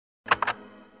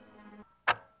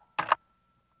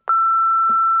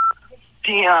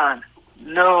Dion,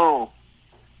 no.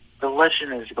 The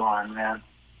legend is gone, man.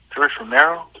 George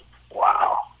Romero?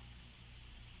 Wow.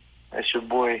 That's your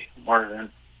boy,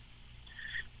 Marvin.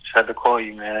 Just had to call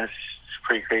you, man. It's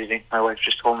pretty crazy. My wife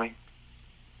just told me.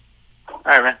 All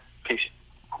right, man. Peace.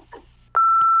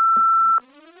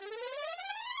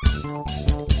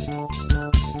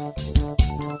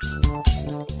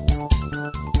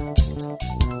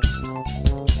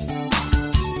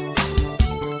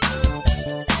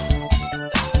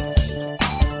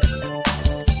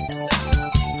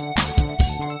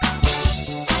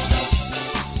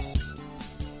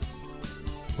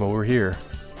 Well, we're here.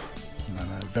 And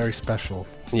a very special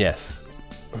Yes.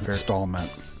 installment.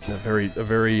 A very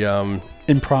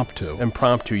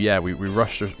Impromptu. Yeah, we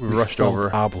rushed Felt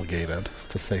over. obligated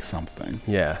to say something.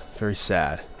 Yeah, very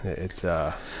sad. It's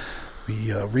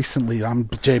We recently, I'm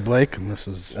Jay Blake, and this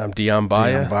is I'm Dion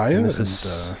Baya. Dion Baya, And this and,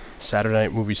 is Saturday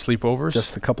Night Movie Sleepovers.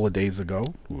 just a couple of days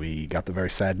ago, we got the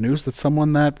very sad news that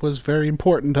someone that was very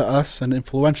important to us and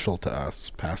influential to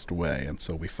us passed away, and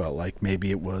so we felt like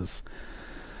maybe it was,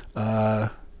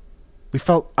 we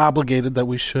felt obligated that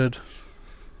we should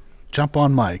jump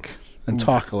on mic and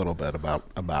talk a little bit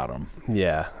about him.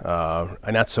 Yeah,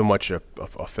 not so much a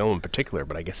film in particular,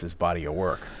 but I guess his body of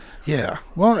work. Yeah.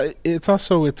 Well,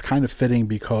 it's kind of fitting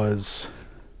because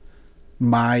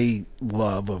my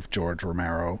love of George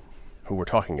Romero, Who we're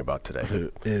talking about today,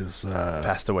 who is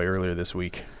passed away earlier this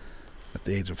week. at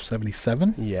the age of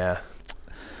 77, Yeah,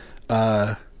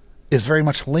 is very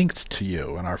much linked to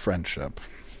you and our friendship.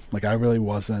 Like, I really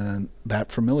wasn't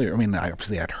that familiar. I mean, I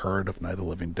obviously had heard of Night of the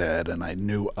Living Dead, and I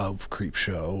knew of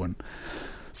Creepshow and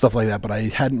stuff like that, but I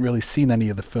hadn't really seen any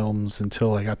of the films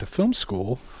until I got to film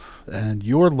school. And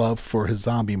your love for his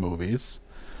zombie movies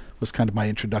was kind of my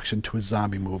introduction to his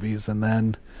zombie movies. And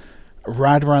then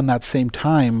right around that same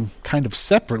time, kind of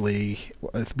separately,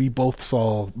 we both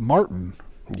saw Martin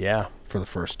yeah. for the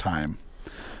first time.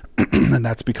 And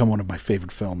that's become one of my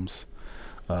favorite films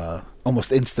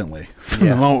almost instantly. From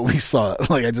the moment we saw it,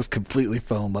 like, I just completely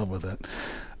fell in love with it.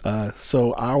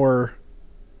 So our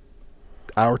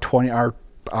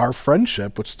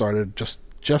friendship, which started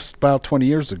just about 20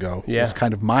 years ago, was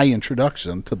kind of my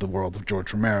introduction to the world of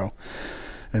George Romero.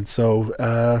 And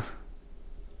so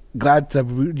glad that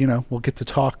we'll get to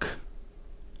talk,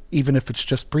 even if it's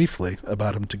just briefly,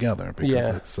 about him together, because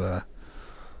it's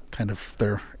kind of,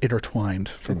 they're intertwined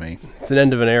for me. It's an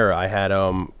end of an era. I had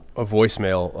a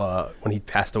voicemail when he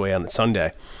passed away on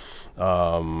Sunday.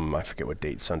 I forget what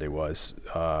date Sunday was,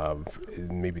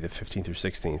 maybe the 15th or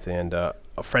 16th, and a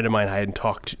friend of mine I hadn't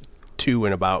talked to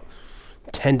in about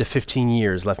 10 to 15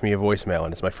 years left me a voicemail,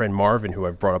 and it's my friend Marvin, who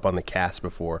I've brought up on the cast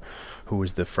before, who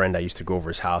was the friend I used to go over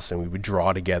his house, and we would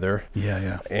draw together,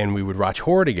 and we would watch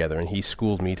horror together, and he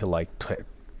schooled me to like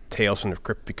Tales from the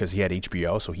Crypt because he had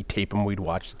HBO, so he'd tape them, we'd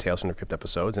watch the Tales from the Crypt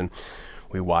episodes, and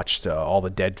we watched all the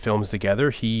Dead films together.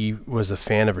 He was a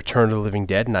fan of Return of the Living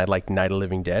Dead, and I liked Night of the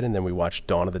Living Dead, and then we watched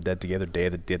Dawn of the Dead together, Day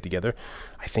of the Dead together.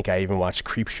 I think I even watched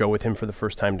Creepshow with him for the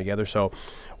first time together, so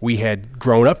we had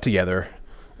grown up together.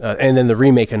 And then the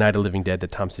remake of Night of the Living Dead that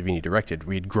Tom Savini directed,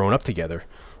 we had grown up together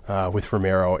with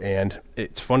Romero, and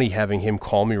it's funny having him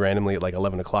call me randomly at like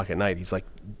 11 o'clock at night. He's like,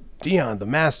 Dion, the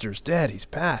master's dead. He's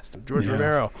passed. George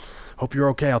Romero. Hope you're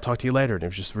okay. I'll talk to you later. And it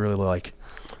was just really like,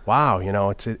 wow,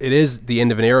 it is the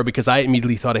end of an era, because I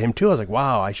immediately thought of him too. I was like,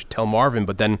 wow, I should tell Marvin.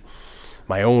 But then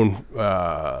my own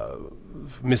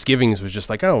misgivings was just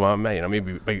like, oh, well,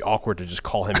 maybe it'd be awkward to just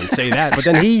call him and say that. But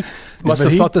then he must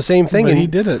have thought the same thing. But and he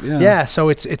did it, Yeah, so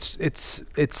it's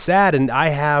sad. And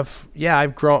I've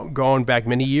gone back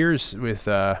many years with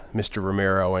Mr.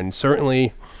 Romero, and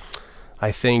certainly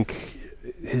I think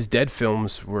his Dead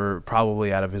films were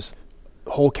probably, out of his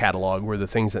whole catalog, were the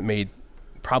things that made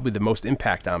probably the most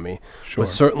impact on me. Sure.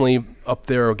 But certainly up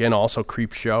there again, also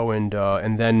Creepshow,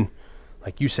 and then,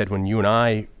 like you said, when you and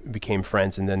I became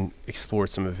friends and then explored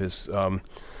some of his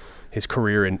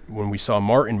career, and when we saw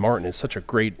Martin is such a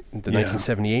great, the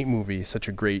 1978 movie is such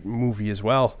a great movie as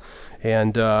well.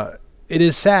 And it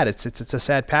is sad. It's a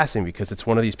sad passing, because it's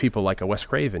one of these people like a Wes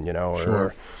Craven,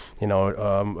 or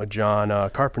a John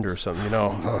Carpenter or something,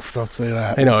 Oh, don't say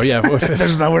that. I know, yeah.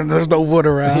 there's no wood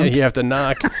around. Yeah, you have to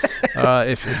knock.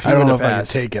 If I don't know if I could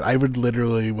take it. I would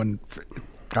literally, when,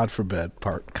 God forbid,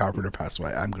 Carpenter passed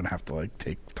away, I'm going to have to like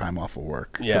take time off of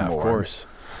work. Yeah, of course.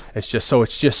 It's just you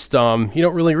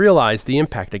don't really realize the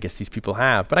impact I guess these people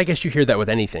have. But I guess you hear that with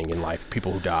anything in life.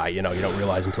 People who die, you don't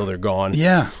realize until they're gone.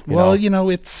 Yeah. Well,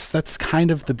 that's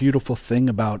kind of the beautiful thing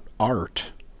about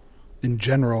art in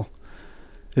general,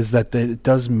 is that it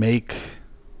does make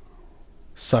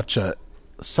such an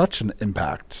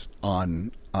impact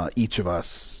on each of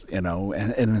us,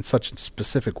 and in such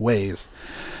specific ways.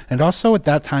 And also at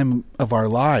that time of our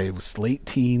lives, late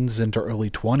teens into early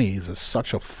 20s is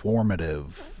such a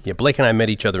formative. Yeah, Blake and I met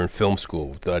each other in film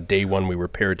school. The day one we were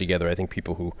paired together. I think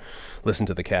people who listen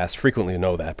to the cast frequently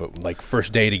know that, but like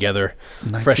first day together,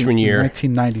 freshman year.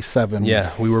 1997.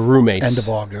 Yeah, we were roommates. End of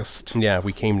August. Yeah,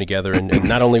 we came together, and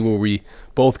not only were we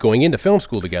both going into film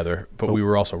school together, but we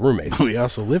were also roommates. We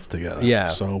also lived together. Yeah.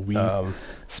 So we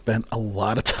spent a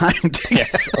lot of time together.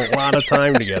 Yes, a lot of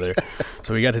time together.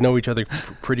 So we got to know each other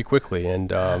pretty quickly,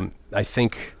 and I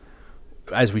think,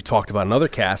 as we talked about in other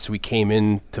casts, we came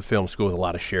into film school with a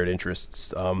lot of shared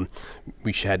interests.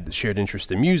 We had shared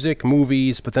interest in music,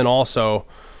 movies, but then also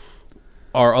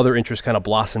our other interests kind of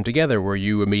blossomed together, where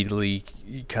you immediately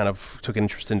kind of took an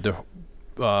interest into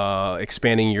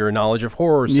expanding your knowledge of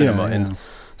horror cinema, and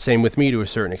same with me to a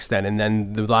certain extent. And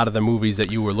then a lot of the movies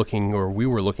that you were looking, or we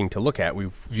were looking to look at,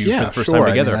 we viewed for the first time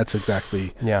together. I mean, that's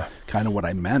exactly kind of what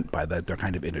I meant by that. They're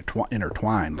kind of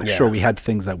intertwined. Like, sure, we had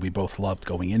things that we both loved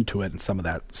going into it, and some of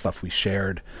that stuff we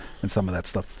shared, and some of that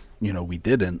stuff, we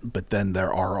didn't. But then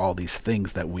there are all these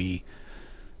things that we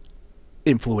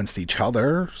influenced each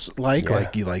other,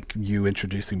 like you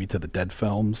introducing me to the Dead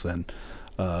films, and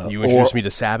you introduced me to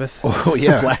Sabbath. Oh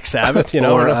yeah, Black Sabbath.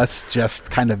 Or us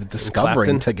just kind of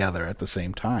discovering together at the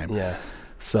same time. Yeah.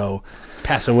 So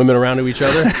passing women around to each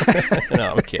other.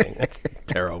 No, I'm kidding. That's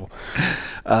terrible.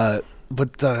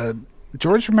 But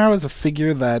George Romero is a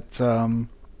figure that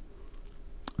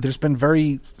there's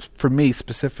been for me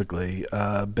specifically,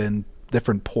 been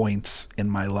different points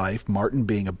in my life. Martin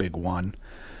being a big one,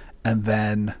 and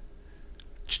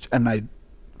I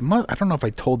don't know if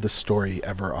I told this story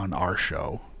ever on our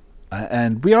show.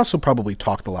 And we also probably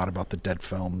talked a lot about the Dead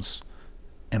films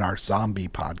in our zombie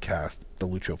podcast, the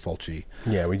Lucio Fulci.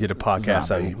 Yeah, we did a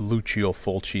podcast on Lucio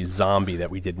Fulci's Zombie that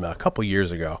we did a couple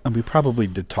years ago. And we probably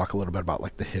did talk a little bit about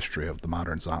like the history of the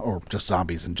modern or just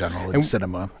zombies in general in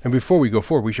cinema. And before we go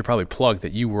forward, we should probably plug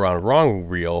that you were on Wrong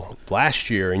Reel last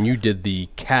year, and you did the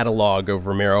catalog of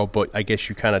Romero, but I guess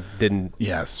you kind of didn't.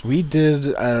 Yes, we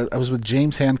did. I was with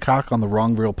James Hancock on the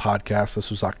Wrong Reel podcast. This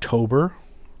was October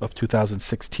of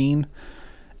 2016.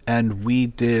 And we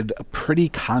did a pretty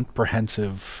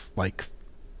comprehensive,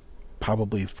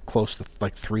 probably close to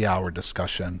 3-hour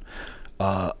discussion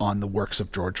on the works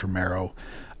of George Romero.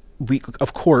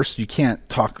 Of course, you can't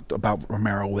talk about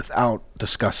Romero without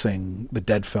discussing the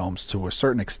Dead films to a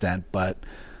certain extent, but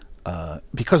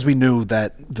because we knew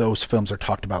that those films are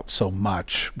talked about so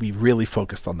much, we really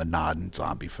focused on the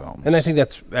non-zombie films. And I think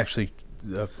that's actually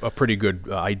a pretty good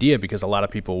idea, because a lot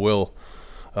of people will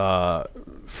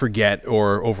forget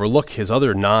or overlook his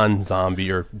other non-zombie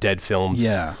or dead films.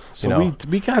 Yeah. So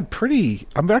we got pretty.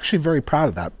 I'm actually very proud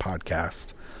of that podcast,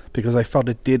 because I felt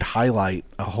it did highlight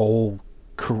a whole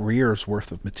career's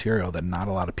worth of material that not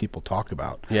a lot of people talk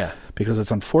about. Yeah. Because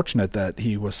it's unfortunate that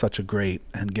he was such a great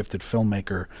and gifted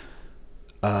filmmaker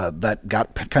that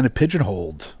got kind of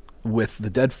pigeonholed with the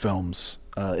Dead films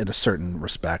in a certain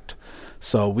respect.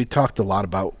 So we talked a lot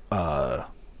about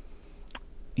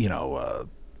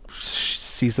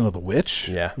Season of the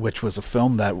Witch, which was a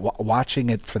film that watching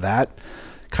it for that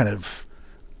kind of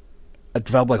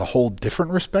developed like a whole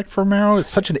different respect for Romero. It's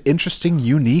such an interesting,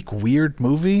 unique, weird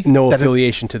movie. No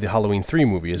affiliation to the Halloween 3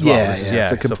 movie as well. Yeah,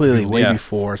 it's a completely way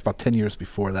before. It's about 10 years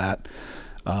before that.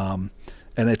 And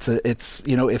it's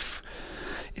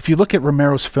if you look at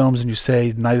Romero's films and you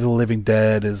say Night of the Living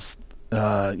Dead is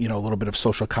a little bit of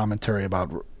social commentary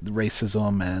about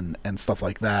racism and stuff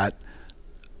like that.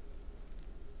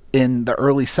 In the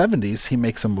early 70s, he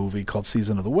makes a movie called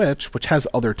Season of the Witch, which has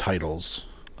other titles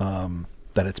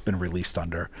that it's been released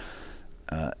under.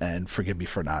 And forgive me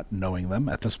for not knowing them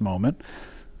at this moment.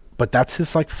 But that's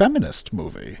his, feminist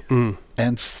movie. Mm.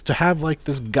 And to have,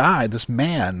 this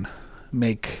man,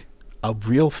 make a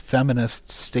real feminist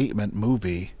statement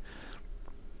movie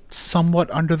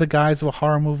somewhat under the guise of a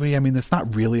horror movie. I mean, it's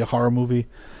not really a horror movie.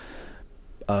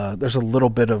 There's a little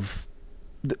bit of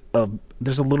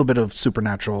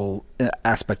supernatural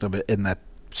aspect of it in that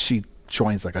she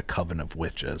joins a coven of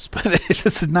witches, but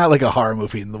it's not like a horror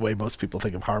movie in the way most people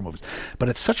think of horror movies. But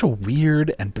it's such a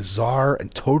weird and bizarre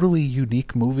and totally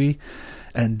unique movie,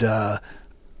 and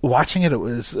watching it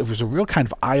was a real kind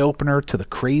of eye opener to the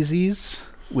Crazies,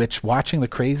 which watching the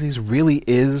Crazies really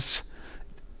is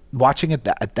watching it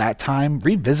at that time,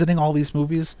 revisiting all these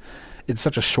movies in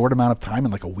such a short amount of time,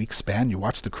 in a week span. You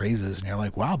watch the Crazies and you're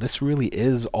like, wow, this really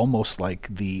is almost like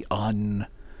the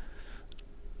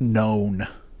unknown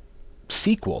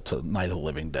sequel to Night of the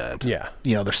Living Dead. Yeah.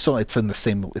 You know, it's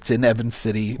in Evans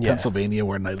City, Yeah. Pennsylvania,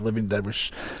 where Night of the Living Dead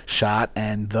was shot.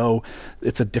 And though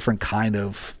it's a different kind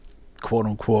of quote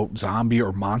unquote zombie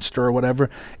or monster or whatever,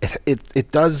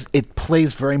 it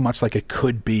plays very much like it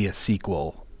could be a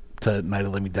sequel to Night of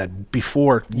the Living Dead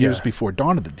years before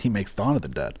he makes Dawn of the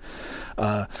Dead.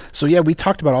 So yeah, we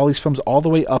talked about all these films all the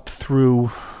way up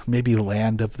through maybe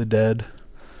Land of the Dead.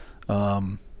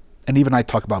 And even I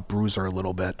talk about Bruiser a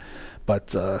little bit,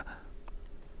 but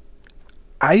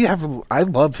I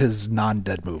love his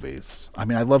non-dead movies. I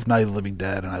mean, I love Night of the Living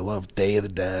Dead, and I love Day of the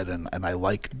Dead, and I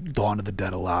like Dawn of the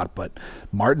Dead a lot, but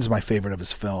Martin's my favorite of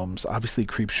his films. Obviously,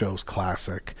 Creepshow's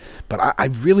classic, but I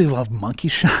really love Monkey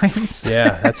Shines.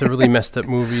 Yeah, that's a really messed up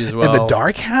movie as well. And the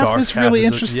dark half is really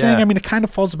interesting. Yeah. I mean, it kind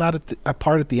of falls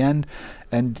apart at the end,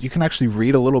 and you can actually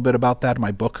read a little bit about that in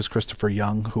my book, because Christopher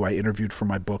Young, who I interviewed for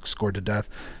my book, Scored to Death,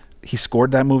 he scored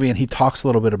that movie, and he talks a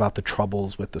little bit about the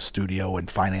troubles with the studio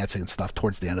and financing and stuff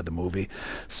towards the end of the movie.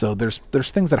 So there's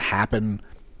things that happen.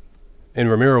 And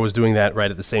Romero was doing that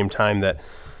right at the same time that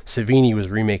Savini was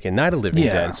remaking Night of the Living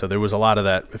Dead. So there was a lot of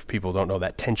that, if people don't know,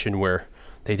 that tension where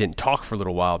they didn't talk for a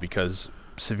little while because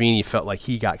Savini felt like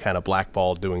he got kind of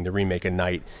blackballed doing the remake of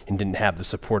Night and didn't have the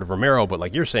support of Romero. But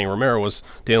like you're saying, Romero was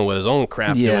dealing with his own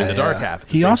crap doing the dark half at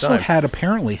the he same also time.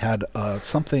 apparently had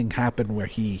something happen where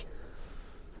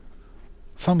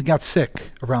something got sick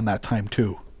around that time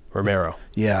too. Romero.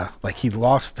 Yeah, like he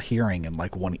lost hearing in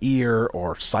like one ear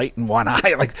or sight in one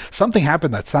eye. Like something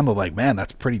happened that sounded like, man,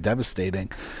 that's pretty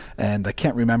devastating. And I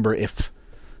can't remember if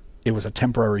it was a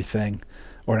temporary thing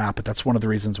or not, but that's one of the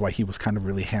reasons why he was kind of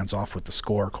really hands off with the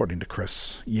score, according to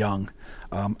Chris Young.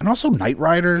 And also Night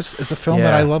Riders is a film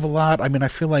that I love a lot. I mean, I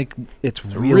feel like it's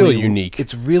really unique.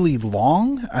 It's really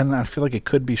long, and I feel like it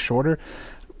could be shorter.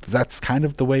 That's kind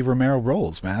of the way Romero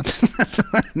rolls, man.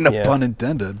 No pun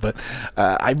intended, but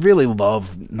I really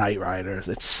love Night Riders.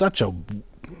 It's such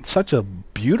a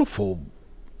beautiful,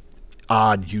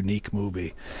 odd, unique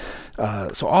movie.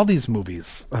 So all these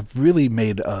movies have really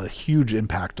made a huge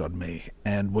impact on me.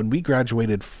 And when we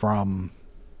graduated from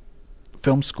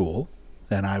film school,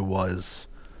 and I was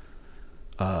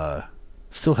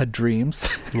still had dreams.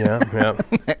 Yeah.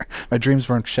 My dreams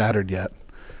weren't shattered yet.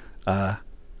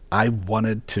 I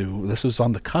wanted to. This was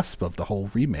on the cusp of the whole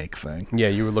remake thing. Yeah,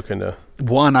 you were looking to.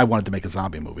 One, I wanted to make a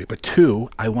zombie movie, but two,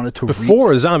 I wanted to.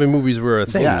 Before zombie movies were a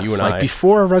thing, you and like I.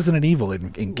 Before Resident Evil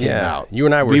came out. You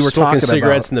and I were smoking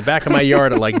cigarettes in the back of my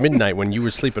yard at like midnight when you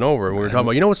were sleeping over, and we were talking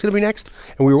about, you know what's going to be next?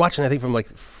 And we were watching, I think,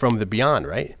 from The Beyond,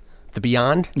 right? The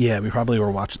Beyond? Yeah, we probably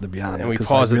were watching The Beyond. And we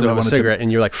paused to have a cigarette, and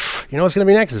you're like, you know what's going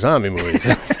to be next? A zombie movie.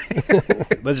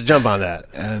 Let's jump on that.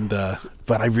 And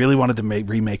but I really wanted to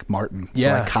remake Martin. So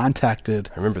I contacted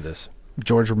I remember this.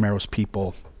 George Romero's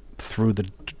people through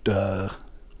the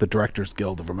Directors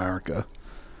Guild of America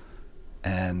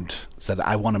and said,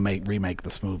 I want to remake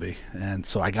this movie. And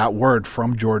so I got word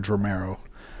from George Romero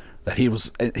that he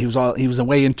was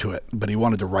way into it, but he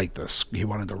wanted to write this. He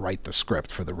wanted to write the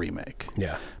script for the remake.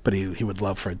 Yeah. But he would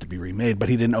love for it to be remade, but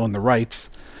he didn't own the rights.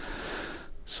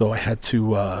 So I had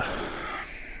to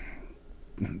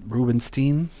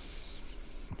Rubenstein,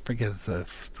 I forget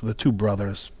the two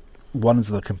brothers. One is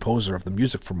the composer of the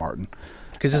music for Martin.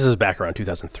 Because this is back around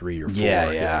 2003 or 4.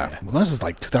 Yeah. Well, this was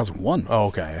like 2001. Oh,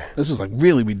 okay. This was like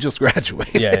really, we just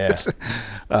graduated. Yeah.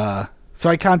 So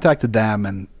I contacted them,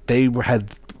 and they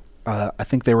had, I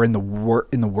think they were in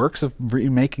the works of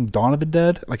remaking Dawn of the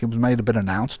Dead. Like it might have been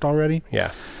announced already.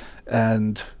 Yeah.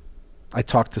 And I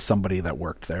talked to somebody that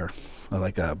worked there,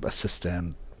 like a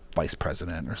assistant vice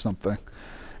president or something.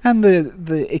 And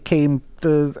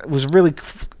it was a really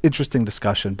interesting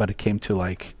discussion, but it came to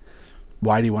like,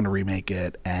 why do you want to remake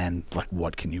it, and like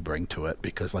what can you bring to it,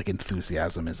 because like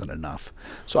enthusiasm isn't enough.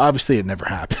 So obviously it never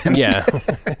happened. Yeah.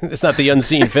 It's not the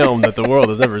unseen film that the world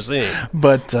has never seen,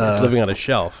 but it's living on a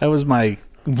shelf. That was my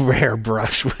rare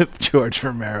brush with George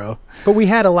Romero. But we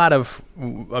had a lot of,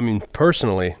 I mean,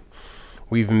 personally,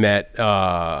 we've met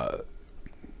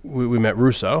we met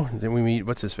Russo. Then we meet,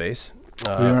 what's his face? We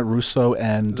met Russo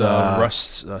and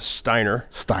Russ Steiner.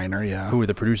 Steiner, yeah. Who were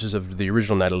the producers of the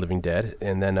original Night of the Living Dead.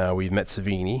 And then we've met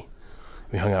Savini.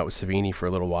 We hung out with Savini for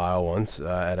a little while once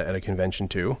at a convention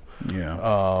too.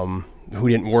 Yeah. Who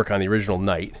didn't work on the original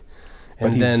Night.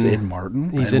 And but he's in Martin.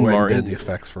 He's in Martin. Did the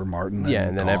effects for Martin.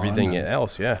 And then everything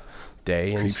else,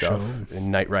 Day and stuff.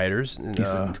 And Night Riders.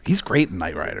 And, he's great in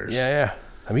Night Riders. Yeah.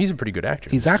 I mean, he's a pretty good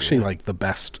actor. He's actually like the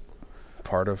best.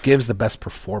 Gives the best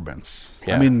performance.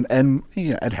 Yeah. I mean, and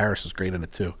Ed Harris is great in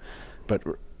it too, but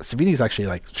Savini's actually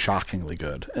like shockingly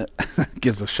good.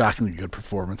 Gives a shockingly good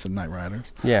performance in Night Riders.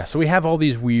 Yeah, so we have all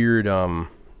these weird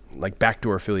like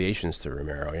backdoor affiliations to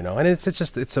Romero, you know. And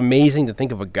it's amazing to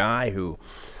think of a guy who,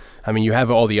 I mean, you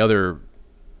have all the other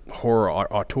horror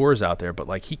auteurs out there, but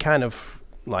like he kind of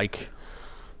like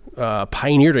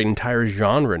pioneered an entire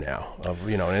genre now of,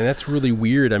 you know, and that's really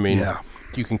weird. I mean,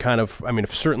 you can kind of, I mean,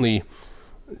 certainly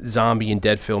zombie and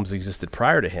dead films existed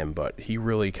prior to him, but he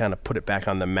really kind of put it back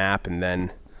on the map. And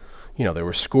then, you know, there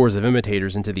were scores of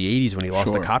imitators into the 80s when he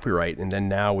lost the copyright, and then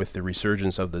now with the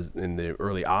resurgence of in the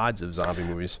early odds of zombie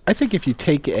movies. I think if you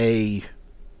take a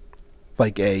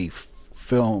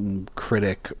film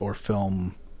critic or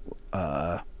film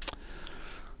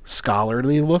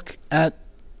scholarly look at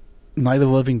Night of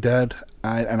the Living Dead,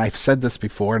 and I've said this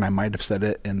before, and I might have said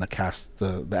it in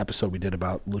the episode we did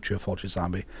about Lucio Fulci's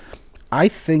Zombie, I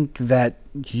think that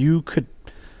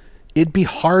it'd be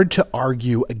hard to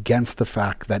argue against the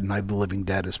fact that Night of the Living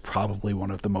Dead is probably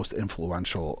one of the most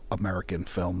influential American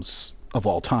films of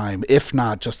all time, if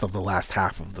not just of the last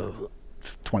half of the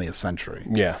 20th century.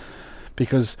 Yeah.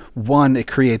 Because, one, it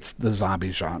creates the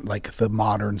zombie genre, like the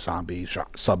modern zombie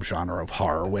subgenre of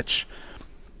horror, which,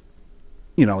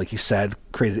 you know, like you said,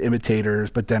 created imitators,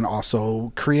 but then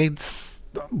also creates,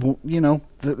 you know,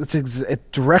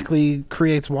 it directly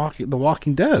creates The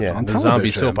Walking Dead on the television.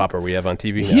 zombie soap opera we have on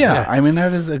TV now. Yeah, I mean,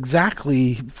 that is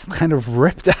exactly kind of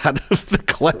ripped out of the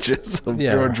clutches of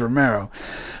George Romero.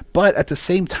 But at the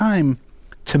same time,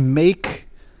 to make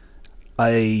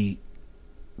a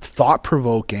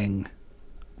thought-provoking,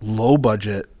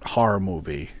 low-budget horror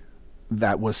movie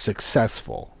that was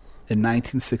successful in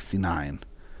 1969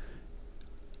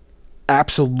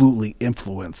 absolutely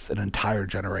influenced an entire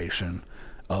generation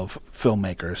of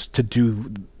filmmakers to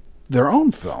do their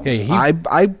own films. Yeah,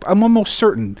 I'm almost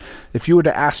certain if you were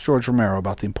to ask George Romero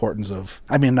about the importance of,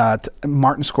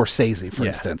 Martin Scorsese, for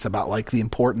instance, about like the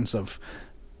importance of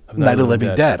Night of the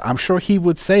Living Dead, I'm sure he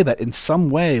would say that in some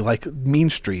way, like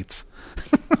Mean Streets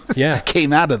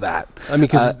came out of that. I mean,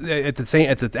 because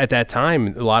at that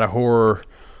time, a lot of horror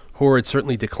had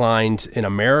certainly declined in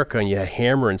America, and you had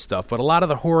Hammer and stuff. But a lot of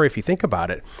the horror, if you think about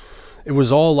it, it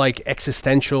was all like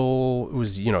existential. It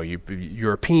was, you know,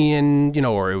 European, you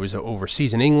know, or it was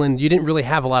overseas in England. You didn't really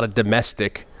have a lot of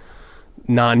domestic,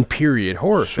 non-period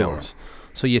horror films.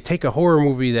 So you take a horror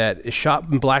movie that is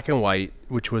shot in black and white,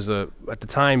 which was at the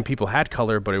time people had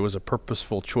color, but it was a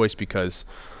purposeful choice because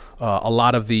a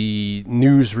lot of the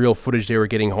newsreel footage they were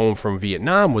getting home from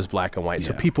Vietnam was black and white.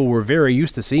 So people were very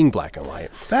used to seeing black and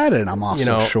white. That, and I'm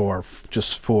also sure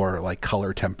just for like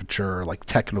color temperature, like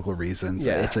technical reasons,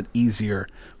 it's an easier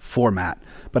format.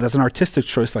 But as an artistic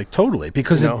choice, like totally,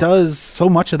 because it does so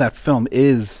much of that film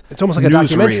is it's almost like a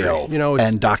documentary, you know,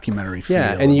 and documentary feel.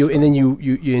 Yeah, and then you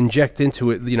inject into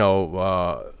it, you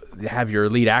know, have your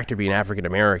lead actor be an African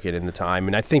American in the time,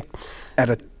 and I think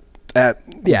at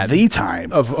the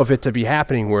time of it to be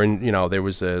happening, where, you know, there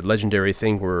was a legendary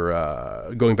thing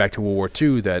where going back to World War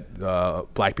II that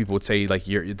black people would say, like,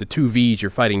 the two V's, you're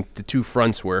fighting the two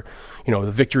fronts, where, you know,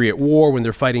 the victory at war when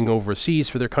they're fighting overseas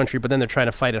for their country, but then they're trying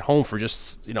to fight at home for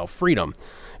just, you know, freedom.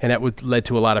 And that led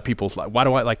to a lot of people's, like, why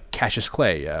do I, like Cassius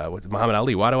Clay with Muhammad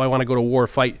Ali, why do I want to go to war,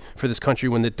 fight for this country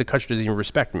when the country doesn't even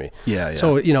respect me?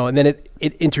 So, you know, and then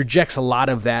it interjects a lot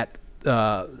of that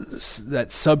that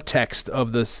subtext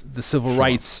of the civil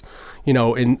rights, you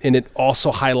know, and it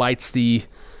also highlights you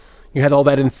had all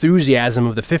that enthusiasm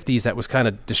of the 50s that was kind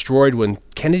of destroyed when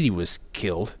Kennedy was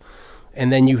killed,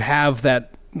 and then you have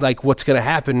that, like, what's going to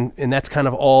happen, and that's kind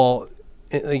of all,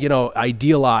 you know,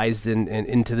 idealized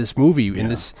into this movie, in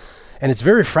this, and it's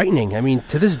very frightening. I mean,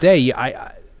 to this day,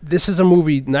 this is a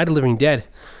movie, Night of the Living Dead.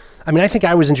 I mean, I think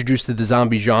I was introduced to the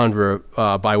zombie genre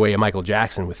by way of Michael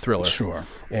Jackson with Thriller. Sure.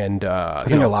 And I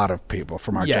think a lot of people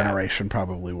from our generation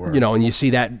probably were. You know, and you see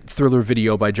that Thriller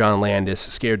video by John Landis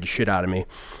scared the shit out of me.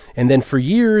 And then for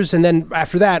years, and then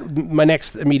after that, my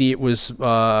next immediate was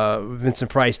Vincent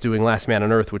Price doing Last Man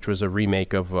on Earth, which was a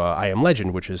remake of I Am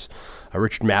Legend, which is a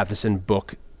Richard Matheson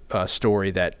book story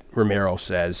that Romero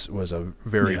says was a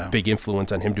very big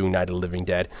influence on him doing Night of the Living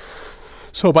Dead.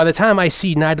 So by the time I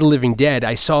see Night of the Living Dead,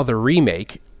 I saw the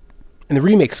remake, and the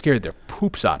remake scared the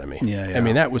poops out of me. I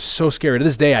mean, that was so scary. To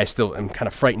this day, I still am kind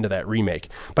of frightened of that remake.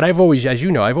 But I've always, as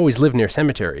you know, I've always lived near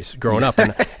cemeteries growing up,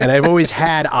 and I've always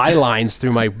had eye lines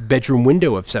through my bedroom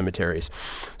window of cemeteries.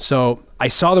 So I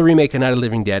saw the remake of Night of the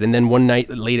Living Dead, and then one night,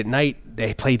 late at night,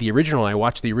 they played the original, and I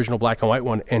watched the original black and white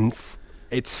one, and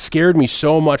it scared me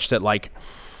so much that, like,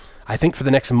 I think for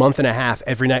the next month and a half,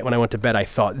 every night when I went to bed, I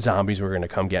thought zombies were going to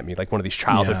come get me, like one of these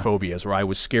childhood phobias where I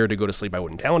was scared to go to sleep. I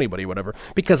wouldn't tell anybody, whatever,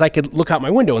 because I could look out my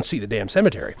window and see the damn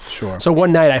cemetery. Sure. So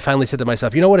one night I finally said to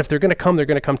myself, you know what, if they're going to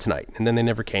come tonight. And then they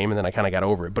never came, and then I kind of got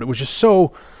over it. But it was just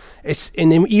so,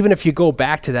 and then even if you go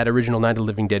back to that original Night of the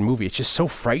Living Dead movie, it's just so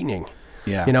frightening.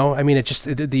 Yeah. You know, I mean,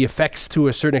 the effects to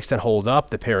a certain extent hold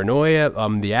up. The paranoia,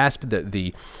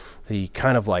 the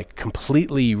kind of like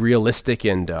completely realistic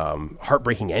and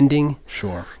heartbreaking ending.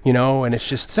 Sure. You know, and it's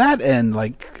just that, and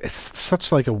like it's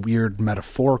such like a weird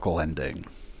metaphorical ending.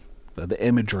 The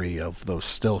imagery of those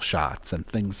still shots and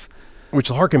things, which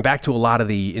will harken back to a lot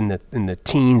of in the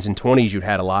teens and 20s, you'd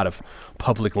had a lot of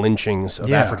public lynchings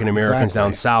of African Americans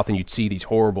down south, and you'd see these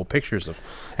horrible pictures of,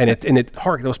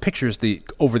 those pictures,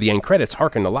 over the end credits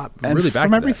harken a lot, and really back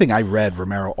from to everything that. I read,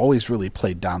 Romero always really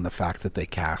played down the fact that they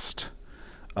cast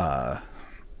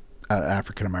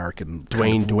African American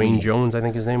Dwayne Jones, I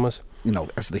think his name was, you know,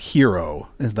 as the hero.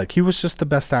 Is like he was just the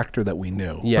best actor that we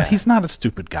knew. Yeah. But he's not a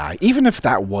stupid guy, even if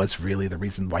that was really the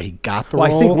reason why he got the role. I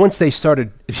think once they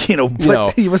started, he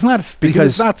was not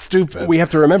stupid. We have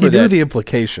to remember he that knew the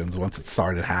implications once it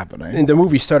started happening. And the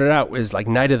movie started out as like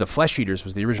Night of the Flesh Eaters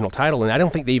was the original title, and I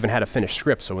don't think they even had a finished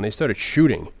script. So when they started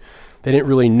shooting, they didn't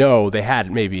really know. They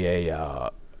had maybe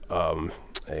a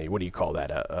what do you call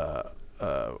that?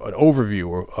 An overview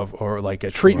or like a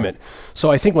treatment.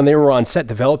 So I think when they were on set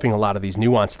developing a lot of these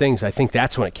nuanced things, I think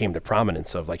that's when it came to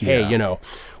prominence of like, hey, you know,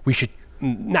 we should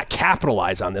not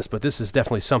capitalize on this, but this is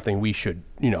definitely something we should,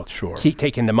 you know, keep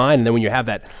taking into mind. And then when you have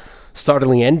that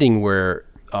startling ending where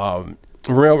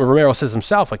Romero says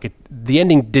himself, like the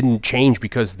ending didn't change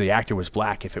because the actor was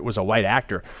black. If it was a white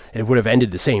actor, it would have ended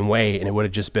the same way, and it would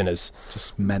have just been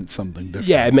just meant something different.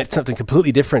 Yeah, it meant something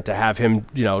completely different to have him,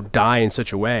 you know, die in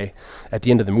such a way at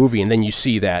the end of the movie, and then you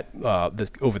see that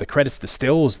over the credits, the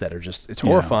stills that are it's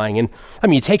horrifying. And I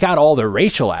mean, you take out all the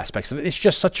racial aspects of it, it's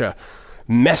just such a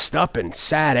messed up and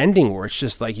sad ending where it's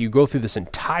just like you go through this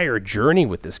entire journey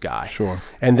with this guy. Sure.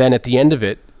 And then at the end of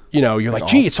it, you know, you're like,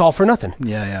 gee, it's all for nothing.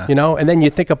 Yeah. You know, and then you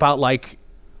think about like,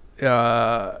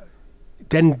 then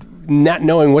not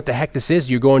knowing what the heck this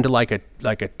is, you're going to like a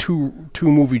two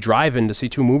movie drive-in to see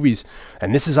two movies,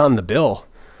 and this is on the bill,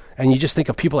 and you just think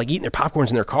of people like eating their popcorns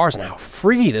in their cars and how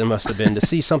free they must have been to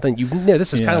see something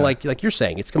this is kind of like you're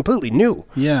saying, it's completely new.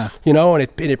 Yeah. You know, and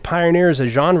it pioneers a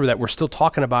genre that we're still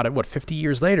talking about it 50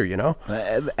 years later, you know?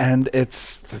 And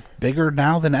it's bigger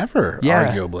now than ever,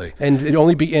 arguably. And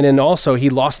and then also he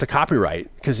lost the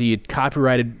copyright because he had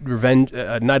copyrighted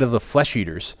Night of the Flesh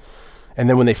Eaters, and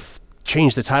then when they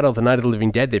changed the title of the Night of the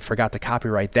Living Dead, they forgot to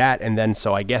copyright that, and then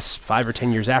so I guess 5 or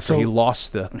 10 years after he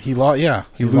lost the he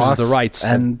loses the rights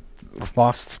and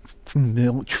lost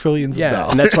trillions of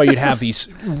dollars. And that's why you'd have these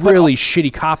really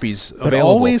shitty copies but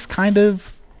available. Always kind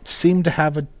of seemed to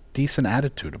have a decent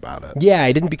attitude about it. Yeah,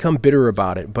 I didn't become bitter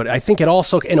about it, but I think it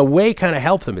also, in a way, kind of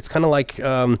helped him. It's kind of like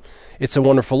It's a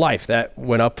Wonderful Life that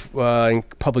went up in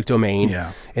public domain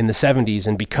in the 70s,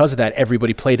 and because of that,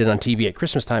 everybody played it on TV at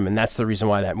Christmas time, and that's the reason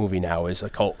why that movie now is a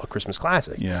Christmas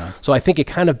classic. Yeah. So I think it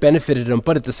kind of benefited him,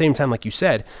 but at the same time, like you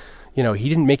said, you know, he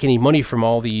didn't make any money from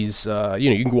all these, you know,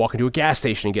 you can walk into a gas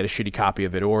station and get a shitty copy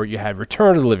of it, or you had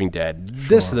Return of the Living Dead,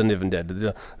 This of the Living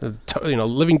Dead, you know,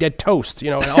 Living Dead Toast, you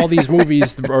know, all these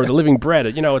movies, or The Living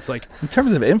Bread, you know, it's like... In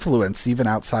terms of influence, even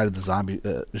outside of the zombie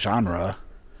genre,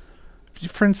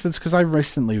 for instance, because I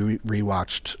recently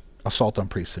rewatched Assault on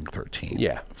Precinct 13.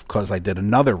 Yeah. Because I did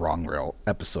another Wrong Rail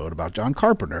episode about John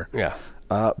Carpenter. Yeah.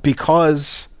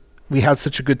 Because... we had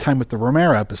such a good time with the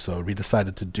Romero episode, we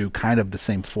decided to do kind of the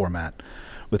same format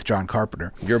with John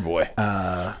Carpenter. Your boy.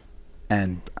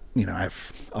 And, you know, I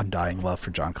have undying love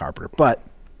for John Carpenter. But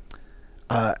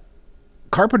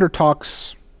Carpenter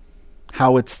talks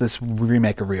how it's this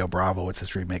remake of Rio Bravo. It's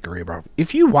this remake of Rio Bravo.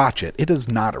 If you watch it, it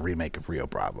is not a remake of Rio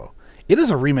Bravo. It is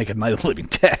a remake of Night of the Living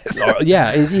Dead.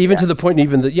 Yeah, and even to the point,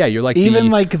 you're like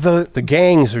the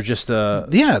gangs are just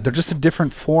they're just a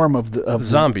different form of the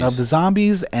zombies. Of the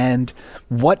zombies, and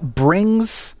what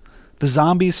brings the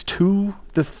zombies to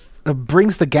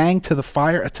brings the gang to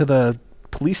the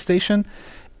police station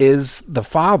is the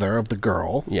father of the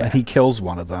girl, and he kills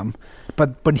one of them.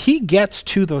 But when he gets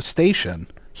to the station,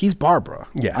 he's Barbara.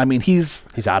 Yeah. I mean, he's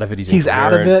out of it. He's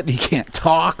out of it. He can't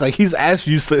talk. Like, he's as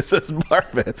useless as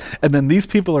Barbara. And then these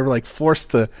people are, like,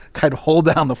 forced to kind of hold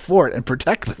down the fort and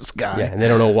protect this guy. Yeah, and they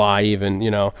don't know why even, you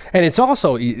know. And it's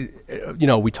also, you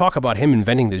know, we talk about him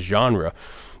inventing this genre.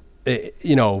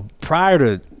 You know, prior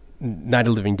to Night of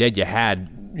the Living Dead, you had,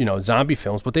 you know, zombie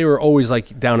films, but they were always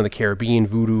like down in the Caribbean,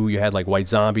 voodoo. You had like White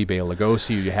Zombie, Bela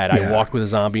Lugosi. You had I Walked with a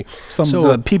Zombie. Some of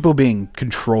the people being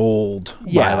controlled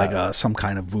by like some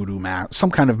kind of voodoo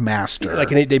some kind of master.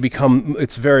 Like, and they become,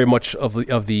 it's very much of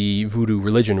the voodoo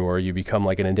religion, where you become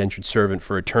like an indentured servant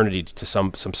for eternity to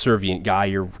some servient guy.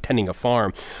 You're tending a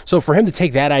farm. So for him to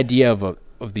take that idea of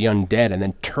the undead and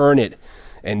then turn it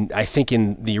And I think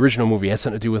in the original movie, it has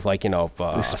something to do with like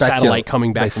a satellite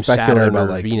coming back from Saturn about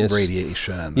or like Venus,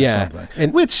 radiation. yeah, or something.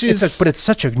 and which is, but it's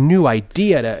such a new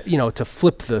idea to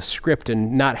flip the script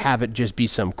and not have it just be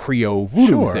some Creo voodoo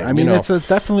sure. thing. I mean, it's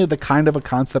definitely the kind of a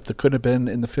concept that could have been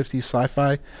in the 50s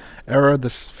sci-fi era.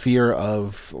 This fear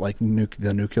of like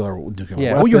the nuclear weapons.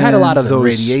 Well, you had a lot of those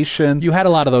radiation. You had a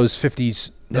lot of those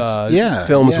 50s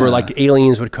films where like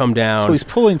aliens would come down. So he's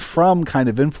pulling from kind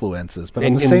of influences, but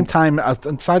at the same time,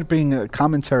 aside being a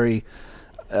commentary,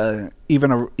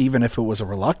 even if it was a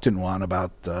reluctant one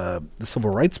about the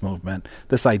civil rights movement,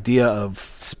 this idea of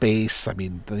space. I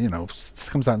mean, this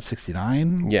comes out in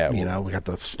 '69. Yeah, we got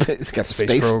the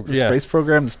space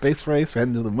program, the space race,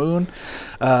 heading to the moon,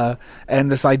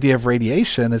 and this idea of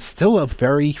radiation is still a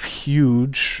very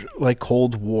huge, like,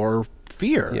 Cold War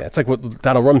fear. Yeah, it's like what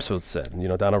Donald Rumsfeld said.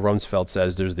 Donald Rumsfeld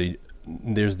says there's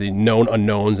the known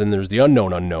unknowns and there's the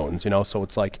unknown unknowns. So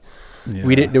it's like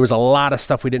there was a lot of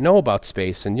stuff we didn't know about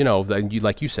space, and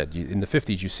like you said, in the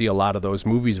 50s you see a lot of those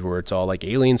movies where it's all like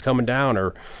aliens coming down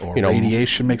or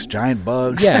radiation makes giant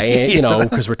bugs. Yeah, and,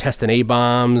 because we're testing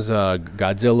A-bombs,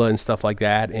 Godzilla and stuff like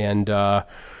that, and.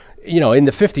 In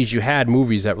the 50s, you had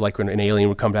movies that were like when an alien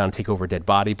would come down and take over a dead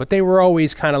body, but they were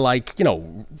always kind of like,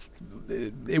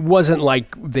 it wasn't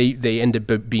like they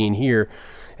ended up being here.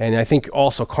 And I think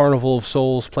also Carnival of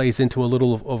Souls plays into a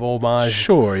little of homage.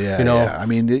 Sure, yeah. Yeah. I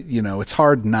mean, it's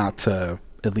hard not to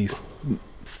at least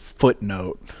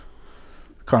footnote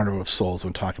Carnival of Souls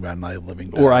when talking about Night of the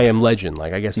Living Dead. Or I Am Legend.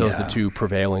 Like, I guess those are the two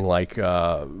prevailing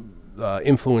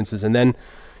influences. And then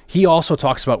he also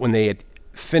talks about when they had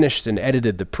finished and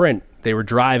edited the print, they were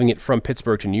driving it from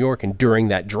Pittsburgh to New York, and during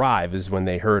that drive is when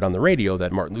they heard on the radio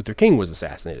that Martin Luther King was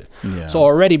assassinated. Yeah. So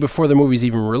already before the movie's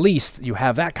even released, you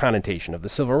have that connotation of the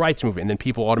civil rights movement, and then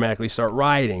people automatically start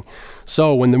rioting.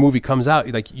 So when the movie comes out,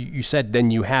 like you said,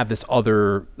 then you have this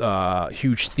other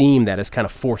huge theme that is kind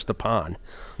of forced upon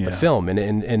the film, and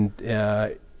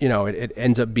it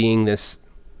ends up being this.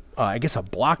 I guess a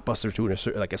blockbuster to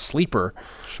like a sleeper.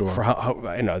 Sure. For how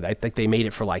I think they made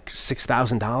it for like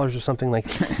 $6,000 or something. Like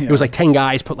it was like 10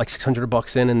 guys put like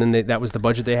 $600 in, and then that was the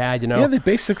budget they had. Yeah, they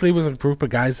basically was a group of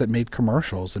guys that made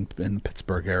commercials in the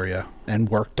Pittsburgh area and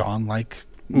worked on like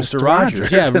Mr.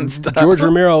 Rogers. Yeah, and stuff. George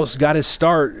Romero got his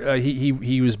start.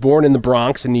 He was born in the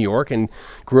Bronx in New York and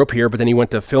grew up here, but then he went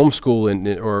to film school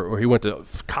or he went to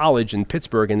college in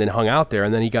Pittsburgh and then hung out there,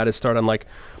 and then he got his start on like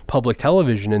public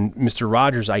television, and Mr.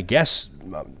 Rogers, I guess,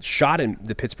 shot in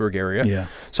the Pittsburgh area. Yeah.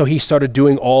 So he started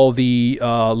doing all the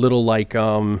little like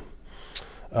not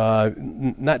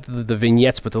the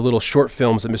vignettes, but the little short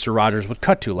films that Mr. Rogers would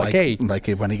cut to, like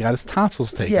when he got his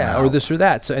tonsils taken out. Or this or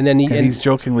that. So, and then he's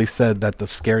jokingly said that the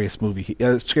scariest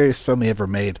film he ever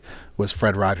made was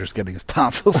Fred Rogers getting his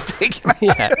tonsils taken out.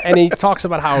 Yeah, and he talks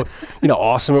about how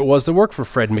awesome it was to work for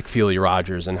Fred McFeely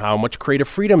Rogers and how much creative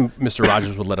freedom Mr.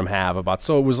 Rogers would let him have.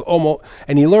 So it was almost,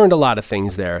 and he learned a lot of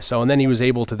things there. So, and then he was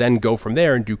able to then go from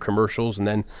there and do commercials, and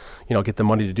then get the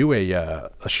money to do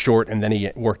a short, and then he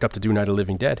worked up to do Night of the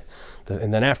Living Dead,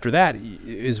 and then after that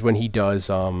is when he does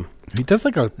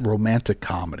like a romantic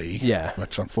comedy. Yeah,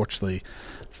 which unfortunately.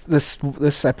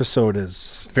 This episode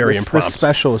is very impromptu. This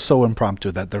special is so impromptu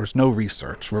that there was no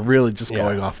research. We're really just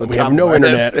going off the top. We have no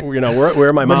internet. We're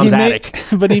in my mom's attic.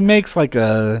 But he makes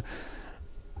a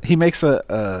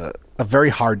very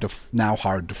hard to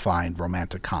find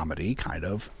romantic comedy, kind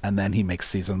of, and then he makes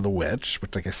Season of the Witch,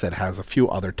 which, like I said, has a few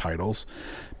other titles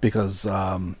because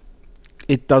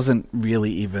it doesn't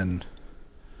really even.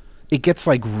 It gets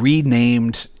like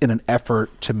renamed in an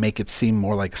effort to make it seem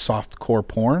more like softcore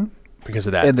porn. Because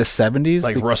of that. In the 70s.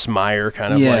 Like Russ Meyer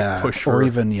kind of like push for. Or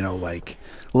even, like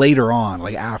later on,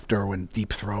 like after when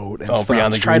Deep Throat and stuff.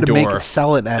 Beyond the trying Green to Door, make it,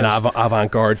 sell it as. An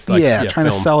avant-garde trying film.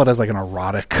 to sell it as like an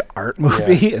erotic art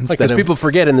movie. Instead because people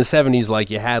forget in the 70s,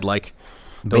 like you had like.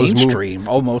 Those mainstream,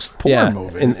 almost porn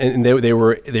movies. And they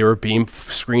were being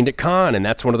screened at Cannes, and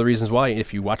that's one of the reasons why,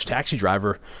 if you watch Taxi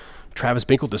Driver, Travis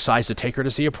Bickle decides to take her to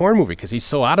see a porn movie because he's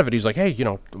so out of it. He's like, hey,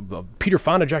 Peter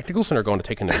Fonda, Jack Nicholson are going to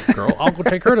take a girl. I'll go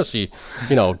take her to see,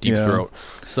 Deep Throat.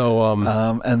 So,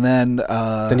 and then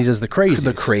he does The Crazies.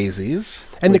 The Crazies.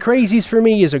 And The Crazies for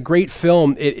me is a great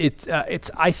film.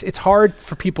 It's hard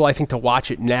for people, I think, to watch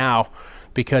it now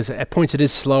because at points it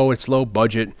is slow. It's low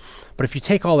budget. But if you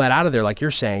take all that out of there, like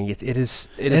you're saying, it is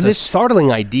a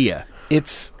startling idea.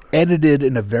 It's edited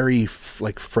in a very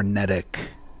frenetic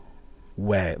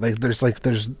way.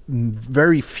 There's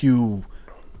very few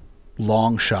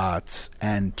long shots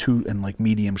and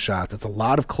medium shots. It's a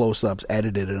lot of close-ups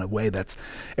edited in a way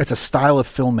it's a style of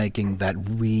filmmaking that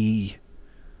we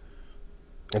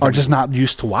are just not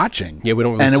used to watching. Yeah, we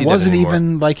don't really and see it that wasn't anymore.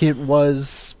 even like it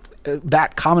was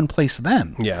that commonplace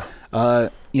then. Yeah.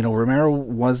 Romero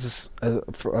was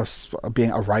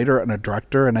being a writer and a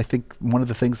director, and I think one of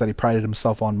the things that he prided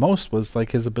himself on most was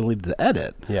like his ability to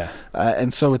edit. Yeah.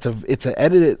 And so it's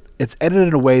edited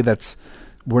in a way that's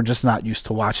we're just not used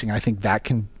to watching. I think that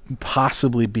can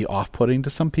possibly be off-putting to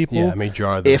some people. Yeah, it may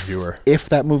jar the viewer. If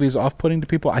that movie is off-putting to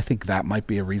people, I think that might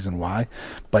be a reason why.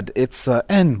 But it's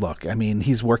and look, I mean,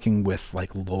 he's working with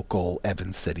like local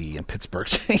Evans City and Pittsburgh,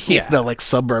 like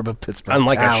suburb of Pittsburgh.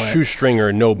 Unlike talent. a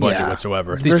shoestringer, no budget Yeah.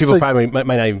 whatsoever. These There's people like- probably might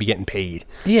not even be getting paid.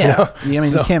 Yeah, You know? I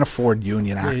mean, So- you can't afford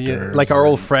union actors. Yeah, like our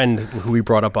old friend who we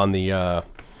brought up on the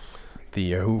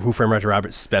Who Framed Roger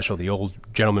Rabbit special, the old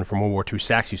gentleman from World War II,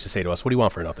 Sachs, used to say to us, "What do you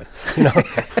want for nothing?"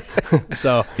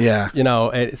 So Yeah.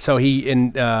 so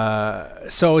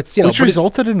it's which but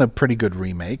resulted in a pretty good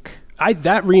remake.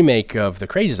 that remake of The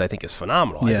Crazies I think is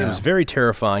phenomenal. Yeah. It was very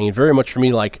terrifying and very much for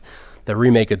me like the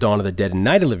remake of Dawn of the Dead and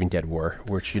Night of the Living Dead were,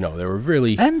 which they were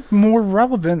really And more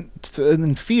relevant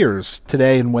in fears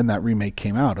today and when that remake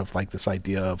came out of like this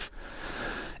idea of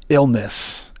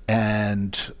illness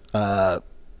and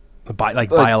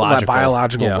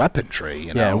biological yeah.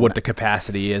 weaponry. Yeah, what the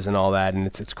capacity is and all that, and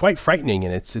it's quite frightening,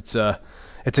 and it's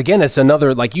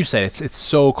another, like you said, it's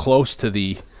so close to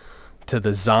the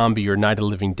zombie or Night of the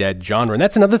Living Dead genre, and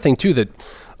that's another thing too that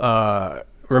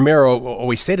Romero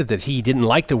always stated that he didn't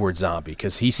like the word zombie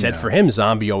because he said for him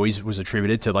zombie always was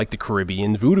attributed to like the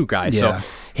Caribbean voodoo guys. Yeah. So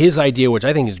his idea, which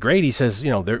I think is great, he says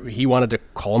he wanted to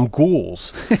call them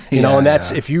ghouls, and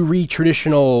that's if you read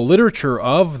traditional literature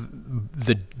of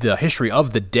the history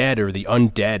of the dead or the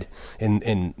undead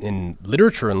in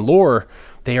literature and lore,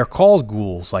 they are called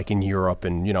ghouls, like in Europe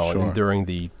and and during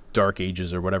the Dark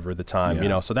Ages or whatever the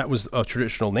time, so that was a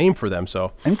traditional name for them.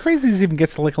 So And Crazies even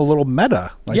gets like a little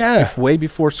meta, like Yeah. way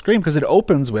before Scream, because it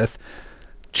opens with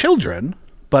children,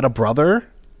 but a brother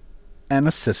and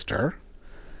a sister,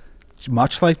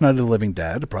 much like Night of the Living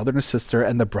Dead, a brother and a sister,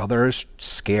 and the brother is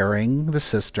scaring the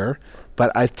sister.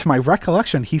 But to my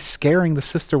recollection, he's scaring the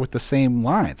sister with the same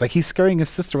lines. Like he's scaring his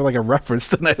sister with like a reference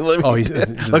to Night of the Living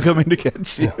Dead. I'm coming to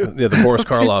get you. yeah, the Boris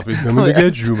Karloff, he's coming to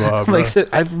get you, Bob.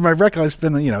 My recollection's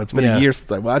been, it's been Yeah. a year since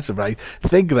I watched it, but I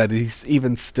think that he's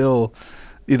even still,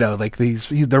 like they're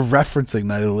referencing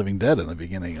Night of the Living Dead in the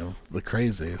beginning of The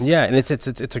Crazies. Yeah, and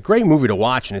it's a great movie to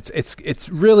watch, and it's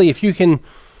really, if you can,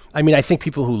 I mean, I think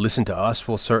people who listen to us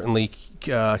will certainly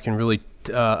can really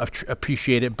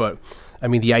appreciate it, but I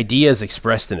mean, the ideas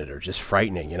expressed in it are just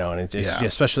frightening, and it's just,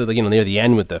 especially near the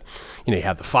end with the, you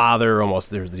have the father almost.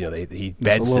 There's he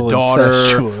beds the little daughter,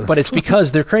 incestuous. but it's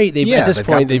because they're crazy. At this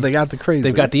point, they got the crazy.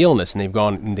 They've got the illness, and they've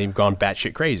gone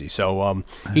batshit crazy. So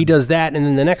he does that, and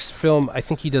then the next film I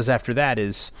think he does after that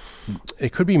is,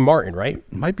 it could be Martin, right?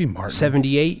 It might be Martin.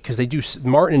 78, because they do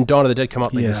Martin and Dawn of the Dead come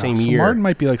out like the same so year. Martin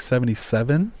might be like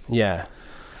 77. Yeah,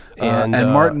 And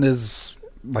Martin is,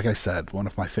 like I said, one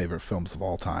of my favorite films of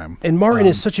all time. And Martin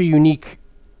is such a unique.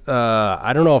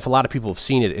 I don't know if a lot of people have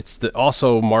seen it.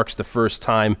 Also marks the first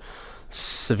time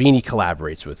Savini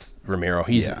collaborates with Romero.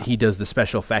 He does the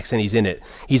special effects and he's in it.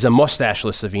 He's a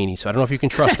mustacheless Savini, so I don't know if you can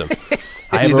trust him.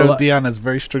 Dion has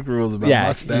very strict rules about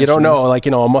mustaches. You don't know, like a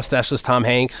mustacheless Tom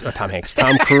Cruise, Tom You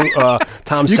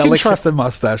Selleck. can trust a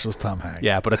mustacheless Tom Hanks.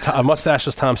 Yeah, but a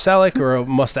mustacheless Tom Selleck or a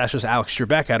mustacheless Alex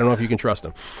Trebek, I don't know if you can trust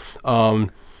him.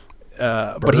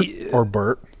 Burt. Or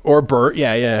Burt, but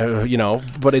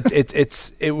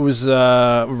it was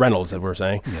Reynolds that we're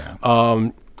saying. Yeah.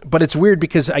 But it's weird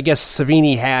because I guess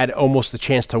Savini had almost the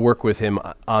chance to work with him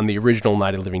on the original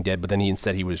Night of the Living Dead, but then he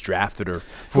was drafted ended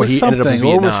up in Vietnam.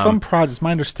 Or was some projects,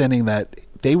 my understanding that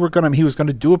Romero was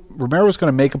going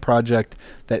to make a project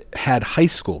that had high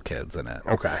school kids in it.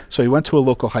 Okay. So he went to a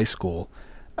local high school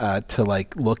to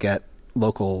like look at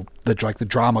the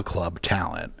drama club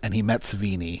talent, and he met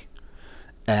Savini,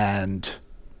 and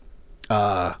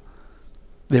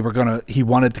he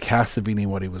wanted to cast Savini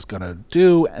what he was going to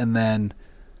do, and then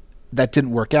that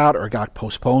didn't work out or got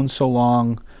postponed so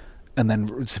long, and then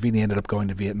Savini ended up going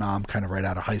to Vietnam kind of right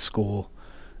out of high school,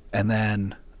 and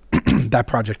then that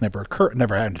project never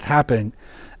ended happening,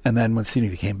 and then when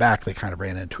Savini came back, they kind of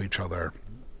ran into each other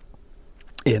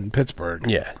in Pittsburgh.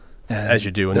 Yeah. And as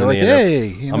you do. And they're then like,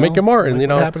 hey, I'll make a Martin, what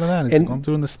happened to that? And he's like, I'm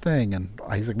doing this thing. And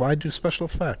he's like, well, I do special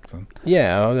effects. And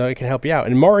yeah, I can help you out.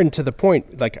 And Martin, to the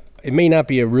point, like, it may not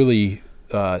be a really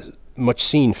much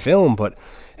seen film, but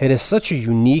it is such a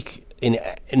unique,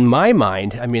 in my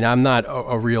mind, I mean, I'm not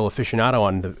a real aficionado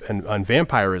on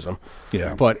vampirism.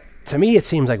 Yeah. But to me, it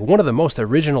seems like one of the most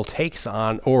original takes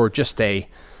on, or just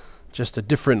just a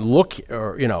different look,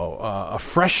 or a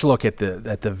fresh look at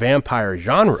the vampire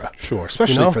genre. Sure,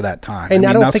 especially for that time. And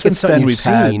I don't think it's something you've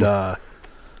seen.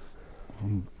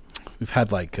 We've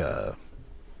had like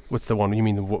what's the one you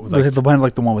mean? the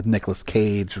one with Nicolas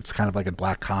Cage. It's kind of like a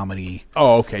black comedy.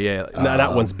 Oh, okay, yeah. No,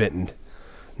 that one's Bitten.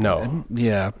 No,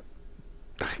 yeah,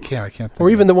 I can't. Think or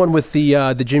even the one with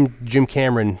the Jim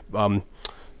Cameron.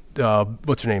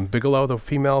 What's her name? Bigelow, the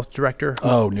female director.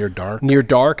 Oh, Near Dark. Near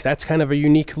Dark. That's kind of a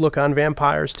unique look on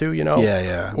vampires too.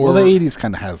 Yeah. Well, the '80s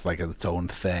kind of has like its own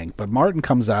thing, but Martin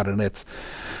comes out and it's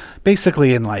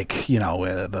basically in like in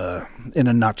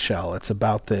a nutshell, it's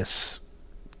about this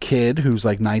kid who's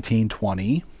like 19,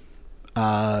 20,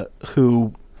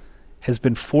 who has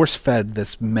been force-fed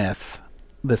this myth,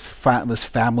 this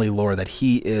family lore that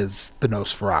he is the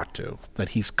Nosferatu, that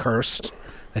he's cursed,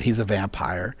 that he's a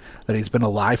vampire, that he's been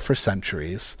alive for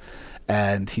centuries,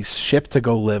 and he's shipped to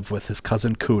go live with his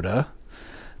cousin Cuda,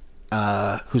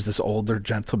 who's this older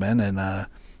gentleman in a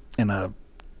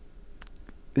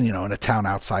town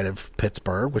outside of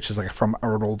Pittsburgh, which is like from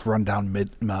an old rundown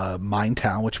mine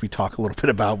town, which we talk a little bit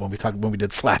about when we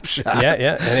did Slapshot.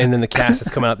 Yeah, and then the cast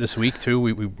that's coming out this week too.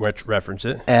 We reference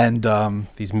it, and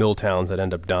these mill towns that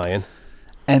end up dying.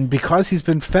 And because he's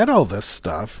been fed all this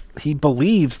stuff, he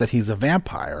believes that he's a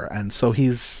vampire, and so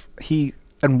in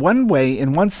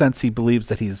one sense, he believes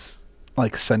that he's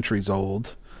like centuries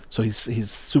old. So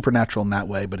he's supernatural in that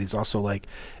way, but he's also like,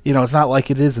 it's not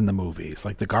like it is in the movies.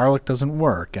 Like the garlic doesn't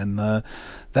work, and I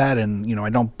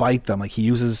don't bite them. Like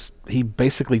he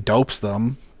basically dopes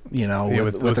them,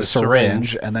 with a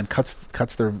syringe, and then cuts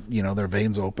their their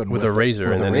veins open with a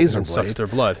razor, and then sucks their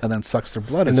blood, and then sucks their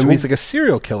blood. And so he's like a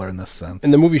serial killer in this sense.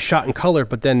 And the movie's shot in color,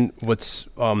 but then what's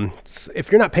if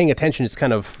you're not paying attention, it's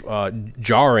kind of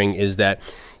jarring. Is that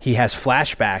he has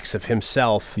flashbacks of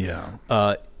himself.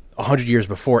 100 years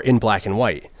before in black and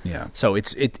white. Yeah. So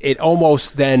it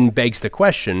almost then begs the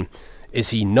question: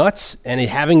 is he nuts and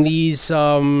having these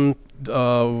visions,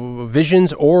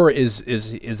 or is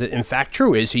it in fact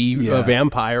true? Is he a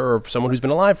vampire or someone who's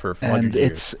been alive for 100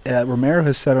 years? Romero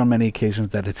has said on many occasions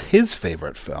that it's his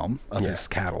favorite film of his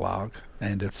catalog,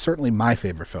 and it's certainly my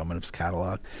favorite film of his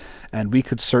catalog. And we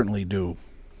could certainly do.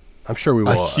 I'm sure we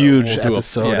will. A huge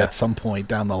episode at some point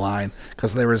down the line,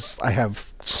 because I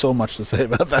have so much to say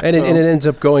about that. And it ends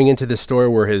up going into this story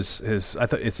where his I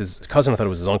thought it's his cousin. I thought it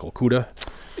was his uncle Cuda.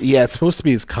 Yeah, it's supposed to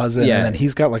be his cousin, and then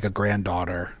he's got like a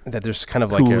granddaughter that there's kind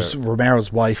of like who's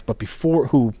Romero's wife, but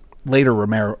who later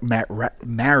Romero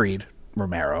married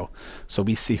Romero, so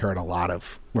we see her in a lot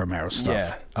of Romero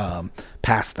stuff.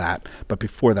 Past that, but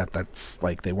before that, that's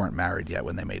like they weren't married yet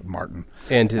when they made Martin.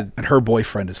 And her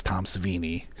boyfriend is Tom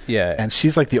Savini. Yeah, and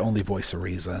she's like the only voice of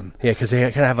reason. Yeah, because they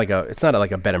kind of have like it's not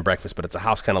like a bed and breakfast, but it's a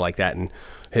house kind of like that. And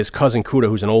his cousin Cuda,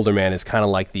 who's an older man, is kind of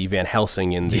like the Van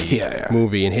Helsing in the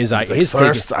movie. And his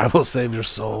first, I will save your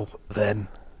soul, then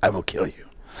I will kill you.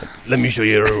 Let me show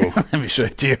you your room. Let me show you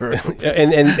to your room.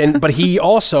 and but he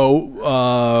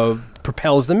also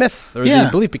propels the myth or the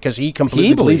belief, because he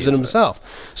completely believes in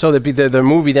himself. So the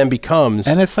movie then becomes,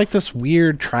 and it's like this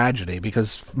weird tragedy,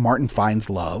 because Martin finds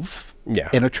love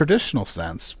in a traditional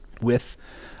sense with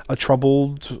a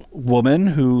troubled woman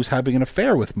who's having an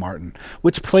affair with Martin,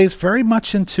 which plays very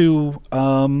much into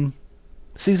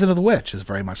Season of the Witch. Is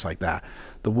very much like that.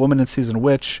 The woman in Season of the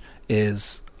Witch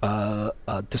is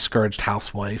a discouraged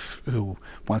housewife who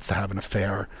wants to have an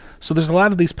affair. So there's a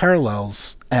lot of these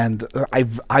parallels, and I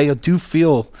do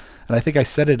feel, and I think I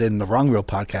said it in the Wrong Reel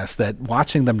podcast, that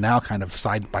watching them now kind of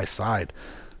side by side,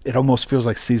 it almost feels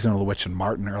like Season of the Witch and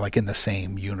Martin are like in the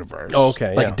same universe. Oh,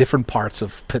 okay, like different parts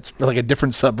of Pittsburgh, like a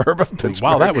different suburb of Pittsburgh.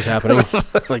 While that was happening,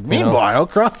 like meanwhile,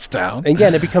 Crosstown. And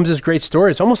again, it becomes this great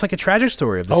story. It's almost like a tragic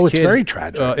story of this kid. Oh, it's very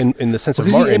tragic in the sense of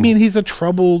Martin. He's a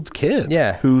troubled kid.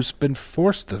 who's been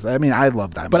forced to. I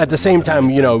love that. But at the same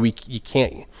time, you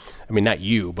can't. I mean, not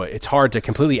you, but it's hard to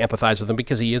completely empathize with him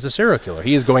because he is a serial killer.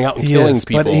 He is going out and killing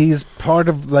people. But he's part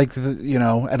of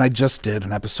and I just did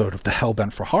an episode of the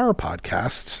Hellbent for Horror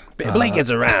podcast. Blake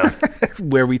gets around.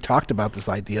 Where we talked about this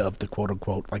idea of the quote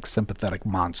unquote like sympathetic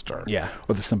monster. Yeah.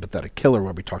 Or the sympathetic killer,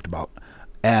 where we talked about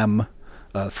M.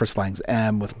 Fritz Lang's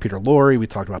M with Peter Lorre. We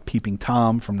talked about Peeping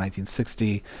Tom from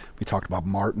 1960. We talked about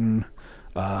Martin.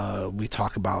 We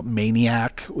talk about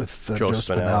Maniac with Joe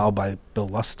Spinell by Bill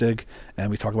Lustig, and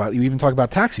we even talk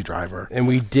about Taxi Driver. And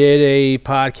we did a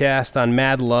podcast on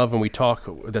Mad Love, and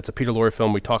that's a Peter Lorre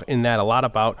film. We talk in that a lot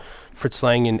about Fritz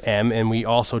Lang and M, and we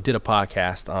also did a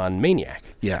podcast on Maniac.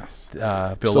 Yes. Bill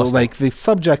Lustig. So like the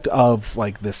subject of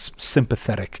like this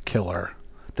sympathetic killer,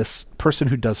 this person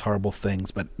who does horrible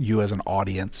things, but you as an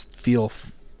audience feel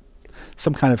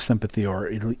some kind of sympathy or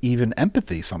even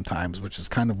empathy sometimes, which is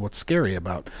kind of what's scary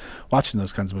about watching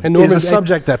those kinds of movies. And it's a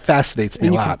subject that fascinates me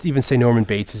a you lot. could even say Norman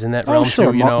Bates is in that Oh, realm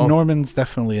sure. too. You know, Norman's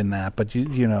definitely in that, but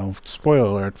you know, spoiler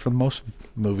alert, for the most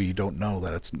movie, you don't know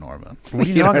that it's Norman. What are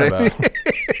you talking about?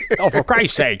 Oh, for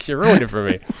Christ's sakes, you ruined it for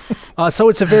me. So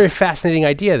it's a very fascinating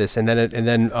idea, this, and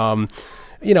then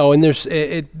you know, and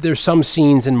there's some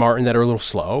scenes in Martin that are a little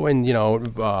slow, and you know,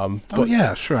 oh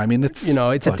yeah, sure. I mean, it's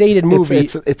it's a dated movie.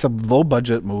 It's a low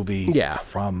budget movie. Yeah.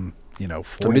 From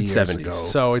 40 mid years '70s. ago.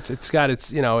 So it's got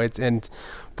its and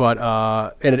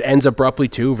it ends abruptly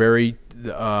too, very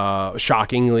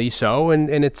shockingly so,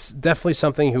 and it's definitely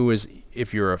something who is,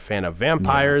 if you're a fan of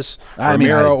vampires,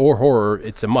 Romero or horror,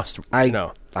 it's a must.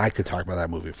 I could talk about that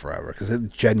movie forever because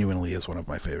it genuinely is one of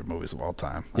my favorite movies of all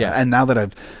time. Yeah. And now that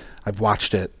I've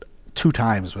watched it 2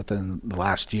 times within the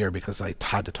last year because I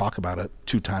had to talk about it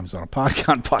 2 times on a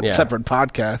podcast, separate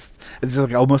podcast. It's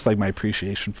like almost like my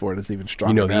appreciation for it is even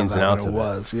stronger. You know the ins and outs of it.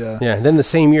 Was, yeah. Yeah. And then the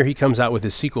same year he comes out with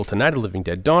his sequel to Night of the Living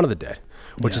Dead, Dawn of the Dead,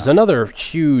 which is another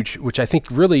huge, which I think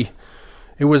really,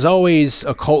 it was always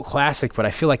a cult classic, but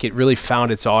I feel like it really found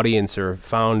its audience or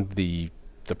found the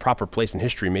proper place in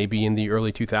history, maybe in the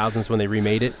early 2000s when they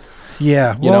remade it.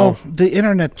 Yeah, you know, the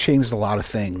internet changed a lot of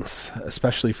things,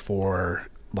 especially for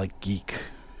like geek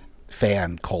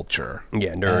fan culture.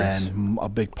 Yeah, nerds. And a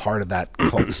big part of that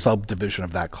subdivision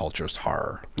of that culture is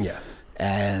horror. Yeah.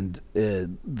 And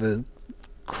the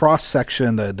cross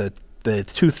section, the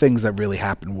 2 things that really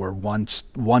happened were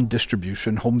one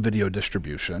distribution, home video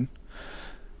distribution,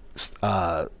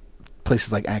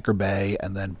 places like Anchor Bay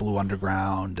and then Blue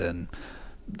Underground, and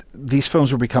these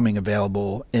films were becoming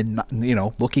available in,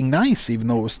 looking nice, even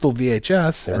though it was still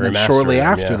VHS. And then shortly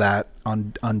after that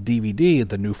on DVD,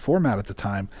 the new format at the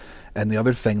time. And the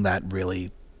other thing that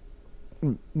really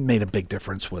made a big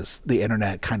difference was the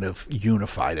internet kind of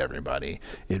unified everybody.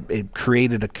 It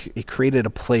created a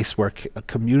place where a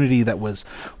community that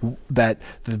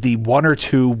the 1 or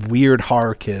 2 weird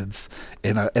horror kids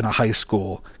in a high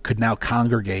school could now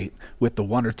congregate with the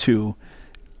 1 or 2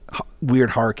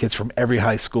 weird horror kids from every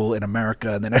high school in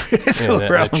America and then every high school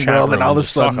around the world. And all of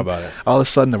a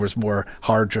sudden there was more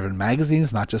horror-driven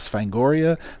magazines, not just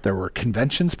Fangoria. There were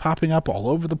conventions popping up all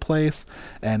over the place,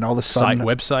 and all of a sudden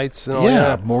websites and all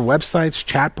that. More websites,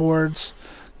 chat boards.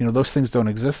 Those things don't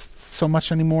exist so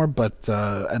much anymore. But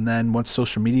and then once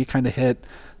social media kind of hit,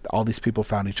 all these people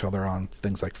found each other on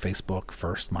things like Facebook,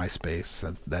 first MySpace,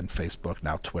 and then Facebook,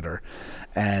 now Twitter,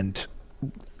 and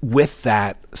with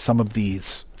that, some of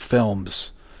these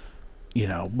films,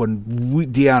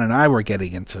 when Dion and I were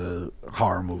getting into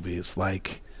horror movies,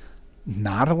 like,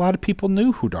 not a lot of people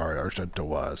knew who Dario Argento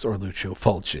was or Lucio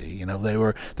Fulci.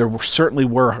 Certainly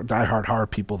were diehard horror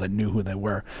people that knew who they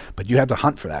were, but you had to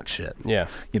hunt for that shit. Yeah.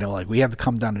 Like we had to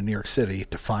come down to New York City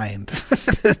to find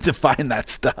that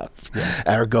stuff,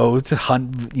 or go to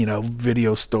hunt,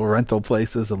 video store rental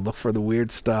places and look for the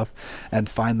weird stuff and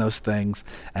find those things.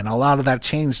 And a lot of that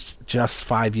changed just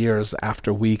 5 years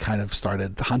after we kind of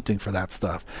started hunting for that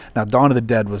stuff. Now, Dawn of the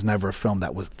Dead was never a film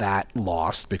that was that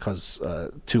lost because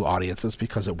to audiences,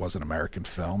 because it was an American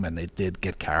film and it did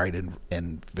get carried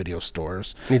in video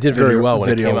stores. It did very well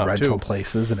when it came out, rental too.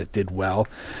 places, and it did well.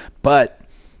 But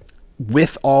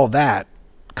with all that,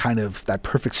 kind of that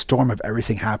perfect storm of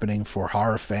everything happening for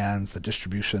horror fans, the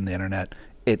distribution, the internet,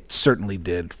 it certainly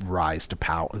did rise to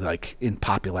power, like in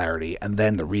popularity, and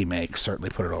then the remake certainly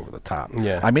put it over the top.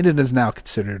 Yeah. I mean, it is now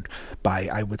considered by,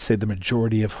 I would say, the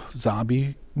majority of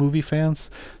zombie movie fans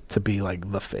to be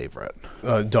like the favorite.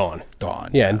 Dawn.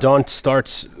 Yeah, and Dawn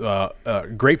starts,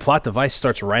 great plot device,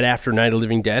 starts right after Night of the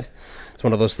Living Dead. It's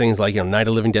one of those things like, Night of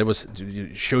the Living Dead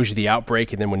shows you the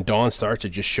outbreak, and then when Dawn starts, it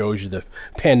just shows you the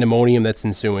pandemonium that's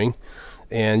ensuing.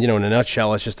 And, in a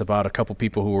nutshell, it's just about a couple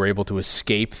people who were able to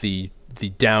escape the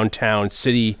downtown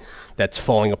city that's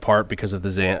falling apart because of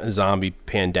the zombie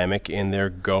pandemic, and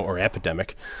or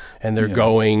epidemic, and they're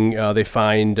going. They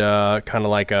find kind of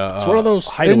like it's one of those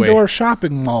hideaway. Indoor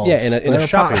shopping malls. Yeah, in a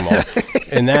shopping mall,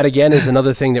 and that again is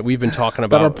another thing that we've been talking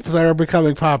about that are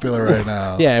becoming popular right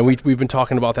now. Yeah, and we've been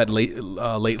talking about that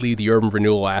lately, the urban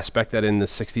renewal aspect, that in the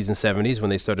 60s and 70s when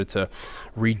they started to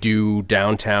redo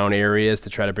downtown areas to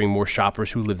try to bring more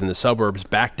shoppers who lived in the suburbs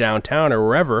back downtown or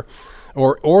wherever.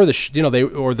 Or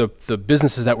the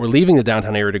businesses that were leaving the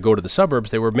downtown area to go to the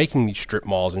suburbs, they were making these strip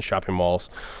malls and shopping malls.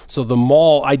 So the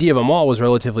idea of a mall was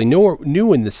relatively new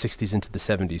in the 60s into the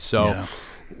 70s. So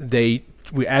they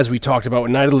as we talked about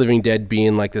with Night of the Living Dead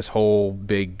being like this whole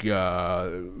big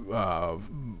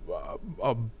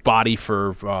a body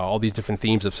for all these different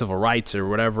themes of civil rights or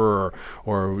whatever,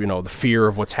 or the fear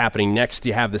of what's happening next.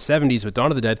 You have the 70s with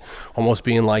Dawn of the Dead almost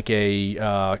being like an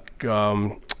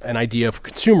idea of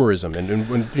consumerism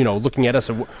and looking at us,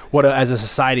 what as a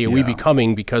society are we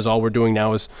becoming, because all we're doing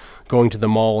now is going to the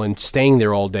mall and staying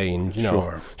there all day and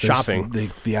shopping.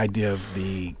 The idea of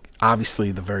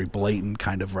obviously the very blatant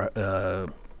kind of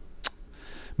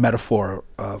metaphor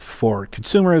for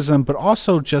consumerism, but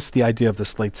also just the idea of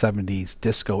this late 70s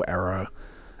disco era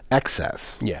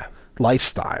excess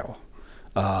lifestyle.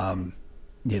 That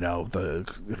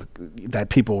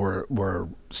people were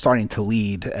starting to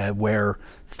lead, where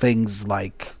things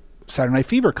like Saturday Night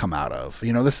Fever come out of.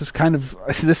 This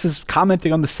is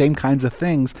commenting on the same kinds of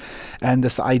things, and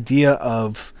this idea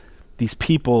of these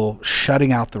people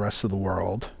shutting out the rest of the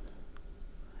world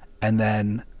and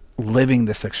then living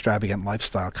this extravagant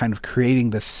lifestyle, kind of creating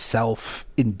this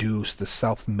self-induced, this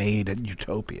self-made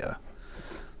utopia.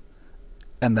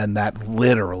 And then that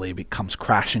literally comes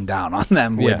crashing down on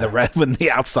them when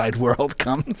the outside world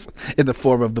comes in the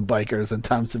form of the bikers and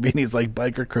Tom Savini's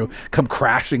biker crew come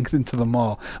crashing into the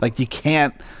mall. Like you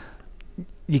can't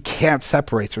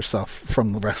separate yourself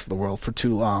from the rest of the world for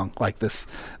too long.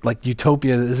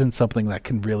 Utopia isn't something that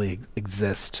can really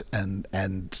exist and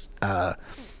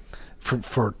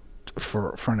for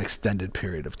an extended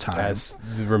period of time, as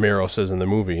Romero says in the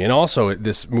movie. And also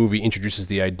this movie introduces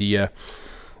the idea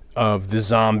of the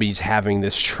zombies having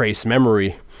this trace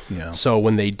memory. Yeah. So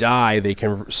when they die, they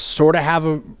can sort of have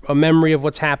a memory of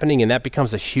what's happening, and that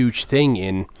becomes a huge thing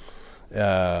in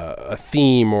a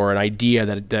theme or an idea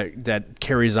that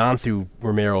carries on through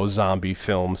Romero's zombie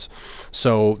films.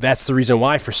 So that's the reason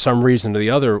why, for some reason or the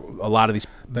other, a lot of these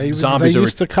zombies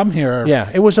used to come here.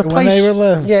 Yeah, it was a place. When they were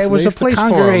lived. Yeah, it was a place to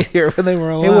congregate here when they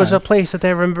were alive. It was a place that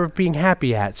they remember being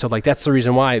happy at. So that's the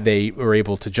reason why they were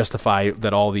able to justify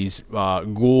that all these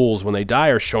ghouls, when they die,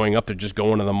 are showing up. They're just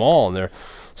going to the mall, and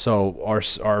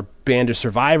our band of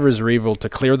survivors are able to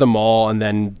clear the mall and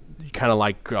then kind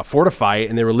of fortify it,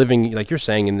 and they were living, like you're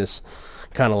saying, in this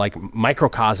kind of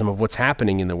microcosm of what's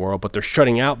happening in the world, but they're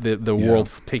shutting out the world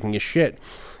taking a shit.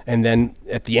 And then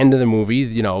at the end of the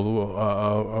movie, a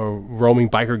roaming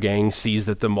biker gang sees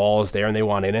that the mall is there and they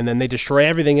want in, and then they destroy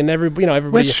everything, and everybody.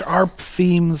 Which are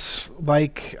themes I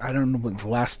don't know, the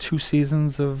last 2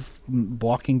 seasons of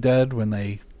Walking Dead, when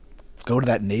they go to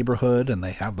that neighborhood and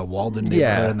they have the Walden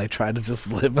neighborhood and they try to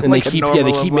just live in and they keep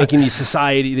making these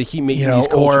society, they keep making these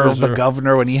cultures, or the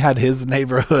governor when he had his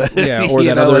neighborhood, or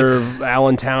that other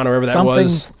Allentown or whatever that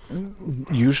was.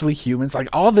 Usually humans,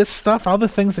 all this stuff, all the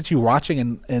things that you're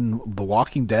watching in The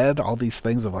Walking Dead, all these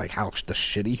things of how the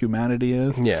shitty humanity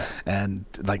is, and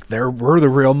we're the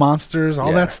real monsters.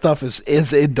 All that stuff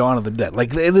is in Dawn of the Dead.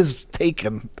 It is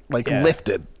taken,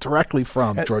 lifted directly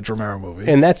from George Romero movies.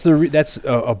 And that's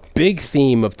a big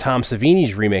theme of Tom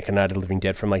Savini's remake of Night of the Living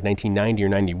Dead from 1990 or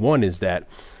 91, is that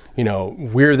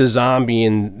we're the zombie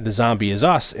and the zombie is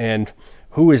us, and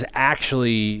who is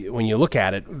actually, when you look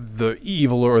at it, the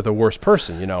evil or the worst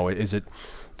person? Is it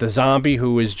the zombie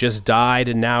who has just died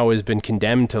and now has been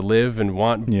condemned to live and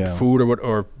want food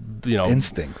or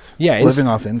instinct? Yeah, living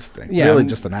off instinct. Yeah, really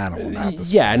just an animal.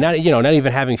 Not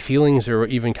even having feelings or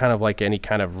even kind of any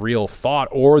kind of real thought,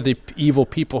 or the evil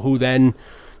people who then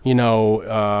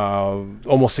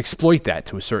almost exploit that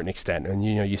to a certain extent. And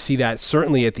you see that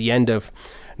certainly at the end of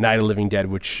Night of the Living Dead,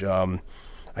 which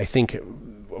I think,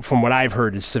 from what I've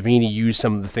heard, is Savini used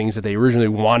some of the things that they originally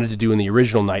wanted to do in the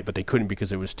original Night, but they couldn't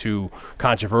because it was too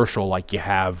controversial. Like you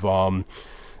have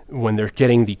when they're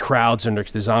getting the crowds under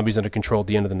the zombies under control at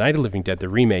the end of the Night of the Living Dead, the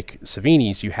remake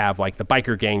Savini's, you have the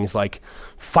biker gangs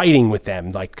fighting with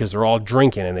them because they're all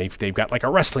drinking and they've got a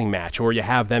wrestling match, or you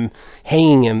have them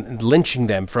hanging and lynching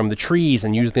them from the trees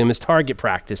and using them as target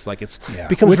practice.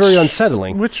 Becomes very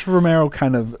unsettling. Which Romero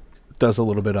kind of does a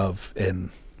little bit of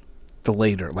in the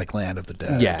later, Land of the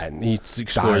Dead. Yeah, and he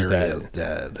explores Diary that of the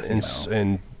Dead,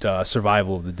 and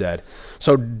Survival of the Dead.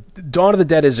 So Dawn of the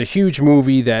Dead is a huge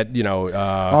movie that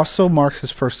also marks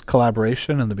his first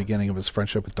collaboration and the beginning of his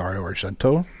friendship with Dario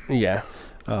Argento. Yeah,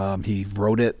 he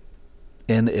wrote it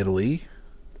in Italy,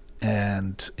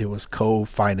 and it was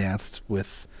co-financed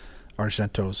with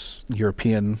Argento's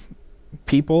European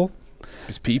people,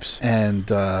 his peeps,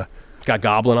 and. It's got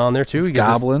Goblin on there too.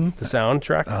 Goblin, the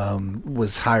soundtrack,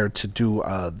 was hired to do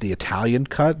the Italian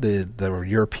cut, the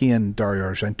European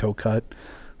Dario Argento cut.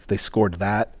 They scored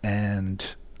that, and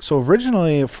so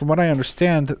originally, from what I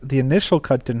understand, the initial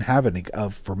cut didn't have any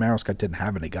of Romero's cut didn't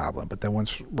have any Goblin, but then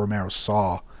once Romero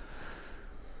saw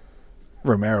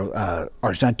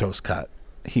Argento's cut,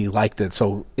 he liked it.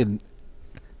 So in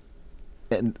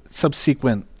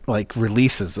subsequent like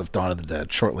releases of Dawn of the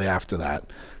Dead, shortly after that,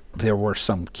 there were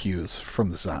some cues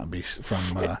from the zombies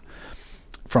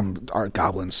from Art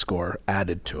Goblin's score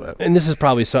added to it. And this is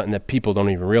probably something that people don't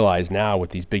even realize now with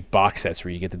these big box sets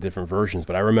where you get the different versions.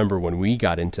 But I remember when we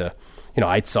got into,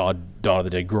 I saw Dawn of the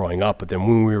Dead growing up, but then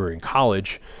when we were in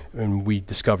college and we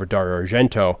discovered Dario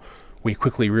Argento, we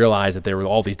quickly realized that there were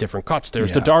all these different cuts.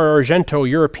 There's the Dario Argento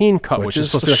European cut, which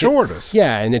is supposed the to be shortest.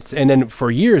 and then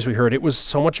for years we heard it was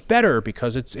so much better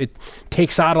because it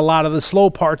takes out a lot of the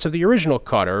slow parts of the original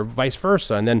cut, or vice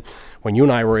versa. And then when you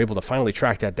and I were able to finally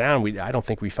track that down, I don't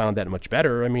think we found that much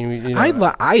better. I mean,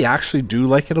 I actually do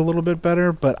like it a little bit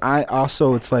better, but I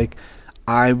also it's like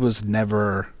I was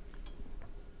never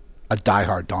a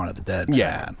diehard Dawn of the Dead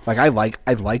fan. Like I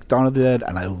like Dawn of the Dead,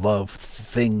 and I love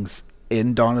things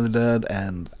in Dawn of the Dead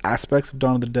and aspects of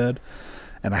Dawn of the Dead,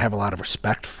 and I have a lot of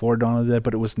respect for Dawn of the Dead,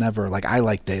 but it was never like I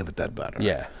like Day of the Dead better.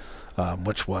 Yeah,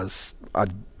 which was a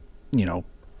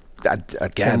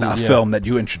film that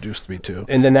you introduced me to.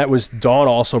 And then that was Dawn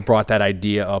also brought that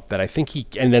idea up that I think he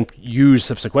and then used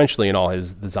subsequently in all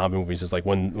the zombie movies is like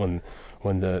when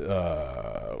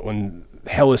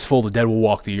hell is full, the dead will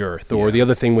walk the earth, or the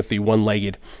other thing with the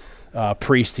one-legged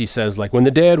priest, he says like when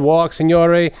the dead walk,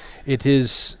 Signore, it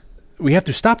is. We have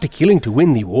to stop the killing to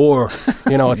win the war.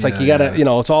 It's like you gotta,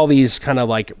 it's all these kind of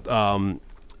like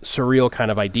surreal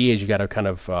kind of ideas you gotta kind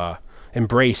of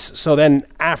embrace. So then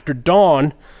after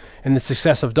Dawn and the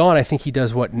success of Dawn, I think he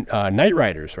does Night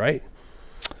Riders, right?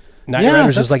 Night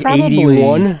Riders is like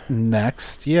 81.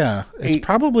 Next, yeah. It's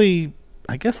probably,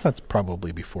 I guess that's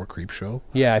probably before Creepshow.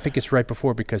 Yeah, I think it's right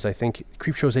before because I think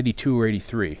Creepshow's 82 or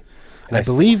 83. And I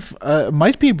believe it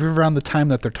might be around the time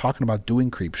that they're talking about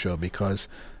doing Creepshow because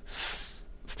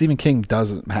Stephen King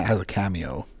has a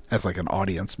cameo as like an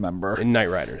audience member in Night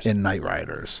Riders.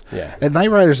 Yeah, and Night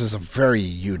Riders is a very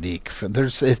unique film.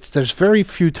 There's very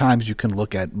few times you can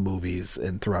look at movies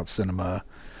throughout cinema,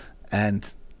 and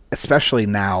especially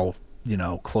now,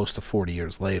 close to 40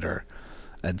 years later,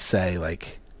 and say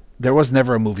like there was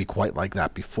never a movie quite like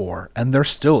that before, and there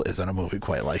still isn't a movie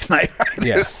quite like Night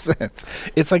Riders. Yeah.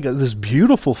 It's like this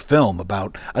beautiful film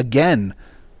about, again,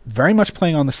 very much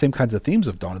playing on the same kinds of themes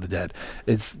of Dawn of the Dead.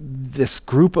 It's this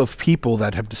group of people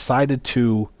that have decided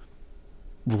to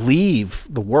leave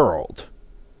the world,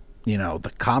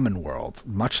 the common world,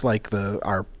 much like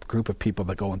our group of people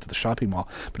that go into the shopping mall.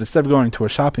 But instead of going to a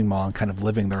shopping mall and kind of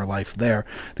living their life there,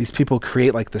 these people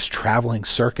create like this traveling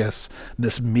circus,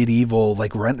 this medieval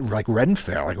like Ren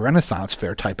Fair, like Renaissance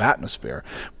fair type atmosphere.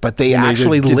 But they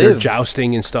actually live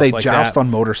jousting and stuff like that. They joust on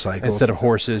motorcycles instead of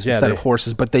horses. Yeah,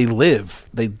 but they live.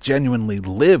 They genuinely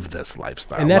live this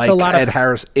lifestyle. And that's like a lot Ed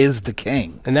Harris is the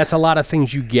king. And that's a lot of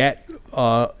things you get.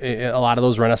 A lot of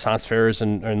those Renaissance fairs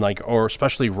and like, or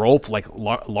especially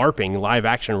LARPing, live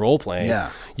action role playing.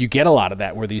 Yeah, you get a lot of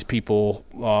that where these people,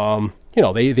 the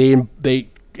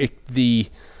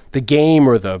game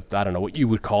or I don't know what you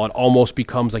would call it, almost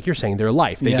becomes like you're saying their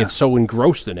life. They get so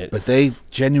engrossed in it. But they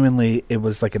genuinely, it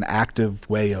was like an active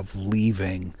way of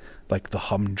leaving like the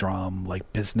humdrum,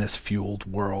 like business fueled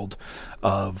world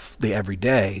of the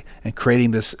everyday and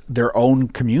creating their own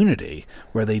community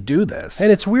where they do this.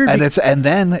 And it's weird. And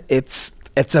then it's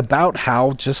about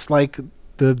how just like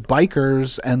the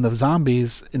bikers and the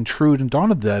zombies intrude in Dawn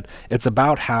of the Dead, it's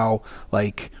about how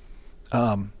like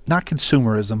not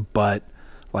consumerism, but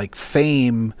like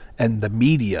fame and the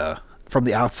media from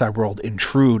the outside world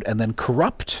intrude and then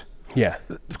corrupt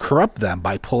them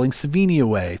by pulling Savini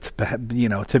away.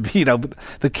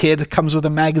 The kid comes with a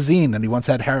magazine and he wants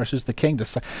Ed Harris, who's the king,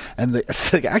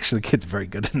 actually the kid's very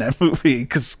good in that movie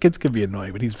because kids can be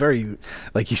annoying, but he's very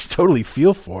like he's totally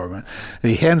feel for him.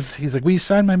 And he's like, "Will you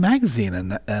sign my magazine?"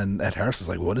 And Ed Harris is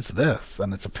like, "What is this?"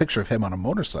 And it's a picture of him on a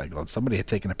motorcycle, and somebody had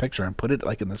taken a picture and put it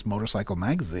like in this motorcycle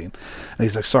magazine. And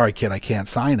he's like, "Sorry, kid, I can't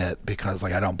sign it because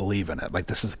like I don't believe in it. Like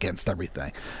this is against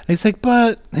everything." And he's like,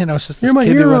 "But it's just this You're my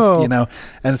kid hero. who wants."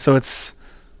 And so it's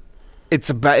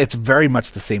very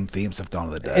much the same themes of Dawn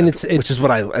of the Dead, and which is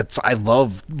what I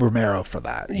love Romero for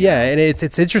that. Yeah, and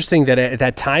it's interesting that at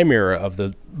that time era of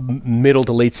the middle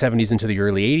to late 70s into the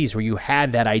early 80s, where you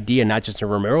had that idea not just in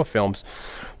Romero films,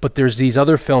 but there's these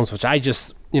other films which I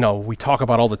just we talk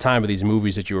about all the time of these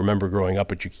movies that you remember growing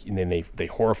up, and then they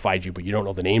horrified you, but you don't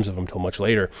know the names of them until much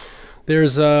later.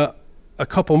 There's a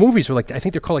couple movies where, like, I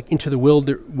think they're called like Into the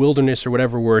Wilderness or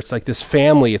whatever, where it's like this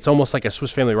family. It's almost like a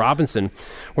Swiss Family Robinson,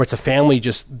 where it's a family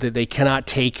just that they cannot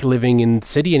take living in the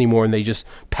city anymore, and they just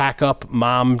pack up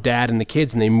mom, dad, and the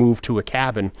kids, and they move to a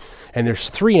cabin. And there's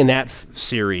 3 in that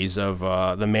series of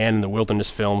the Man in the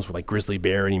Wilderness films with like Grizzly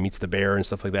Bear, and he meets the bear and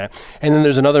stuff like that. And then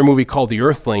there's another movie called The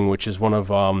Earthling, which is one of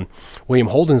William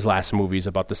Holden's last movies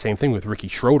about the same thing with Ricky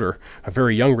Schroeder, a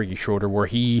very young Ricky Schroeder, where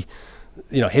he,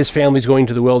 you know, his family's going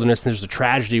to the wilderness, and there's a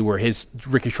tragedy where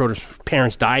Ricky Schroeder's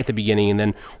parents die at the beginning, and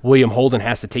then William Holden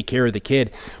has to take care of the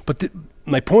kid. But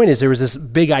my point is, there was this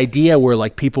big idea where,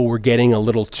 like, people were getting a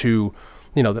little too,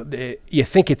 you know, you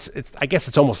think it's I guess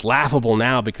it's almost laughable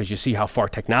now because you see how far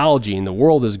technology in the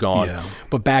world has gone. Yeah.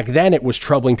 But back then it was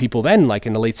troubling people then, like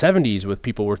in the late 70s, with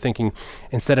people were thinking,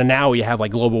 instead of now you have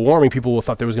like global warming, people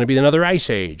thought there was going to be another ice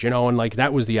age, you know, and like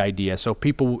that was the idea. So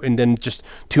people, and then just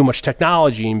too much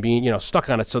technology and being, you know, stuck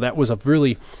on it. So that was a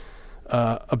really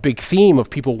a big theme of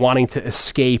people wanting to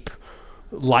escape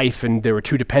life, and they were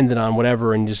too dependent on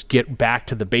whatever and just get back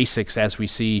to the basics, as we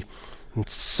see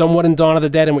somewhat in Dawn of the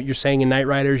Dead and what you're saying in Night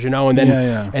Riders, you know, and then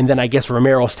and then I guess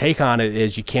Romero's take on it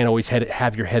is you can't always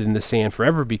have your head in the sand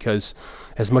forever, because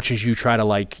as much as you try to,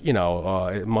 like, you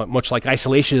know, much like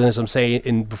isolationism, say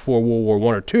in before World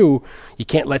War I or II, you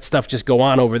can't let stuff just go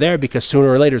on over there, because sooner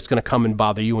or later it's going to come and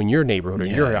bother you in your neighborhood or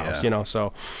your house, you know.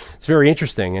 So it's very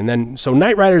interesting. And then so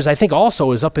Night Riders, I think,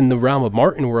 also is up in the realm of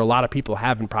Martin, where a lot of people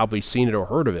haven't probably seen it or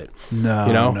heard of it. No,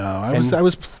 you know? no. I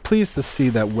was pleased to see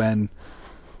that when.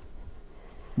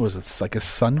 Was it like a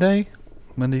Sunday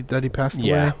when he passed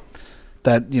away?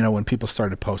 That, you know, when people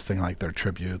started posting like their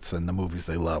tributes and the movies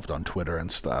they loved on Twitter and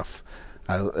stuff,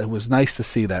 it was nice to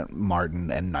see that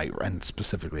Martin and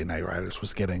specifically Night Riders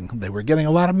they were getting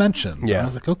a lot of mentions. Yeah, and I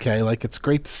was like, okay, like it's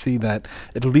great to see that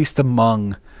at least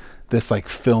among this like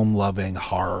film loving,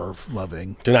 horror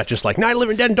loving, they're not just like Night of the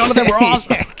Living Dead and Dawn of the Dead were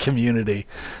awesome community,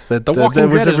 that The Walking there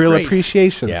was Dead a is real great.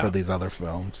 appreciation Yeah. for these other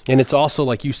films. And it's also,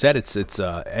 like you said, it's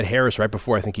Ed Harris right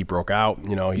before I think he broke out,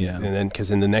 you know, and then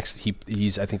because in the next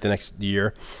he's I think the next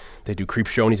year they do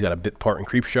Creepshow, and he's got a bit part in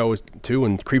Creepshow too.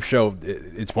 And Creepshow,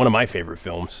 it's one of my favorite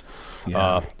films.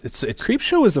 Yeah. It's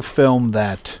Creepshow is a film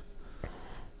that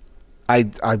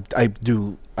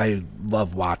I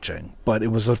love watching, but it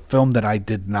was a film that I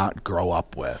did not grow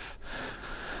up with.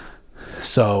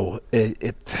 So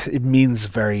it means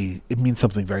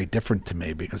something very different to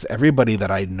me, because everybody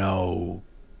that I know,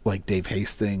 like Dave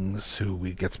Hastings, who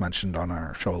gets mentioned on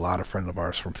our show a lot, a friend of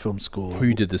ours from film school, who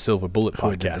you did the Silver Bullet Who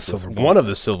I did the podcast Silver with. Bullet. One of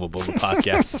the Silver Bullet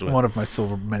podcasts with. one of my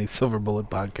many Silver Bullet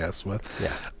podcasts with.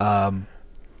 Yeah.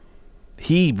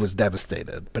 He was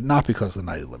devastated, but not because of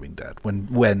the Night of the Living Dead.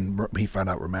 When he found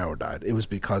out Romero died, it was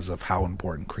because of how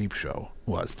important Creepshow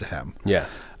was to him. Yeah.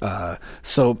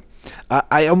 So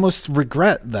I almost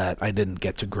regret that I didn't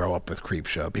get to grow up with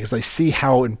Creepshow, because I see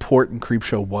how important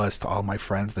Creepshow was to all my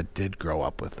friends that did grow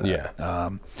up with it. Yeah.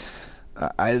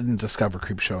 I didn't discover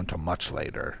Creepshow until much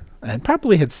later, and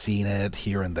probably had seen it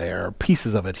here and there,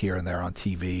 pieces of it here and there on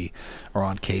TV or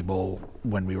on cable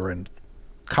when we were in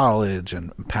college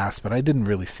and past, but I didn't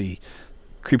really see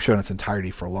Creepshow in its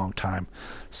entirety for a long time.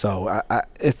 So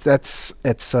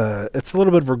it's a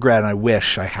little bit of regret, and I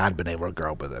wish I had been able to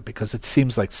grow up with it, because it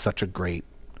seems like such a great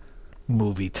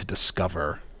movie to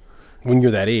discover When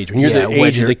you're that age, when you're the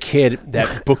age of the kid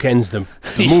that bookends the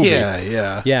movie.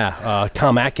 Yeah.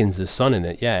 Tom Atkins' his son in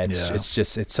it. Yeah,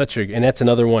 it's such a, and that's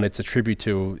another one. It's a tribute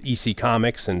to EC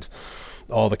Comics and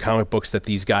all the comic books that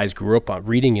these guys grew up on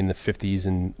reading in the 50s,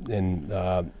 and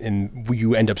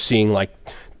you end up seeing like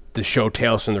the show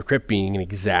Tales from the Crypt being an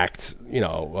exact,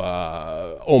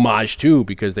 homage to,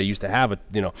 because they used to have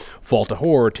Vault of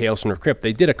Horror, Tales from the Crypt.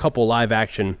 They did a couple live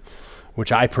action,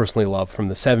 which I personally love, from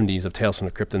the 70s of Tales from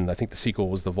the Crypt, and I think the sequel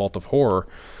was The Vault of Horror.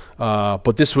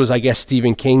 But this was, I guess,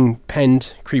 Stephen King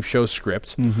penned Creepshow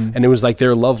script, and it was like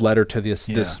their love letter to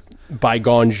this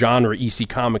bygone genre, EC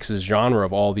Comics' genre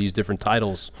of all these different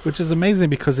titles. Which is amazing,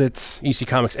 because it's EC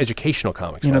Comics, educational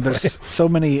comics. There's so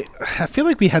many. I feel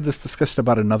like we had this discussion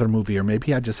about another movie, or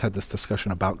maybe I just had this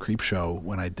discussion about Creepshow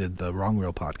when I did the Wrong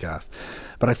Reel podcast.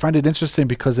 But I find it interesting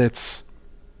because it's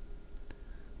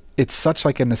such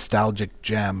like a nostalgic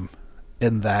gem,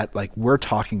 in that like we're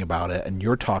talking about it and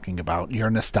you're talking about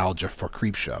your nostalgia for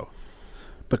Creepshow.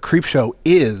 But Creepshow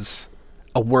is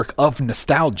a work of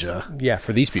nostalgia. Yeah,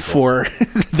 for these people.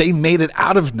 They made it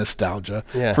out of nostalgia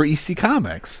for EC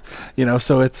Comics.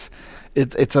 So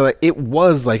it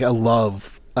was like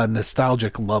a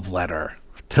nostalgic love letter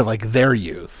to like their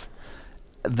youth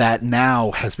that now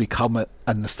has become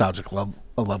a nostalgic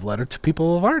love letter to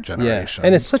people of our generation. Yeah,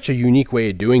 and it's such a unique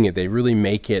way of doing it. They really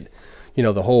make it,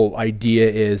 the whole idea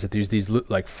is that there's these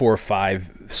like 4 or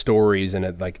 5 stories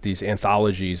and like these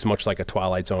anthologies, much like a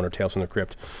Twilight Zone or Tales from the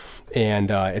Crypt, and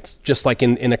it's just like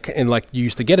in like you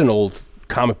used to get an old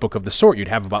comic book of the sort. You'd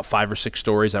have about 5 or 6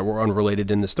 stories that were unrelated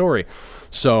in the story.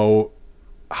 So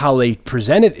how they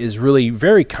present it is really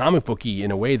very comic booky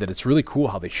in a way that it's really cool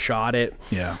how they shot it,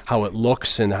 how it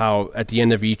looks, and how at the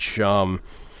end of each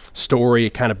story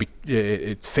it kind of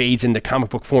it fades into comic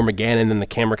book form again, and then the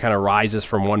camera kind of rises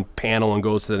from one panel and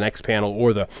goes to the next panel,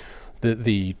 or the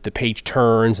page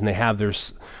turns, and they have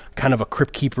there's kind of a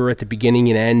crypt keeper at the beginning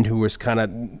and end who is kind of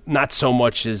not so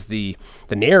much as the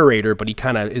narrator, but he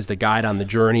kind of is the guide on the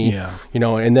journey.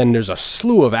 And then there's a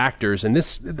slew of actors, and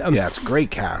this it's a great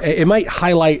cast. It might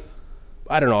highlight,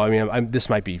 I don't know, I mean, this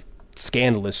might be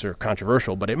scandalous or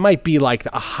controversial, but it might be like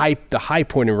the high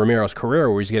point in Romero's career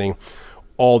where he's getting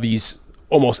all these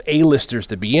almost A-listers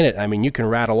to be in it. I mean, you can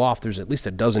rattle off, there's at least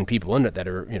a dozen people in it that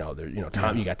are, you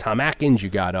got Tom Atkins, you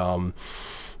got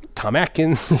Tom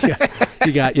Atkins,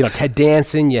 you got Ted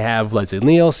Danson, you have Leslie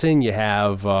Nielsen, you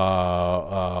have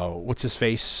what's his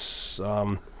face,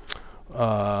 Hal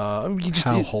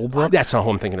Holbrook. That's not who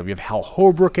I'm thinking of. You have Hal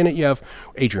Holbrook in it. You have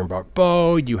Adrian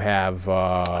Barbeau. You have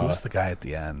who's the guy at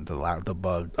the end? The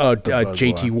bug.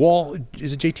 JT Walsh.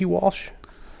 Is it JT Walsh,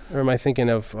 or am I thinking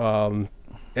of?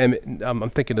 I'm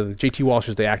thinking of JT Walsh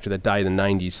is the actor that died in the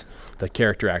 90s, the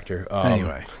character actor.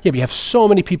 Anyway. Yeah, but you have so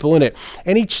many people in it,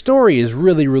 and each story is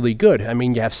really, really good. I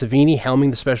mean, you have Savini helming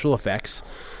the special effects,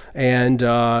 and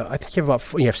I think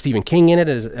you have Stephen King in it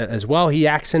as well. He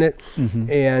acts in it,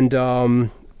 and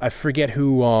I forget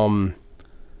who.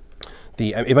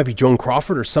 It might be Joan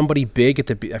Crawford or somebody big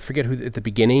I forget who at the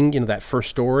beginning. That first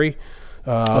story.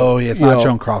 It's not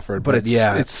Joan Crawford, but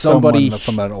it's somebody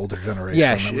from that older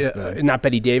generation. Yeah, not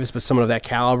Betty Davis, but someone of that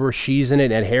caliber. She's in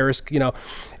it, Ed Harris,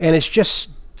 and it's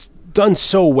just done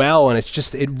so well, and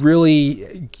it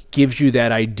really gives you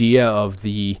that idea of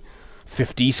the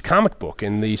 50s comic book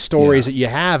and the stories that you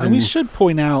have. And we should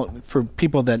point out, for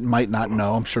people that might not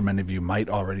know, I'm sure many of you might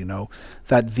already know,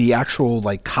 that the actual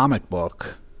comic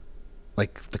book,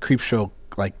 like the Creepshow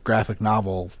graphic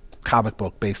novel comic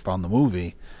book based on the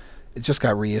movie, it just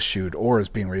got reissued, or is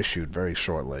being reissued very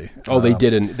shortly. Oh, they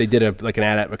did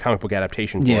a comic book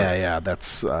adaptation.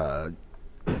 That's because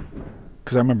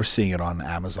I remember seeing it on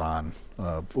Amazon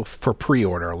for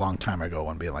pre-order a long time ago,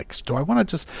 and being like, do I want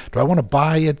to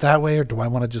buy it that way, or do I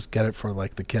want to just get it for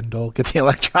the Kindle, get the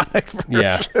electronic version?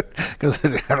 Yeah, because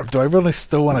do I really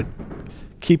still want to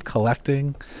keep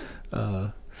collecting?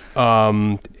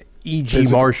 E.G.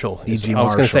 Marshall. I was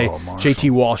going to say Marshall. J.T.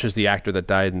 Walsh is the actor that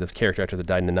died, and the character actor that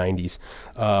died in the 90s.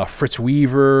 Fritz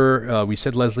Weaver. We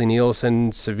said Leslie Nielsen,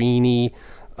 Savini.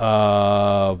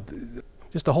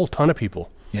 Just a whole ton of people.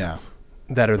 Yeah,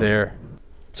 that are there.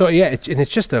 So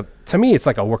it's just to me it's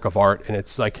like a work of art, and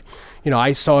it's like,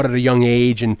 I saw it at a young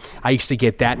age, and I used to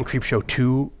get that and Creepshow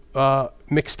 2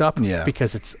 mixed up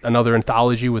because it's another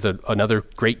anthology with another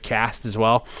great cast as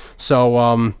well.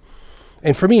 So.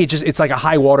 And for me, it's like a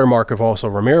high watermark of also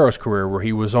Romero's career, where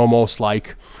he was almost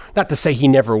like, not to say he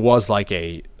never was like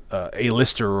a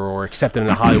lister or accepted in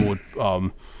the Hollywood,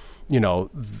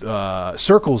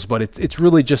 circles, but it's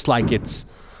really just like it's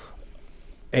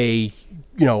a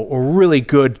really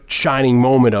good shining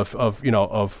moment of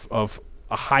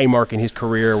a high mark in his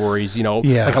career, where he's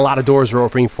like a lot of doors are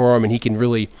opening for him, and he can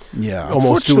really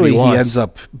almost do what he wants. He ends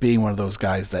up being one of those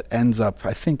guys that ends up,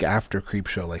 I think, after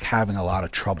Creepshow, having a lot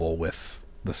of trouble with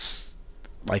this,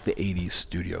 the 80s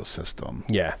studio system.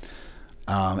 Yeah.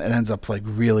 And ends up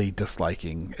really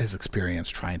disliking his experience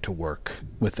trying to work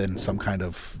within some kind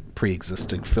of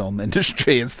pre-existing film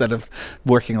industry instead of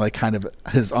working kind of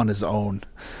on his own.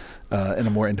 In a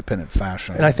more independent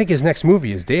fashion. And I think his next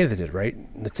movie is Day of the Dead, right?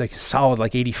 It's a solid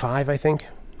 85, I think,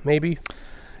 maybe.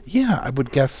 Yeah, I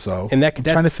would guess so. And I'm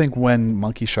trying to think when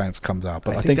Monkey Shines comes out,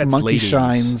 but I think Monkey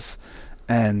Shines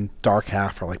and Dark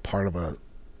Half are part of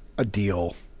a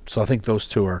deal. So I think those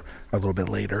two are a little bit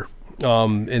later.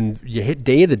 And you hit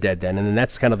Day of the Dead then, and then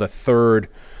that's kind of the third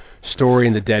story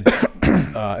in the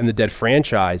Dead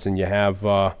franchise, and you have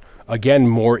again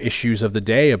more issues of the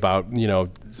day about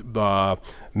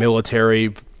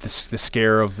military, the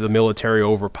scare of the military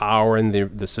overpowering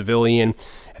the civilian.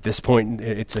 At this point,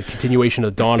 it's a continuation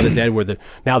of Dawn of the Dead, where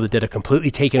now the dead are completely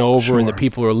taken over, and the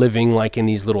people are living in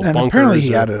these little bunkers. Apparently,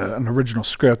 he had an original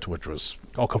script which was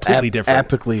completely different,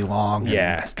 epically long,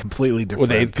 and completely different.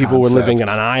 Well, people were living on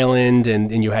an island,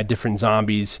 and you had different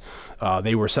zombies.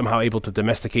 They were somehow able to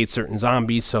domesticate certain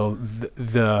zombies, so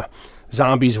the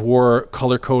zombies wore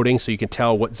color coding, so you can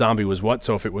tell what zombie was what.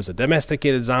 So if it was a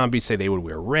domesticated zombie, say they would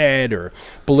wear red or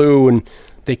blue, and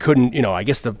they couldn't, I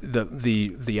guess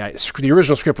the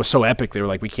original script was so epic, they were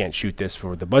like, we can't shoot this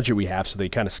for the budget we have, so they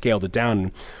kind of scaled it down,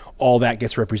 and all that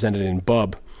gets represented in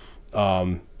Bub,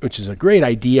 which is a great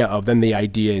idea of them. The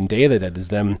idea in Day of the Dead is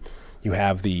them, you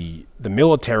have the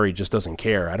military just doesn't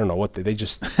care. I don't know what they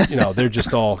just, they're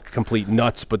just all complete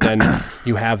nuts, but then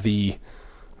you have the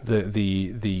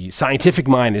scientific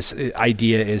mind, this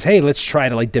idea is, hey, let's try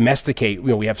to like domesticate,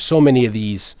 we have so many of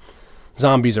these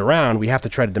zombies around, we have to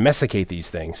try to domesticate these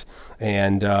things.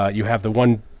 And you have the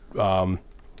one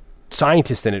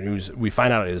scientist in it who's, we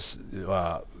find out is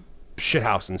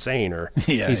shithouse insane, or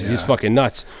he's fucking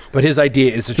nuts. But his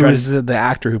idea is to try to... the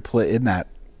actor who played in that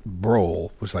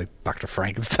role was like Dr.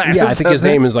 Frankenstein. Yeah, I think his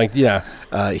name is like,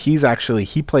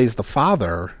 he plays the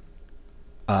father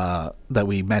that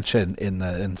we mentioned in the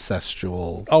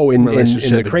incestual in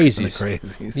relationship the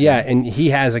Crazies. Yeah, and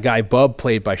he has a guy, Bub,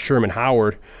 played by Sherman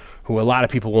Howard, who a lot of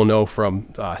people will know from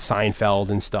Seinfeld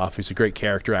and stuff. He's a great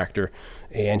character actor,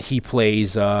 and he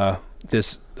plays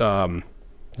this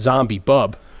zombie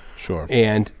Bub. Sure.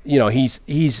 And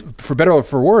he's for better or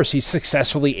for worse, he's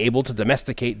successfully able to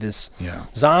domesticate this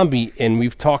zombie. And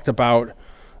we've talked about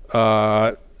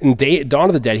in Dawn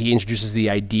of the Dead, he introduces the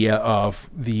idea of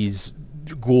these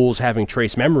ghouls having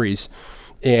trace memories,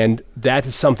 and that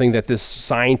is something that this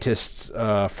scientist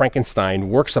Frankenstein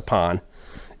works upon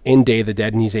in Day of the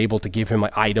Dead, and he's able to give him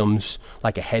like items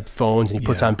like a headphones, and he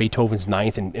puts on Beethoven's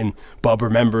Ninth, and Bub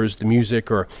remembers the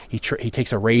music, or he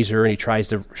takes a razor and he tries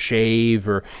to shave,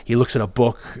 or he looks at a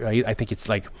book. I think it's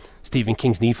like Stephen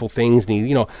King's Needful Things,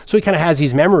 and so he kind of has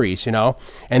these memories,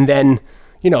 and then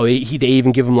they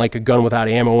even give him like a gun without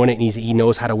ammo in it, and he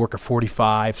knows how to work a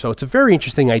 .45. So it's a very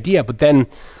interesting idea. But then,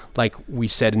 like we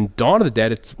said in Dawn of the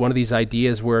Dead, it's one of these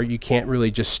ideas where you can't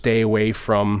really just stay away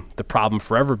from the problem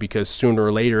forever, because sooner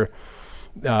or later,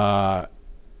 and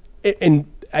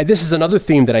this is another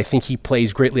theme that I think he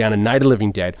plays greatly on in Night of the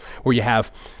Living Dead, where you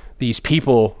have these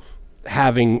people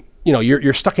having,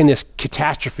 you're stuck in this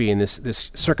catastrophe, in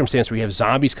this circumstance where you have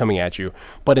zombies coming at you,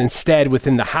 but instead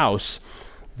within the house,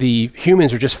 the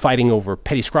humans are just fighting over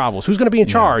petty squabbles. Who's going to be in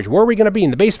charge? Where are we going to be, in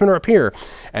the basement or up here?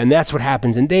 And that's what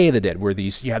happens in Day of the Dead, where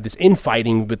you have this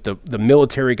infighting with the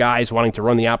military guys wanting to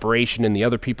run the operation, and the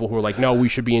other people who are like, no, we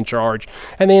should be in charge.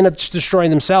 And they end up just destroying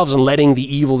themselves and letting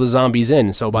the evil, the zombies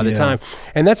in. So by the time,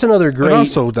 and that's another great... But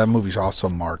also, that movie also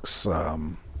marks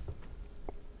kind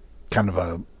of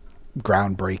a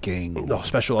groundbreaking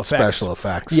special effects for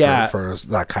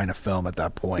that kind of film at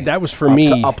that point. That was for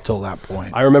me up till that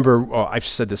point. I remember, I've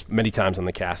said this many times on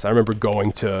the cast, I remember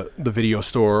going to the video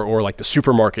store or like the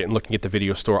supermarket and looking at the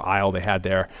video store aisle they had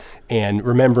there, and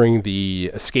remembering the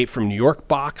Escape from New York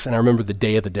box, and I remember the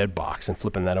Day of the Dead box and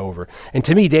flipping that over. And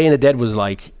to me, Day of the Dead was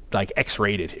like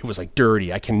X-rated. It was like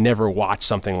dirty. I can never watch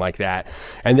something like that.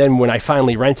 And then when I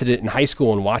finally rented it in high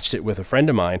school and watched it with a friend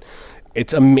of mine,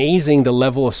 it's amazing the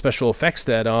level of special effects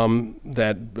that Tom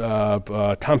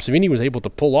Savini was able to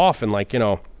pull off, and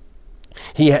Savini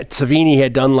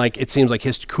had done, like, it seems like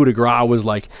his coup de grace was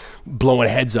like blowing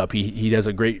heads up. He does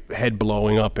a great head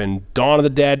blowing up in Dawn of the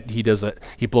Dead. He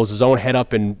blows his own head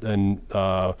up in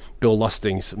Bill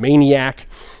Lusting's Maniac,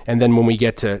 and then when we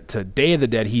get to Day of the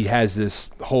Dead, he has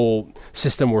this whole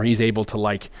system where he's able to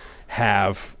like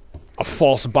have a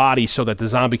false body so that the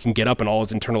zombie can get up and all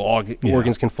its internal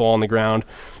organs can fall on the ground.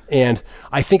 And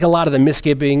I think a lot of the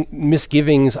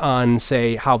misgivings on,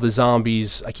 say, how the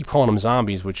zombies, I keep calling them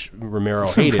zombies, which Romero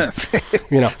hated.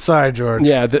 Sorry, George.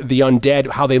 Yeah, the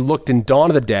undead, how they looked in Dawn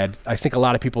of the Dead, I think a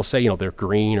lot of people say, they're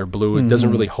green or blue. It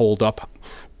doesn't really hold up.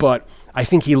 But I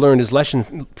think he learned his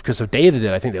lesson because of Day of the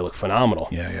Dead. I think they look phenomenal.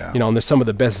 Yeah. And they're some of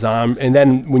the best zombies. And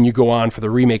then when you go on for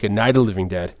the remake of Night of the Living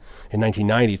Dead in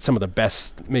 1990, it's some of the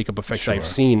best makeup effects I've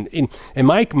seen. In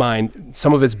my mind,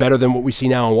 some of it's better than what we see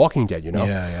now in Walking Dead,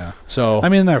 Yeah. So, I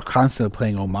mean, they're constantly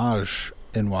playing homage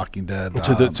in Walking Dead.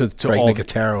 To Greg all,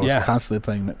 Nicotero is constantly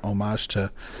playing homage to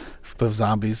the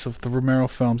zombies of the Romero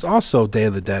films. Also, Day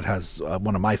of the Dead has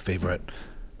one of my favorite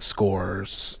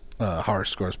scores, horror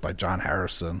scores by John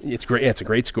Harrison. It's great. Yeah, it's a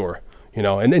great score, and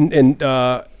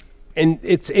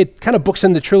it kind of books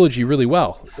in the trilogy really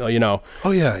well, Oh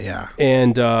yeah.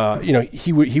 And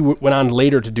he went on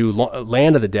later to do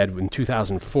Land of the Dead in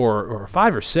 2004 or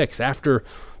 5 or 6 after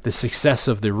the success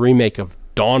of the remake of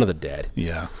Dawn of the Dead.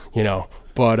 Yeah.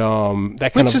 But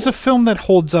that kind which is a film that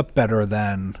holds up better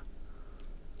than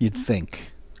you'd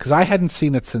think, because I hadn't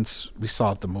seen it since we saw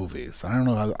it at the movies. I don't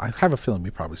know. I have a feeling we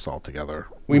probably saw it together.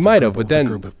 We might have, but then a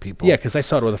group of people. Yeah, because I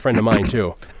saw it with a friend of mine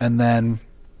too. And then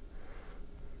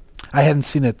I hadn't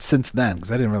seen it since then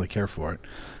because I didn't really care for it.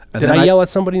 And Did then I yell at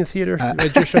somebody in the theater?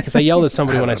 Because I yelled at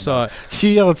somebody when I don't saw it. You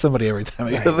yell at somebody every time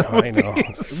I go to the I know.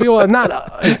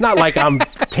 Well, it's not like I'm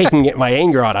taking my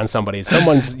anger out on somebody.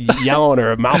 Someone's yelling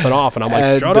or mouthing off, and I'm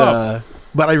like, shut up.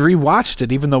 But I rewatched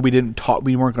it, even though we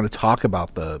weren't going to talk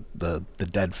about the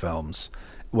Dead films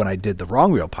when I did the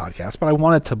Wrong Reel podcast. But I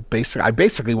wanted to I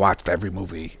basically watched every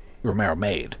movie Romero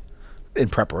made in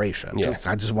preparation. Yeah.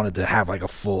 I just wanted to have like a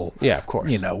full, of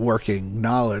course, working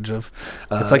knowledge of.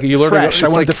 It's like you learn. I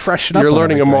wanted to freshen up. You're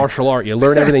learning everything. a martial art. You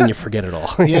learn everything, you forget it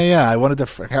all. Yeah. I wanted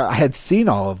to. I had seen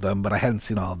all of them, but I hadn't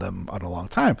seen all of them in a long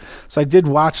time. So I did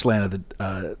watch Land of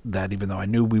the Dead, even though I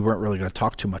knew we weren't really going to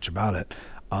talk too much about it,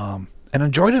 and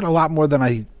enjoyed it a lot more than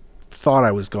I thought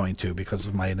I was going to because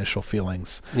of my initial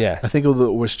feelings. Yeah. I think it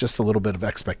was just a little bit of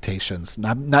expectations,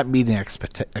 not meeting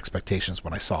expectations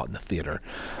when I saw it in the theater,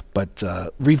 but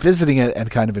revisiting it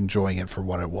and kind of enjoying it for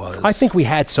what it was. I think we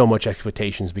had so much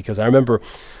expectations because I remember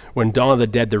when Dawn of the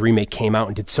Dead, the remake, came out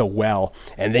and did so well,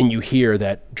 and then you hear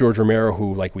that George Romero,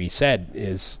 who, like we said,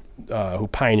 is who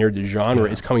pioneered the genre,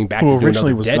 is coming back to do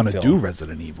originally another was Dead going to film. do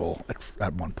Resident Evil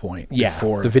at one point. Yeah,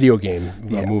 before the video game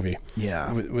movie.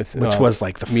 Yeah, with which was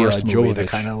like the Mila first movie that Jovovich.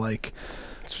 kind of like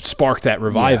Sparked that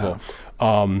revival.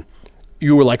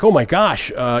 You were like, oh my gosh,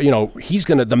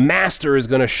 the master is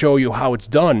gonna show you how it's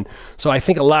done. So I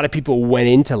think a lot of people went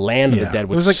into Land of the Dead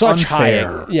with it was like such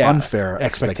unfair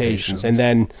expectations, and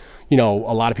then a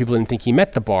lot of people didn't think he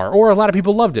met the bar, or a lot of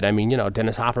people loved it. I mean,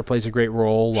 Dennis Hopper plays a great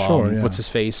role. What's his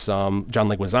face? John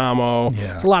Leguizamo. Yeah.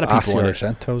 There's a lot of people in it.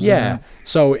 Argento's Yeah. in it.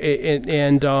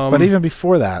 So but even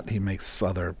before that, he makes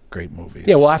other great movies.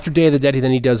 yeah. Well, after Day of the Dead,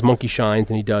 he does Monkey Shines,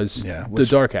 and he does The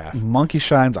Dark Half. Monkey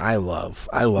Shines, I love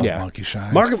Monkey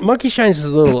Shines. Monkey Shines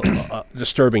is a little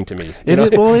disturbing to me.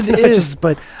 It is,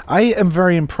 but I am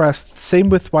very impressed. Same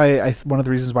with why one of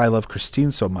the reasons why I love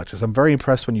Christine so much is I'm very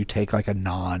impressed when you take like a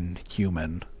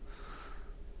non-human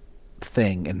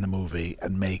thing in the movie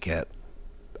and make it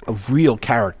a real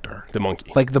character. The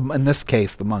monkey. Like in this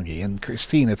case, the monkey. In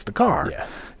Christine, it's the car. Yeah.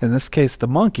 In this case, the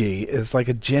monkey is like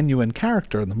a genuine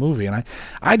character in the movie, and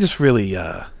I just really,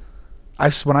 when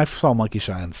I saw Monkey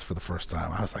Shines for the first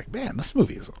time, I was like, man, this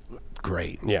movie is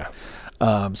great. Yeah.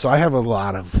 So I have a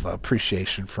lot of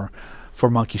appreciation for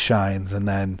Monkey Shines, and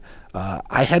then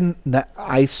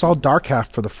I saw Dark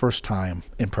Half for the first time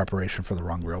in preparation for the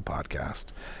Wrong Reel podcast,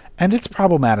 and it's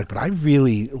problematic, but I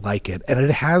really like it, and it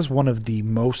has one of the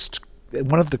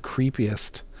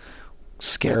creepiest,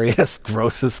 scariest,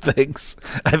 grossest things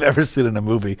I've ever seen in a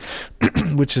movie,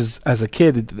 which is as a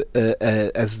kid,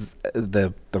 as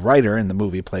the writer in the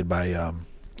movie played by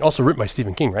Also written by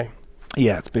Stephen King, right?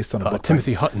 Yeah, it's based on a book.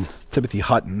 Timothy Hutton,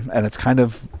 and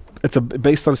it's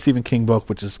based on a Stephen King book,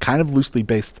 which is kind of loosely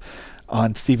based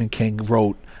on Stephen King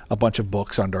wrote a bunch of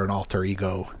books under an alter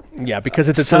ego. Yeah, because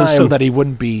at the time, so that he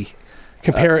wouldn't be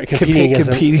competing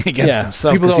against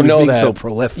himself. People don't know know that. So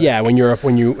prolific. Yeah, when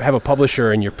you have a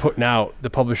publisher and you're putting out the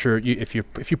publisher, if you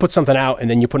put something out and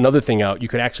then you put another thing out, you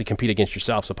could actually compete against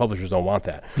yourself. So publishers don't want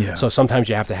that. Yeah. So sometimes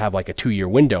you have to have like a 2-year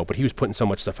window. But he was putting so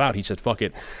much stuff out, he said, "Fuck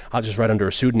it, I'll just write under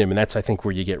a pseudonym." And that's I think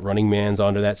where you get Running Man's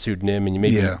under that pseudonym, and you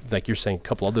maybe like you're saying a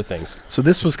couple other things. So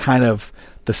this was kind of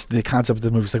the concept of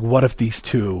the movie is like, what if these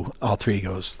two alter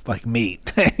egos like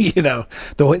meet? He's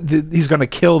going to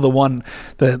kill the one.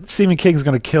 Stephen King's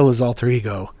going to kill his alter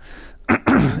ego.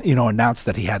 Announce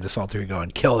that he had this alter ego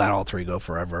and kill that alter ego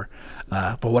forever.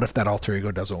 But what if that alter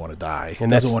ego doesn't want to die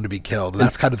and doesn't want to be killed? And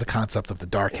that's kind of the concept of the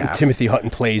Dark Half. Timothy Hutton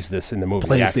plays this in the movie.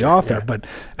 Plays the author, but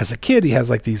as a kid, he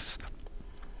has like these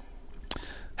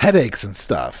headaches and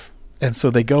stuff. And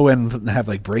so they go in and have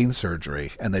like brain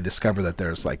surgery, and they discover that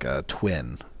there's like a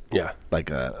twin, like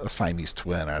a Siamese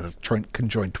twin or a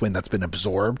conjoined twin that's been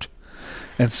absorbed.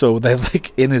 And so they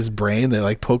like in his brain, they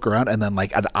like poke around, and then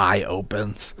like an eye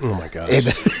opens. Oh my gosh! And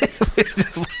it's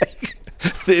just like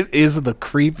it is the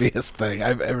creepiest thing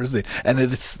I've ever seen, and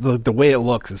it's the way it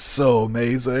looks is so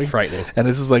amazing, frightening. And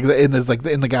it's just like in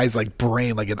the guy's like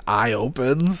brain, like an eye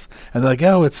opens, and they're like,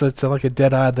 oh, it's like a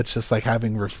dead eye that's just like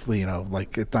having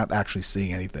like it's not actually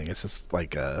seeing anything. It's just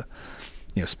like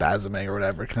spasming or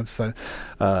whatever kind of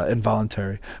stuff,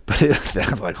 involuntary. But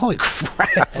I'm like, holy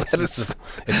crap! It's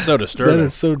so disturbing. That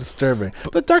is so disturbing.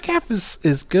 But Dark Half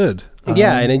is good.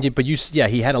 Yeah,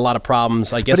 he had a lot of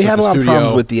problems. I guess, but he had a lot of studio.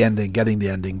 problems with the ending, getting the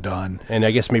ending done, and I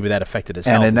guess maybe that affected his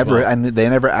and health. And they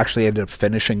never actually ended up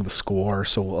finishing the score.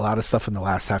 So a lot of stuff in the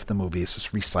last half of the movie is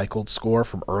just recycled score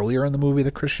from earlier in the movie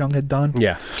that Chris Young had done.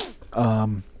 Yeah,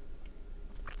 and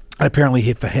apparently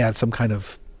he had some kind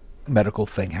of medical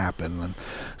thing happen, and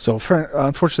so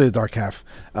unfortunately, the Dark Half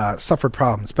suffered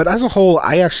problems. But as a whole,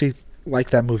 I actually like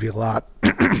that movie a lot,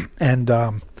 and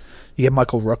You get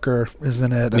Michael Rooker is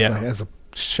in it Yeah. as a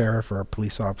sheriff or a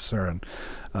police officer, and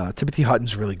Timothy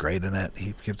Hutton's really great in it.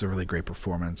 He gives a really great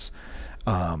performance.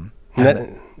 And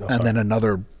then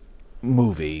another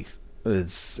movie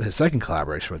is his second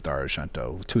collaboration with Dario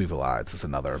Argento, Two Evil Eyes, is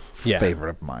another favorite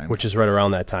of mine. Which is right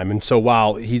around that time. And so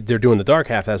while they're doing the dark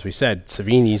half, as we said,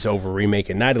 Savini's over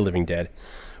remaking Night of the Living Dead,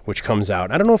 which comes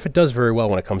out. I don't know if it does very well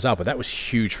when it comes out, but that was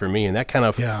huge for me, and that kind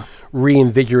of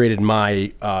reinvigorated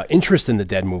my interest in the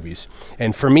Dead movies.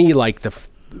 And for me, like the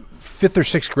fifth or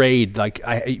sixth grade, like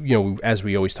as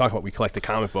we always talk about, we collected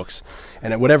comic books,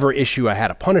 and at whatever issue I had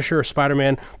a Punisher or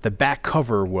Spider-Man, the back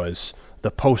cover was the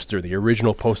poster, the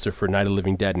original poster for Night of the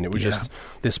Living Dead, and it was just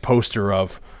this poster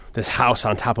of this house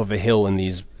on top of a hill and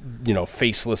these,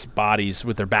 faceless bodies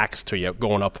with their backs to you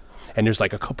going up, and there's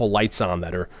like a couple lights on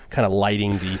that are kind of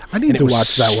lighting the. I need to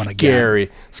watch that one again.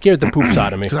 Scared the poops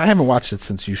out of me. Because I haven't watched it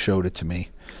since you showed it to me,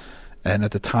 and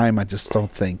at the time I just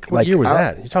don't think. What year was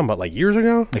that? You talking about like years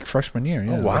ago? Like freshman year,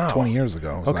 yeah. Oh, wow. Like 20 years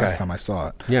ago was the last time I saw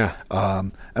it. Yeah.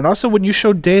 And also when you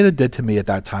showed Day of the Dead to me at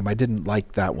that time, I didn't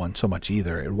like that one so much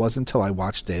either. It wasn't until I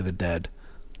watched Day of the Dead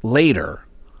later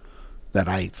that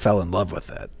I fell in love with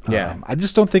it. Yeah. I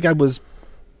just don't think I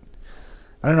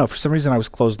don't know, for some reason I was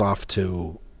closed off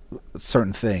to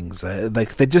certain things.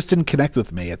 Like they just didn't connect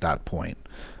with me at that point.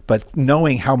 But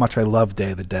knowing how much I love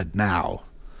Day of the Dead now,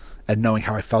 and knowing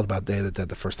how I felt about Day of the Dead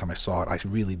the first time I saw it, I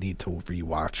really need to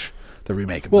rewatch the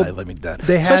remake of Night of the Living Dead.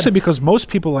 Especially because most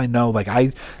people I know, like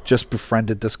I just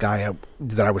befriended this guy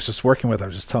that I was just working with, I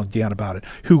was just telling Dion about it,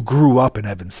 who grew up in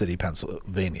Evans City,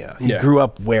 Pennsylvania. He grew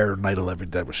up where Night of the Living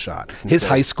Dead was shot. His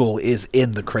high school is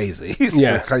in the Crazies,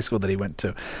 the high school that he went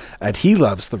to. And he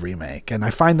loves the remake. And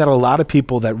I find that a lot of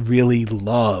people that really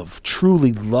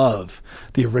truly love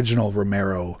the original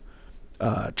Romero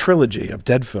trilogy of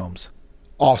Dead films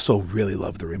also really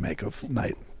love the remake of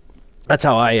Night. That's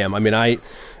how I am. I mean,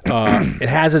 it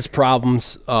has its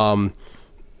problems. The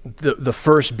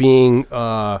first being,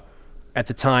 at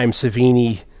the time,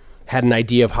 Savini had an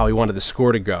idea of how he wanted the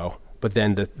score to go, but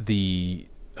then the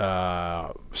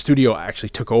studio actually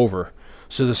took over.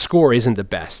 So the score isn't the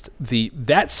best.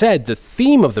 That said, the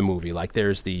theme of the movie, like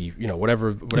there's the,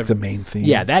 whatever It's the main theme.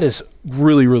 Yeah, that is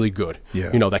really, really good.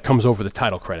 Yeah. That comes over the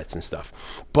title credits and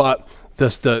stuff. But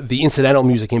the incidental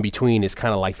music in between is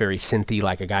kind of like very synthy,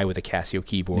 like a guy with a Casio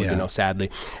keyboard,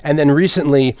 sadly. And then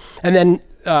recently,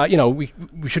 we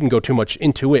shouldn't go too much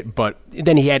into it, but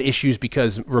then he had issues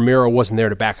because Romero wasn't there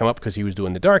to back him up because he was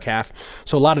doing the dark half.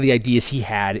 So a lot of the ideas he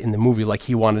had in the movie, like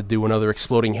he wanted to do another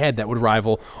exploding head that would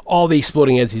rival all the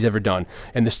exploding heads he's ever done.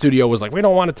 And the studio was like, we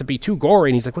don't want it to be too gory.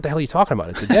 And he's like, what the hell are you talking about?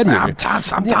 It's a Dead movie. I'm Tom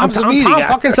Savini. I'm Tom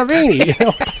fucking Savini.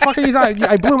 What the fuck are you talking?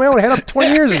 I blew my own head up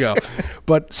 20 years ago.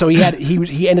 But so he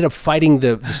ended up fighting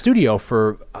the studio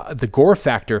for the gore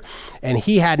factor, and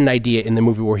he had an idea in the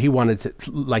movie where he wanted to,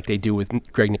 like they do with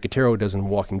Greg Nicotero does in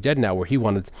Walking Dead now, where he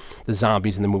wanted the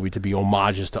zombies in the movie to be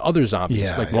homages to other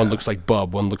zombies. One looks like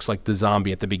Bub, one looks like the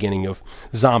zombie at the beginning of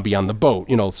Zombie on the Boat,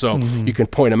 so you can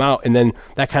point them out. And then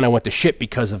that kind of went to shit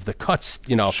because of the cuts,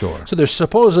 Sure. So there's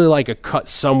supposedly like a cut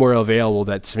somewhere available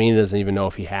that Savini doesn't even know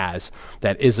if he has,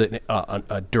 that is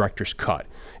a director's cut.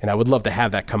 And I would love to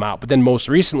have that come out. But then most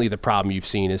recently, the problem you've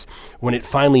seen is when it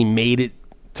finally made it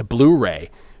to Blu-ray,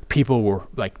 people were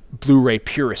like, Blu-ray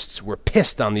purists were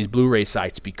pissed on these Blu-ray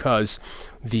sites because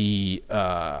the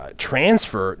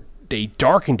transfer, they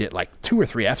darkened it like 2 or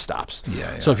 3 f-stops.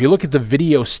 So if you look at the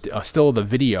video, still the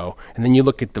video, and then you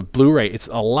look at the Blu-ray, it's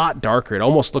a lot darker. It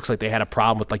almost looks like they had a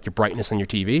problem with like your brightness on your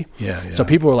TV. So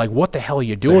people were like, what the hell are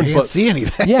you doing? I can't see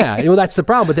anything. That's the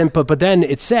problem. But then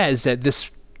it says that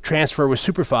this transfer was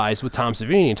supervised with Tom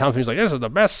Savini, and Tom Savini's like, this is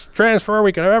the best transfer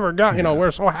we could have ever got.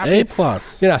 We're so happy.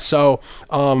 A+. So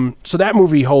that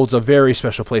movie holds a very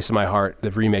special place in my heart, the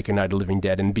remake of Night of the Living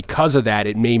Dead, and because of that,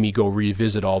 it made me go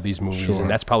revisit all these movies, and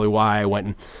that's probably why I went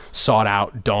and sought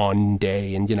out Dawn,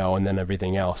 Day, and and then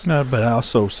everything else. No, but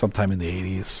also sometime in the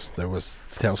 80s, there was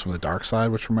Tales from the Dark Side,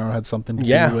 which Romero had something to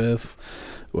do with,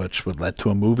 which would lead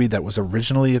to a movie that was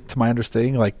originally, to my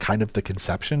understanding, like kind of the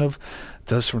conception of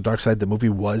Tales from the Dark Side. The movie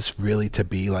was really to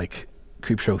be like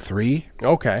Creepshow 3.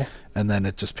 Okay. And then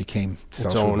it just became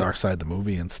Tales from the Dark Side, the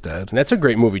movie, instead. And that's a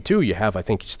great movie, too. You have, I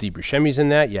think, Steve Buscemi's in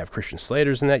that. You have Christian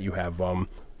Slater's in that. You have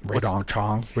Ray Dong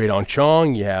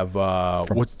Chong. You have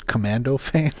Commando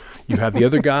fan. You have the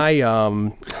other guy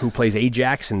who plays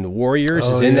Ajax in The Warriors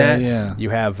is in that. Yeah.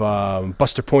 You have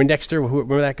Buster Poindexter.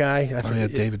 Remember that guy?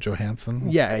 David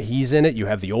Johansen. Yeah, he's in it. You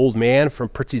have the old man from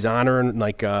Prizzi's Honor and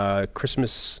like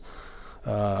Christmas.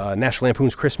 National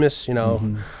Lampoon's Christmas.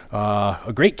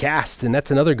 A great cast, and that's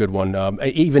another good one.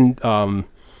 Even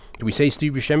Do we say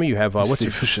Steve Buscemi? You have what's Steve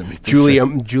it?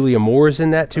 Buscemi. Julia Moore's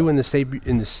in that too in the same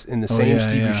same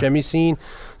Steve yeah. Buscemi scene.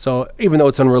 So even though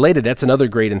it's unrelated, that's another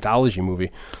great anthology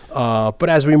movie. But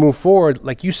as we move forward,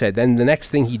 like you said, then the next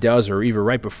thing he does, or even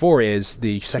right before, is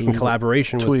the second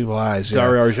collaboration Two with Evil Eyes,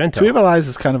 Dario Argento. Two Evil Eyes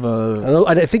is kind of a...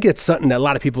 I think it's something that a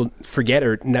lot of people forget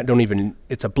or don't even.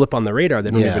 It's a blip on the radar. They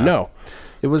don't even know.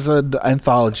 It was an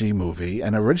anthology movie,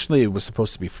 and originally it was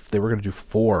supposed to be... They were going to do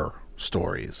 4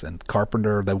 stories, and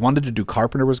Carpenter... They wanted to do...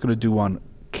 Carpenter was going to do one.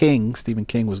 Stephen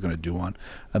King was going to do one,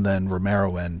 and then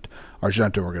Romero and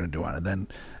Argento were going to do one. And then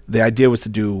the idea was to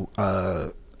do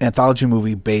an anthology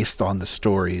movie based on the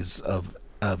stories of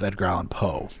Edgar Allan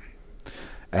Poe.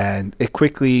 And it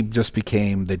quickly just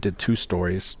became... They did 2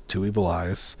 stories, Two Evil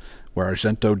Eyes, where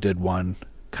Argento did one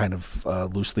kind of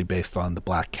loosely based on The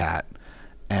Black Cat,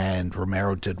 and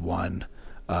Romero did one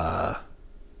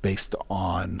based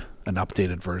on an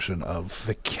updated version of...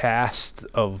 The Cast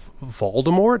of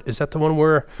Voldemort? Is that the one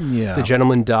where the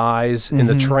gentleman dies in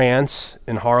the trance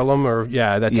in Harlem? Or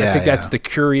I think that's The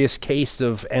Curious Case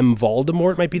of M.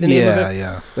 Voldemort might be the name of it.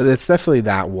 Yeah. But it's definitely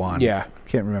that one. Yeah.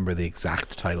 Can't remember the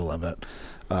exact title of it.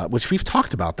 Which we've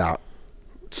talked about that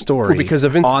story because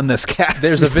of on this cast.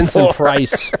 There's a Vincent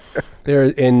Price there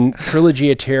in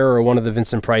Trilogy of Terror, one of the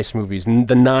Vincent Price movies,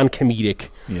 the non-comedic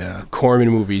Corman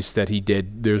movies that he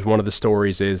did. There's one of the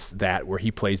stories is that where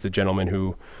he plays the gentleman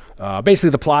who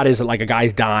basically the plot is that like a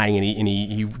guy's dying and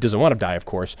he doesn't want to die, of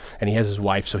course, and he has his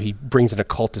wife, so he brings an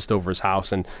occultist over his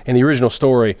house. And in the original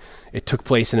story, it took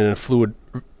place in an affluent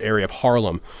area of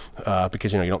Harlem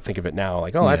because you don't think of it now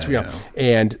like that's real.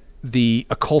 And the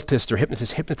occultist or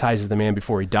hypnotist hypnotizes the man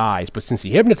before he dies, but since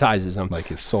he hypnotizes him, like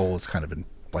his soul is kind of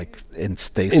in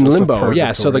stasis, in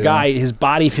limbo. So the guy, his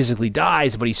body physically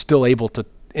dies, but he's still able to.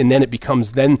 And then it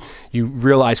becomes. Then you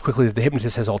realize quickly that the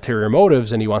hypnotist has ulterior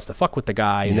motives, and he wants to fuck with the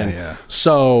guy. And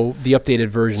so the updated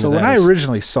version. So of when that I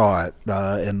originally saw it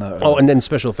in the and then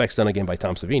special effects done again by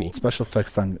Tom Savini. Special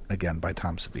effects done again by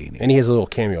Tom Savini, and he has a little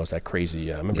cameo as that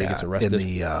crazy. Remember he gets arrested in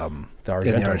the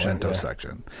Argento one,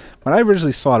 section. When I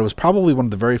originally saw it was probably one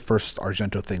of the very first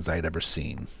Argento things I had ever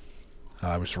seen.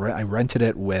 I rented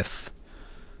it with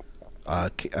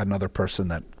another person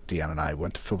that Deanna and I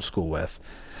went to film school with.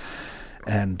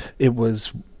 And it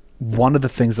was one of the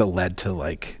things that led to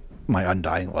like my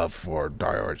undying love for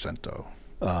Dario Argento.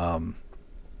 Dario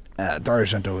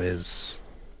Argento is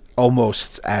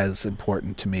almost as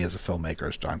important to me as a filmmaker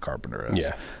as John Carpenter is.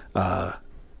 Yeah.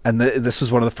 And this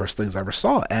was one of the first things I ever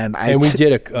saw. And we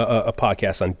did a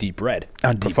podcast on Deep Red.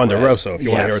 Profondo Rosso. If you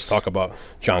want to hear us talk about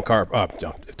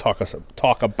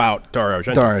talk about Dario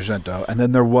Argento. Dario Argento. And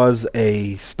then there was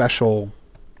a special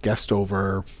guest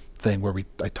over thing where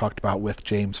I talked about with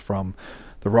James from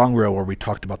The Wrong Reel, where we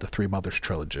talked about the Three Mothers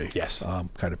trilogy. Yes.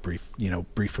 Kind of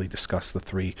briefly discussed the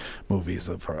 3 movies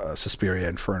of Suspiria,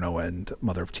 Inferno, and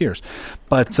Mother of Tears.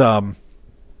 But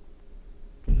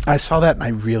I saw that and I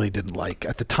really didn't like,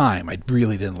 at the time,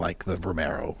 the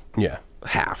Romero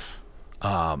half.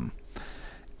 And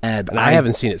I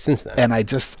haven't seen it since then. And I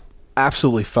just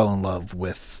absolutely fell in love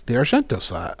with the Argento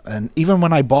side. And even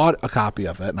when I bought a copy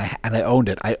of it and I owned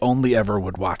it, I only ever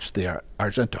would watch the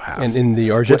Argento half. And in the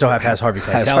Argento half has Harvey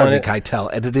Keitel in it. Keitel,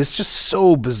 and it is just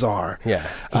so bizarre. Yeah,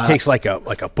 he takes like a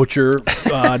butcher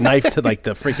knife to like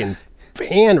the freaking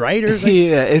hand, right? Or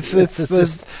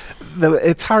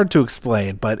it's hard to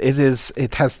explain, but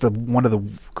it has one of the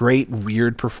great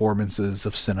weird performances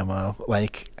of cinema,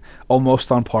 like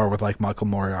almost on par with like Michael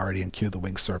Moriarty in Q the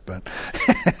Winged Serpent.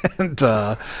 And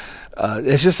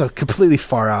it's just a completely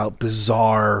far out,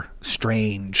 bizarre,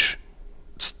 strange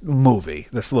movie,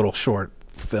 this little short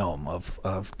film of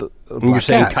the You're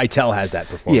saying Keitel has that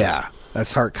performance. Yeah,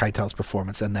 that's Hart Keitel's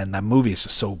performance, and then that movie is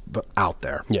just so out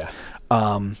there. Yeah.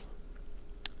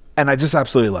 And I just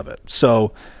absolutely love it.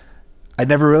 So I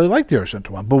never really liked the Argento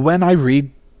one, but when I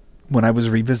was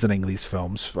revisiting these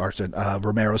films,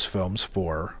 Romero's films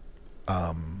for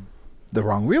the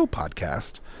Wrong Reel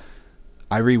podcast,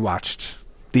 I rewatched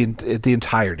the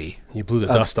entirety. You blew the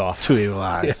dust off. Two Evil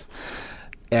Eyes.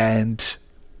 And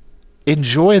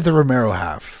enjoy the Romero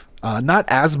half. Not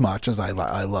as much as I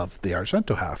love the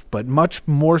Argento half, but much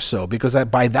more so because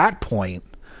by that point,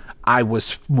 I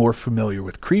was more familiar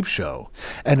with Creepshow,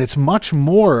 and it's much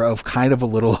more of kind of a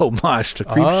little homage to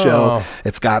Creepshow.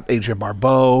 It's got Adrienne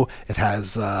Barbeau. It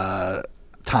has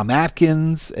Tom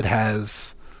Atkins. It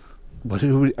has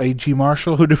A.G.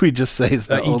 Marshall. Who did we just say is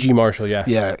that? E.G. Marshall, yeah.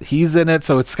 Yeah, he's in it.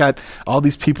 So it's got all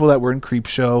these people that were in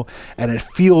Creepshow, and it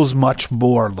feels much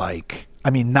more like I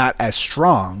mean, not as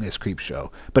strong as Creepshow,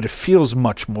 but it feels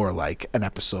much more like an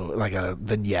episode, like a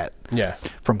vignette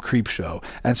from Creepshow.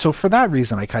 And so for that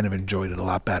reason, I kind of enjoyed it a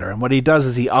lot better. And what he does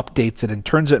is he updates it and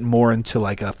turns it more into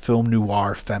like a film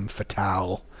noir, femme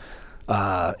fatale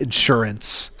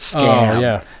insurance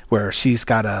scam where she's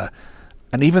got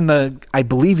and even I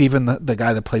believe even the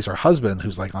guy that plays her husband,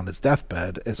 who's like on his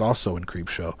deathbed, is also in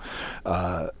Creepshow.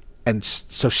 And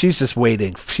so she's just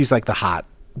waiting. She's like the hot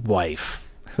wife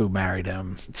who married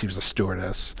him. She was a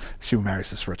stewardess. She marries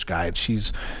this rich guy, and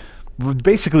she's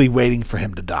basically waiting for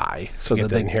him to die so that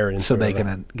they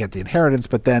can get the inheritance.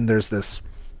 But then there's this,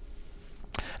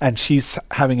 and she's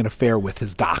having an affair with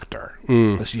his doctor,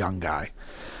 this young guy.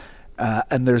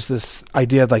 And there's this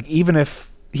idea like even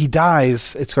if he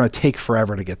dies, it's going to take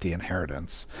forever to get the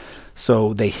inheritance.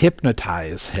 So they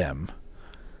hypnotize him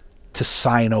to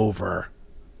sign over,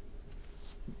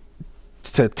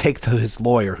 to take to his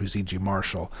lawyer, who's E.G.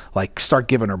 Marshall, like start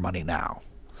giving her money now.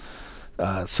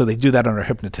 So they do that under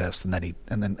hypnotism,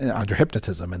 and then under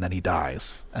hypnotism, and then he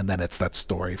dies, and then it's that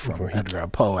story from Edgar Allan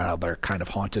Poe, and how they're kind of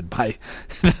haunted by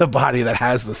the body that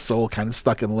has the soul kind of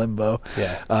stuck in limbo.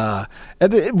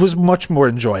 And it was much more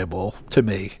enjoyable to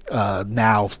me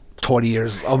now.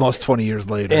 Almost 20 years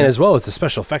later, and as well as the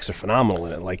special effects are phenomenal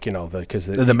in it. Like because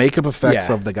the makeup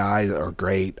effects of the guy are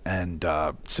great, and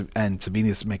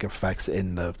Savini's makeup effects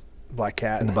in the Black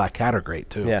Cat are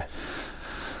great too. Yeah.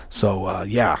 So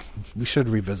we should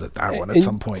revisit that one at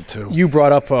some point too. You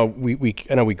brought up I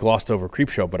know we glossed over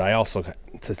Creepshow, but I also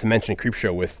to mention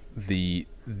Creepshow with the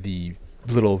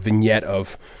little vignette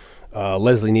of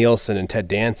Leslie Nielsen and Ted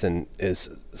Danson is,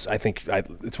 I think,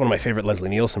 it's one of my favorite Leslie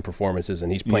Nielsen performances,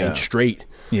 and he's playing straight.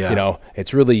 Yeah.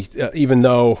 It's really, even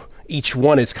though each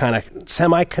one is kind of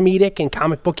semi-comedic and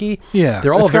comic booky,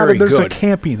 they're all very good. There's a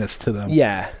campiness to them.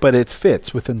 Yeah. But it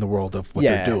fits within the world of what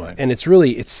they're doing. And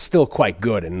it's still quite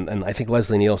good. And I think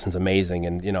Leslie Nielsen's amazing.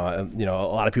 And, a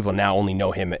lot of people now only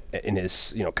know him in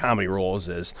his, comedy roles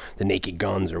as the Naked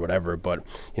Guns or whatever. But,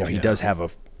 he does have a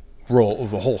role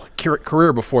of a whole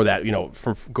career before that,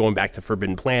 from going back to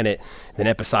Forbidden Planet, then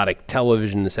episodic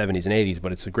television in the 70s and 80s.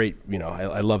 But it's a great,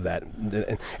 I love that.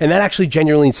 And that actually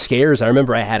genuinely scares. I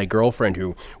remember I had a girlfriend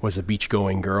who was a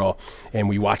beach-going girl, and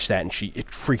we watched that, and it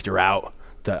freaked her out,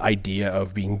 the idea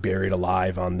of being buried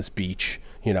alive on this beach.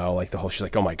 Like she's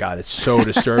like, oh my God, it's so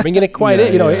disturbing. And it quite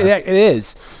is, it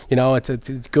is.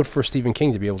 It's good for Stephen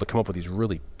King to be able to come up with these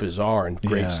really bizarre and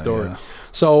great stories.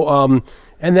 So,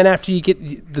 and then after you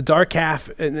get the Dark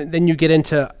Half, and then you get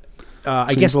into,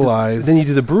 I guess, then you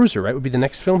do the Bruiser, right? Would be the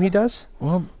next film he does?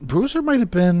 Well, Bruiser might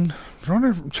have been,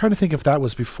 I'm trying to think if that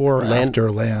was before or after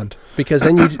Land. Because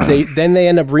then they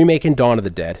end up remaking Dawn of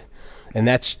the Dead. And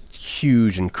that's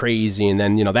huge and crazy. And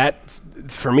then, that,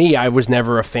 for me, I was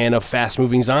never a fan of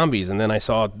fast-moving zombies. And then I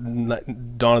saw Dawn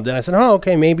of the Dead. I said, oh,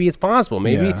 okay, maybe it's possible.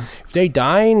 Maybe if they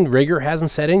die and rigor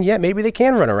hasn't set in yet, maybe they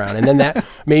can run around. And then that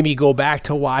made me go back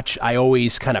to watch. I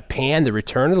always kind of panned the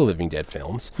Return of the Living Dead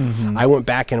films. Mm-hmm. I went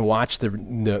back and watched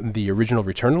the original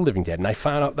Return of the Living Dead. And I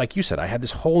found out, like you said, I had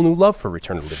this whole new love for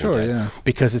Return of the Living Dead.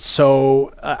 Because it's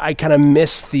so, I kind of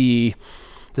miss the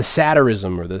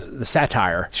satirism or the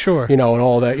satire, and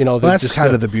all that. That's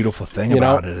kind of the beautiful thing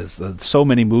about it is that so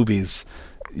many movies,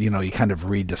 you kind of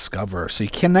rediscover. So you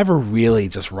can never really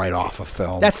just write off a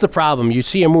film. That's the problem. You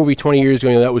see a movie 20 years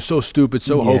ago, that was so stupid,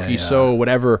 so hokey, so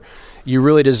whatever. You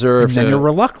really deserve. And then you're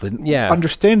reluctant,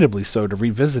 understandably so, to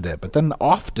revisit it. But then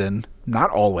often, not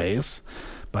always.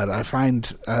 But I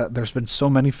find there's been so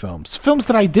many films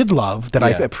that I did love, that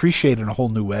I've appreciated in a whole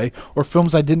new way, or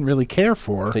films I didn't really care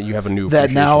for, that you have a new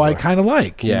that now I kind of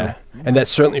like. Yeah, and that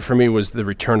certainly for me was the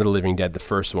Return of the Living Dead, the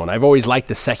first one. I've always liked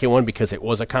the second one because it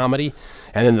was a comedy,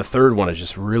 and then the third one is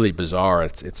just really bizarre.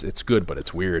 It's good, but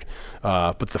it's weird.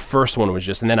 But the first one was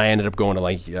just, and then I ended up going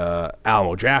to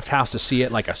Alamo Drafthouse to see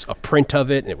it, like a print of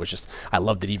it, and it was just, I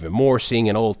loved it even more seeing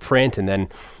an old print, and then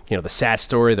the sad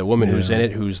story, the woman who's in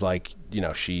it, who's like,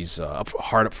 she's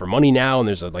hard up for money now, and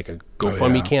there's a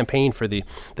GoFundMe campaign for the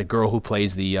girl who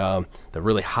plays the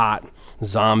really hot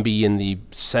zombie in the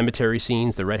cemetery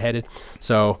scenes, the redheaded.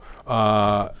 So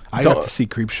I got to see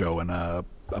Creepshow in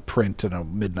a print and a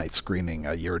midnight screening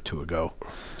a year or two ago.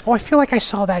 Oh, I feel like I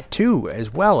saw that too,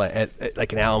 as well, at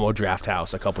like an Alamo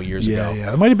Drafthouse a couple years ago.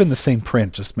 Yeah, it might have been the same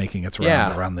print, just making its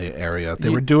round around the area. They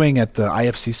were doing at the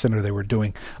IFC Center. They were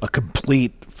doing a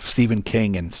complete Stephen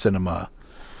King in cinema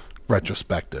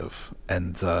retrospective,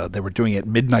 and they were doing it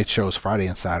midnight shows Friday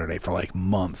and Saturday for like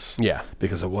months. Yeah,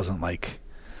 because it wasn't like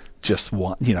just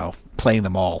one, playing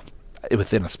them all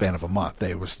within a span of a month.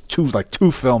 There was two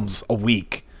films a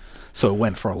week so it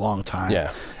went for a long time.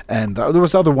 Yeah. And there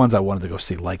was other ones I wanted to go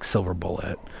see, like Silver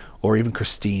Bullet or even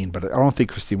Christine, but I don't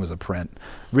think Christine was a print.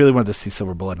 Really wanted to see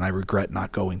Silver Bullet, and I regret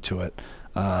not going to it.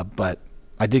 But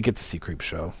I did get to see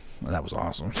Creepshow, and that was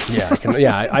awesome.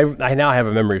 I now have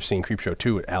a memory of seeing Creepshow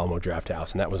 2 at Alamo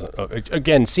Drafthouse, and that was,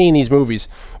 again, seeing these movies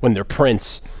when they're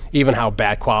prints, even how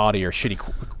bad quality or shitty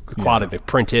quality the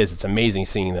print is, it's amazing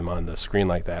seeing them on the screen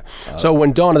like that. So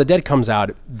when Dawn of the Dead comes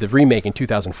out, the remake in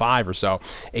 2005 or so,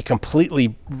 it completely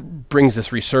brings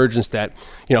this resurgence that,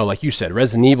 like you said,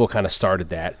 Resident Evil kind of started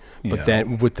that, but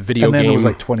then with the video game... And then game... it was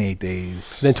like 28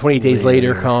 Days. Then 28 Days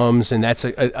later comes, and that's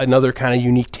another kind of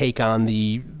unique take on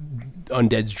the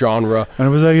undead genre. And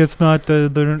it was like, it's not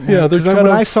there's when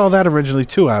I saw that originally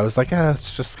too, I was like,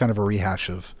 it's just kind of a rehash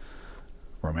of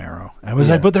Romero. I was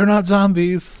like, but they're not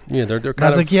zombies. Yeah, they're kind of... I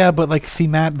was like, yeah, but like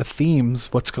the themes,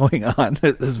 what's going on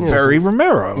is very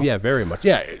Romero. Yeah, very much.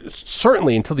 Yeah,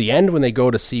 certainly until the end when they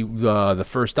go to see the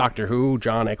first Doctor Who,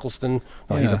 John Eccleston.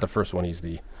 No, he's not the first one. He's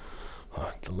the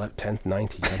 10th,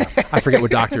 9th. I forget what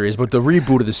Doctor is, but the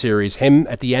reboot of the series, him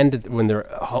at the end when they're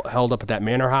held up at that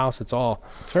manor house, it's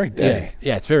very Day.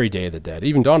 Yeah, it's very Day of the Dead.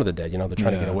 Even Dawn of the Dead, they're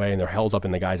trying to get away and they're held up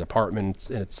in the guy's apartment.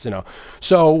 And it's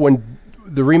so when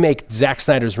the remake, Zack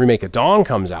Snyder's remake of Dawn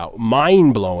comes out,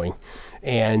 mind-blowing,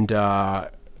 and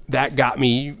that got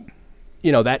me,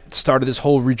 that started this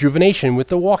whole rejuvenation with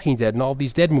The Walking Dead and all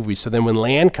these Dead movies. So then when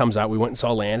Land comes out, we went and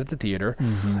saw Land at the theater,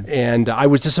 and I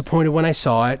was disappointed when I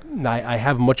saw it. I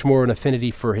have much more an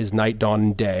affinity for his Night, Dawn,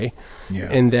 and Day,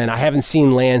 and then I haven't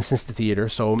seen Land since the theater,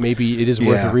 so maybe it is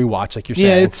worth a rewatch, like you're saying.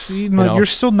 Yeah, it's you're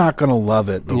still not going to love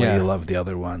it the way you love the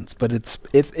other ones, but it's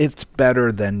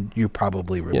better than you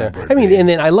probably remember. I mean, and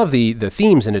then I love the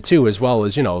themes in it too, as well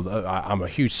as I'm a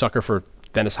huge sucker for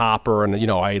Dennis Hopper, and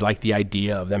I like the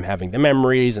idea of them having the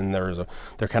memories, and they're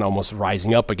kind of almost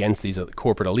rising up against these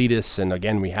corporate elitists, and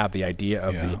again we have the idea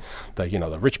of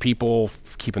the rich people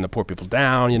keeping the poor people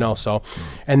down, so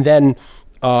and then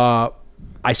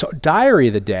I saw Diary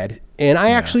of the Dead, and I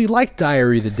actually liked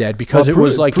Diary of the Dead because it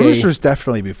was like Bruiser's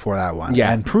definitely before that one,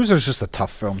 and Bruiser's just a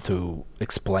tough film to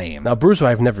explain. Now Bruiser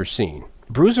I've never seen.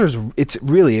 Bruiser's it's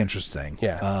really interesting,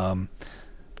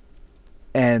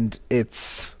 and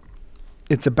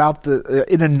it's about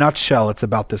in a nutshell, it's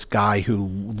about this guy who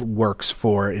works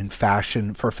for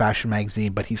Fashion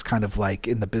magazine, but he's kind of like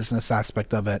in the business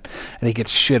aspect of it, and he gets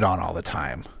shit on all the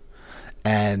time.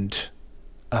 And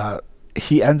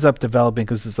he ends up developing,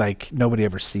 because it's like nobody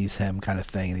ever sees him kind of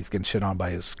thing, and he's getting shit on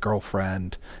by his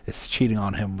girlfriend, is cheating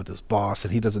on him with his boss,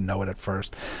 and he doesn't know it at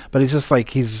first. But he's just like,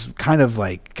 he's kind of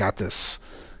like got this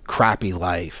crappy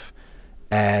life,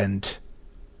 and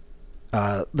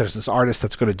there's this artist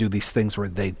that's going to do these things where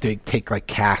they take like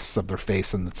casts of their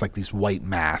face, and it's like these white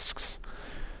masks,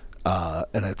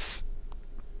 and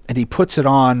he puts it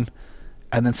on,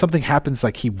 and then something happens,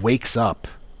 like he wakes up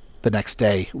the next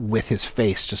day with his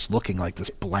face just looking like this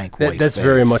blank white that's face.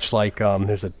 Very much like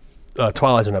there's a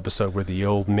Twilight Zone episode where the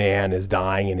old man is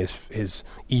dying and his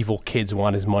evil kids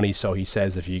want his money, so he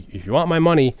says, if you want my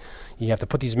money, you have to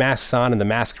put these masks on, and the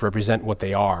masks represent what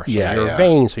they are. So you're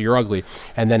vain, so you're ugly,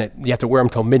 and then you have to wear them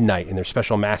till midnight, and they're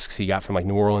special masks he got from like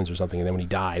New Orleans or something, and then when he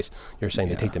dies, you're saying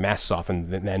they take the masks off, and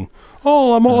then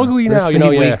I'm ugly now.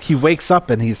 He wakes up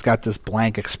and he's got this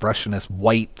blank expressionist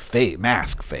white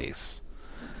mask face,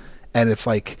 and it's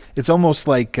like, it's almost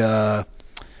like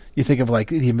you think of like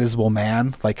the Invisible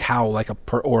Man, like how like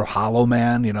or Hollow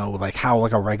Man, like how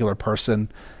like a regular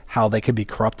person, how they can be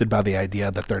corrupted by the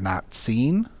idea that they're not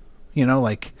seen,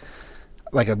 like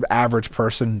an average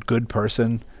person, good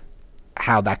person,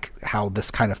 how this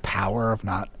kind of power of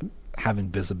not having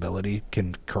visibility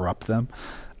can corrupt them.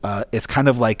 It's kind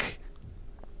of like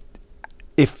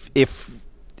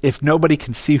if nobody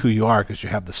can see who you are because you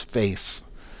have this face,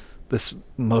 this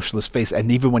emotionless face,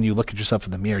 and even when you look at yourself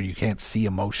in the mirror, you can't see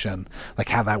emotion, like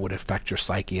how that would affect your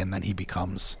psyche, and then he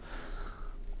becomes,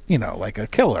 like a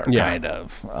killer, kind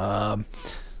of.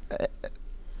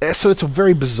 So it's a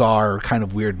very bizarre, kind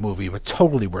of weird movie, but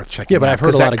totally worth checking out. Yeah, but I've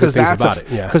heard a lot of good things about it.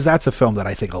 Yeah, because that's a film that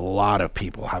I think a lot of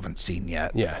people haven't seen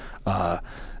yet. Yeah.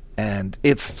 And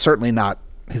it's certainly not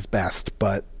his best,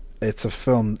 but it's a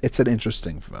film. It's an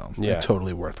interesting film. Yeah.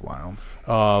 Totally worthwhile.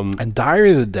 And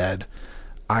Diary of the Dead,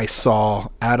 I saw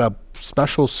at a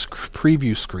special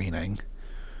preview screening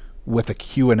with a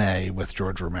Q&A with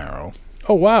George Romero.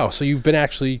 Oh, wow. So you've been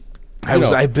actually...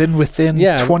 I've been within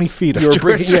 20 feet of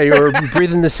George. You were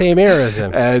breathing the same air as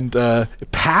him. And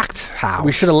packed house.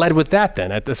 We should have led with that then.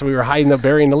 We were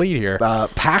burying the lead here.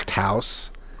 Packed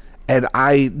house.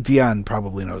 And Dion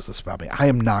probably knows this about me. I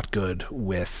am not good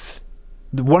with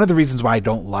one of the reasons why I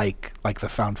don't like the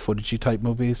found footagey type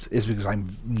movies is because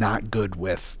I'm not good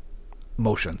with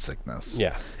motion sickness.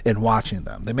 Yeah. In watching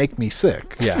them, they make me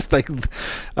sick. Yeah. Like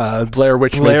Blair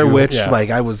Witch. Yeah. Like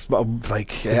I was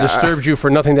like it disturbed you for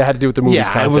nothing that had to do with the movie's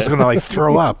yeah, content. I was gonna like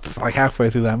throw up like halfway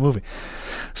through that movie.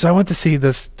 So I went to see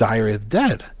this Diary of the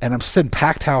Dead, and I'm sitting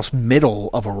packed house, middle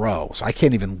of a row, so I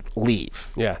can't even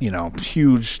leave. Yeah. You know,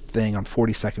 huge thing on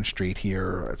 42nd Street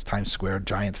here, it's Times Square,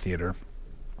 giant theater.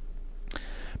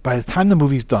 By the time the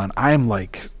movie's done, I'm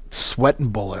like sweating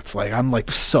bullets, like I'm like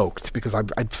soaked because I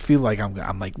feel like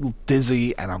I'm like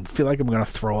dizzy and I feel like I'm gonna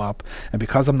throw up, and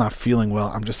because I'm not feeling well,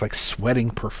 I'm just like sweating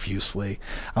profusely.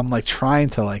 I'm like trying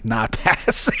to like not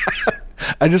pass out.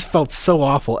 I just felt so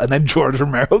awful, and then George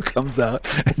Romero comes out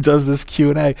and does this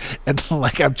Q&A, and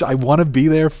like I want to be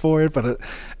there for it, but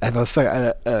and I was like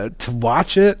to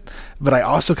watch it, but I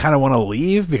also kind of want to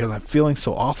leave because I'm feeling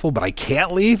so awful, but I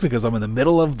can't leave because I'm in the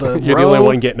middle of the You're row. the only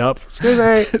one getting up. Excuse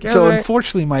me. So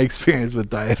unfortunately, my experience with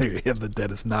Diary of the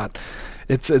Dead is not.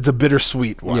 It's a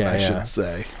bittersweet one, I should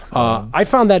say. I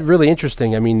found that really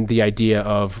interesting. I mean, the idea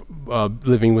of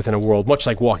living within a world, much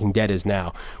like Walking Dead is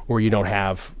now, where you don't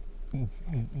have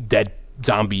dead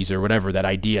zombies or whatever, that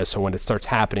idea. So when it starts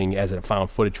happening as a found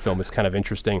footage film, it's kind of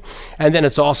interesting. And then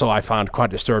it's also, I found quite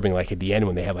disturbing, like at the end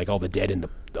when they have like all the dead in the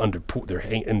they're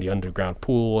in the underground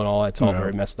pool and all that. It's all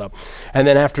very messed up. And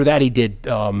then after that, he did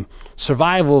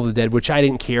Survival of the Dead, which I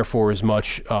didn't care for as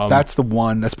much. That's the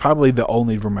one. That's probably the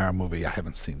only Romero movie I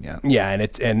haven't seen yet. Yeah, and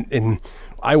it's and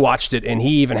I watched it, and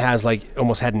he even has like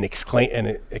almost had an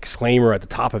exclaimer at the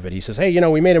top of it. He says, "Hey, you know,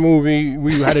 we made a movie.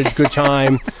 We had a good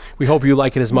time. We hope you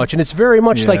like it as much." And it's very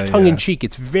much like tongue in cheek.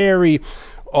 It's very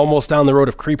almost down the road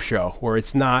of Creepshow, where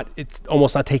it's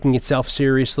almost not taking itself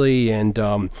seriously, and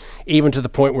even to the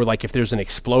point where like if there's an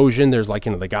explosion, there's like,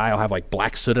 you know, the guy will have like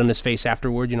black soot on his face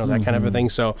afterward, you know, that kind of a thing.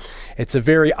 So it's a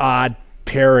very odd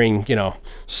pairing, you know.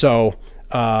 So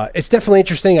it's definitely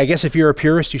interesting. I guess if you're a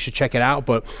purist, you should check it out.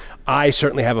 But I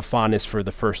certainly have a fondness for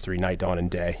the first three, Night, Dawn,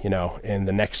 and Day, you know, and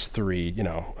the next three, you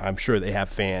know, I'm sure they have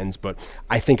fans, but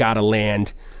I think out of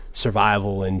Land,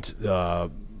 Survival, and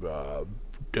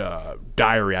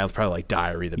Diary, I probably like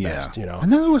Diary the best, you know.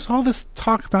 And then there was all this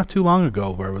talk not too long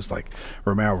ago where it was like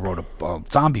Romero wrote a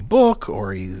zombie book,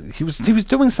 or he was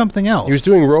doing something else. He was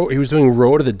doing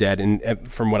Road of the Dead, and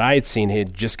from what I had seen, he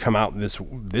had just come out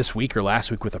this week or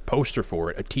last week with a poster for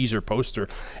it, a teaser poster,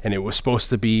 and it was supposed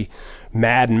to be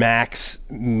Mad Max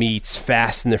meets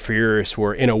Fast and the Furious,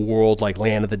 where in a world like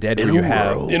Land of the Dead, in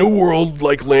a world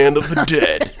like Land of the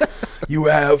Dead, you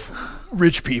have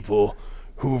rich people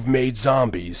who've made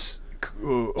zombies.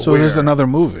 So there's another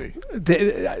movie.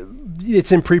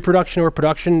 It's in pre-production or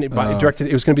production. Directed.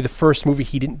 It was going to be the first movie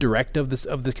he didn't direct of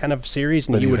the kind of series,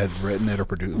 and but he would have written it or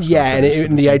produced. Yeah,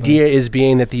 and the idea is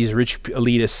being that these rich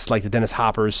elitists like the Dennis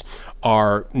Hoppers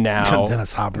are now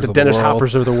the Dennis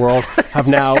Hoppers of the world have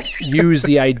now used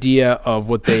the idea of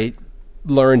what they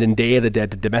learned in Day of the Dead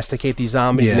to domesticate these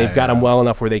zombies, and they've got them well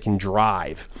enough where they can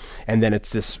drive, and then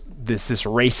it's this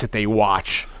race that they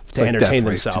watch to entertain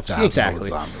themselves.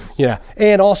 Exactly. Yeah.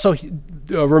 And also,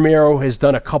 Romero has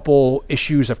done a couple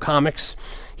issues of comics.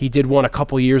 He did one a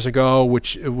couple years ago,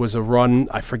 which was a run,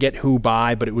 I forget who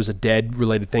by, but it was a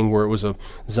Dead-related thing where it was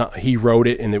he wrote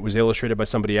it and it was illustrated by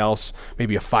somebody else,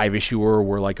 maybe a 5-issuer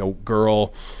where like a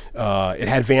girl, it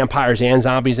had vampires and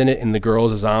zombies in it, and the girl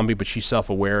is a zombie, but she's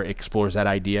self-aware, explores that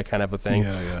idea kind of a thing.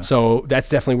 Yeah. So that's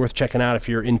definitely worth checking out if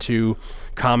you're into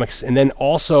comics. And then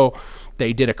also,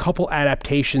 they did a couple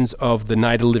adaptations of the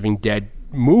Night of the Living Dead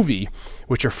movie,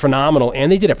 which are phenomenal,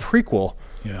 and they did a prequel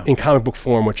in comic book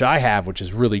form, which I have, which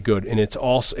is really good. And it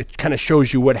kind of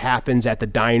shows you what happens at the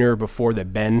diner before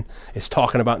that Ben is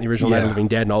talking about in the original Night of the Living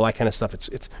Dead and all that kind of stuff.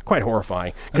 It's quite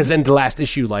horrifying, because then the last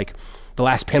issue, like the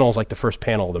last panel is like the first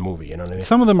panel of the movie. You know what I mean?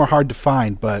 Some of them are hard to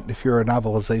find, but if you're a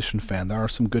novelization fan, there are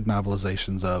some good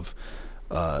novelizations of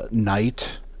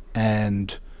Night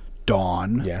and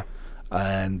Dawn. Yeah.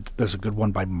 And there's a good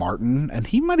one by Martin, and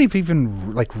he might have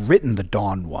even like written the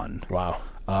Dawn one. Wow.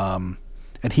 And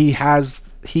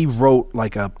he wrote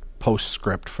like a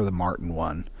postscript for the Martin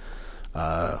one.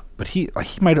 But he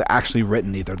might have actually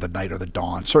written either the Night or the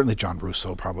Dawn. Certainly John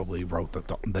Russo probably wrote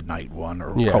the Night one, or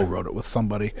co-wrote it with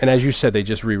somebody. And as you said, they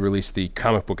just re-released the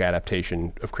comic book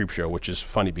adaptation of Creepshow, which is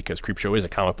funny because Creepshow is a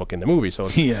comic book in the movie, so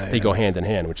they go hand in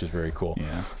hand, which is very cool.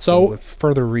 Yeah. So it's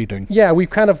further reading. Yeah, we've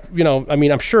kind of, I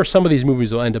mean, I'm sure some of these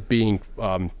movies will end up being...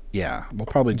 we'll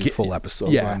probably do full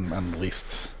episodes on at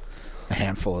least... a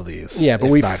handful of these. Yeah, but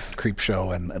if we've not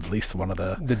Creepshow and at least one of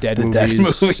the Dead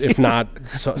movies, if not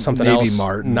something Maybe else.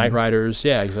 Martin. Night Riders.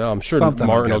 Yeah, so I'm sure Something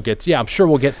Martin will get. Yeah, I'm sure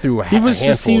we'll get through a He was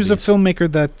handful. he was a of these.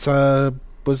 filmmaker that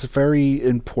was very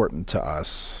important to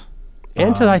us.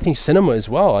 And to I think cinema as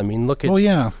well. I mean, look at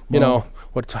you know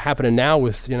what's happening now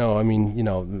with I mean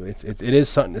it is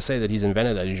something to say that he's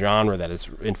invented a genre that is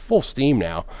in full steam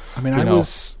now. I mean, I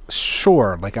was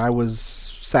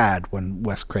sad when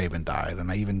Wes Craven died, and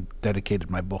I even dedicated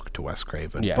my book to Wes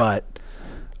Craven. Yeah. But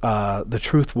the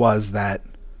truth was that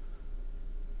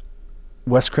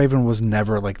Wes Craven was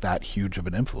never like that huge of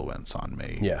an influence on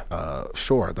me. Yeah.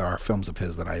 Sure, there are films of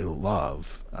his that I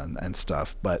love and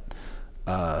stuff, but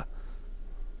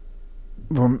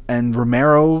and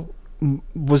Romero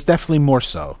was definitely more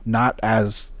so, not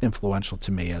as influential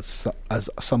to me as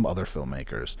some other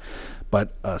filmmakers,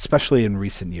 but especially in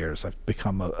recent years, I've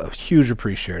become a huge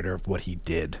appreciator of what he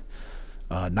did,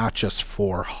 not just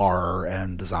for horror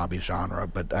and the zombie genre,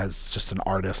 but as just an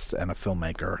artist and a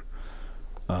filmmaker.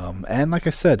 And like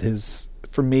I said,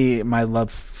 for me, my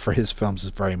love for his films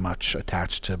is very much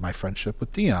attached to my friendship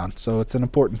with Dion, so it's an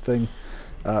important thing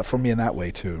for me in that way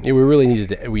too. Yeah, we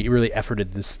really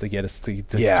efforted this to get us to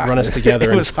run us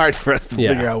together. It was hard for us to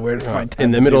figure out where to find time.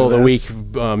 In the middle of the week,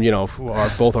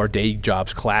 both our day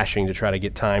jobs clashing to try to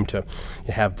get time to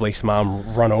have Blake's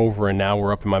mom run over, and now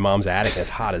we're up in my mom's attic, as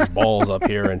hot as balls up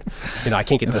here, and I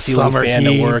can't get the ceiling fan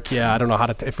to work. Yeah, I don't know how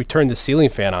to. If we turn the ceiling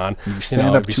fan on, you stand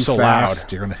up it'd be too so fast,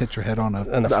 loud. you're gonna hit your head on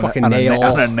a fucking nail,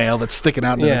 on a nail that's sticking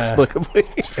out inexplicably.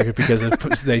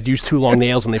 Because they use too long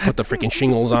nails and they put the freaking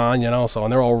shingles on, so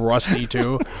and they're all rusty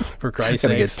too. For Christ's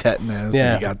sake, get tetanus.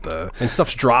 Yeah, you got and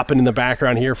stuff's dropping in the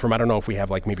background here from I don't know if we have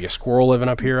like maybe a squirrel living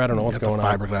up here. I don't know what's going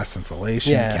on. Fiberglass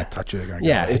insulation. Yeah. You can't touch it. You're gonna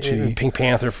get itchy. Pink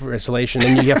Panther for insulation.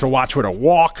 Then you have to watch where to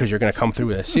walk because you're going to come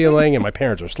through the ceiling. And my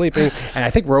parents are sleeping, and I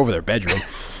think we're over their bedroom.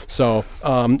 So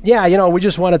we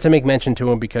just wanted to make mention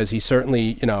to him because he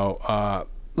certainly,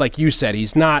 like you said,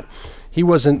 he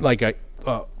wasn't like a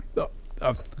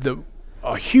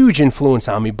huge influence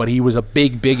on me, but he was a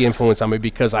big influence on me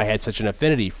because I had such an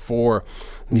affinity for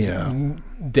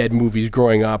dead movies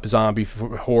growing up, zombie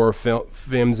horror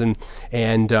films,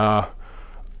 and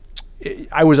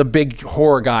I was a big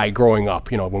horror guy growing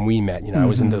up. When we met, I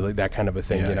was into that kind of a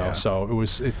thing. So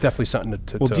it's definitely something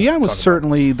to. Well, Dion was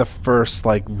certainly the first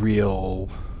like real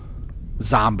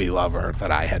zombie lover that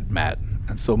I had met,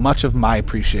 and so much of my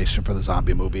appreciation for the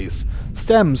zombie movies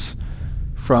stems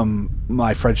from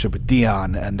my friendship with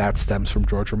Dion, and that stems from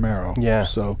George Romero. Yeah.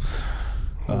 So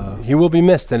he will be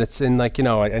missed, and it's in I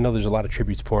know there's a lot of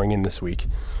tributes pouring in this week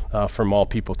from all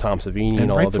people, Tom Savini and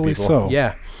all other people. So.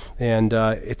 Yeah, and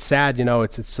it's sad. I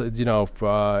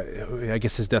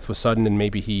guess his death was sudden, and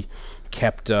maybe he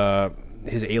kept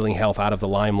his ailing health out of the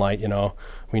limelight.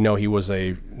 We know he was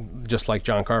just like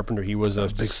John Carpenter. He was a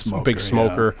big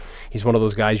smoker. Yeah. He's one of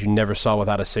those guys you never saw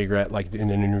without a cigarette, like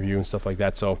in an interview and stuff like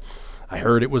that. So. I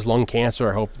heard it was lung cancer.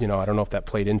 I hope, I don't know if that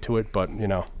played into it, but,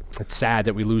 it's sad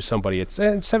that we lose somebody. It's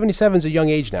 77 is a young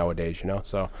age nowadays,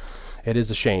 so it is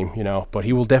a shame, but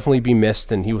he will definitely be missed,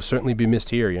 and he will certainly be missed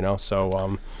here,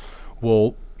 so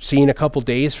we'll see you in a couple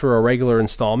days for a regular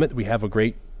installment. We have a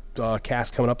great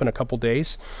cast coming up in a couple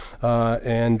days,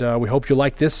 and we hope you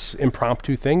like this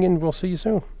impromptu thing, and we'll see you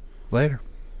soon. Later.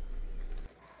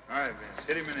 All right, Vince,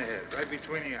 hit him in the head, right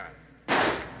between the eyes.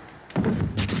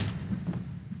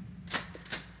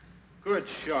 Good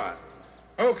shot.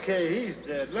 Okay, he's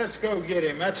dead. Let's go get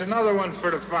him. That's another one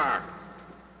for the fire.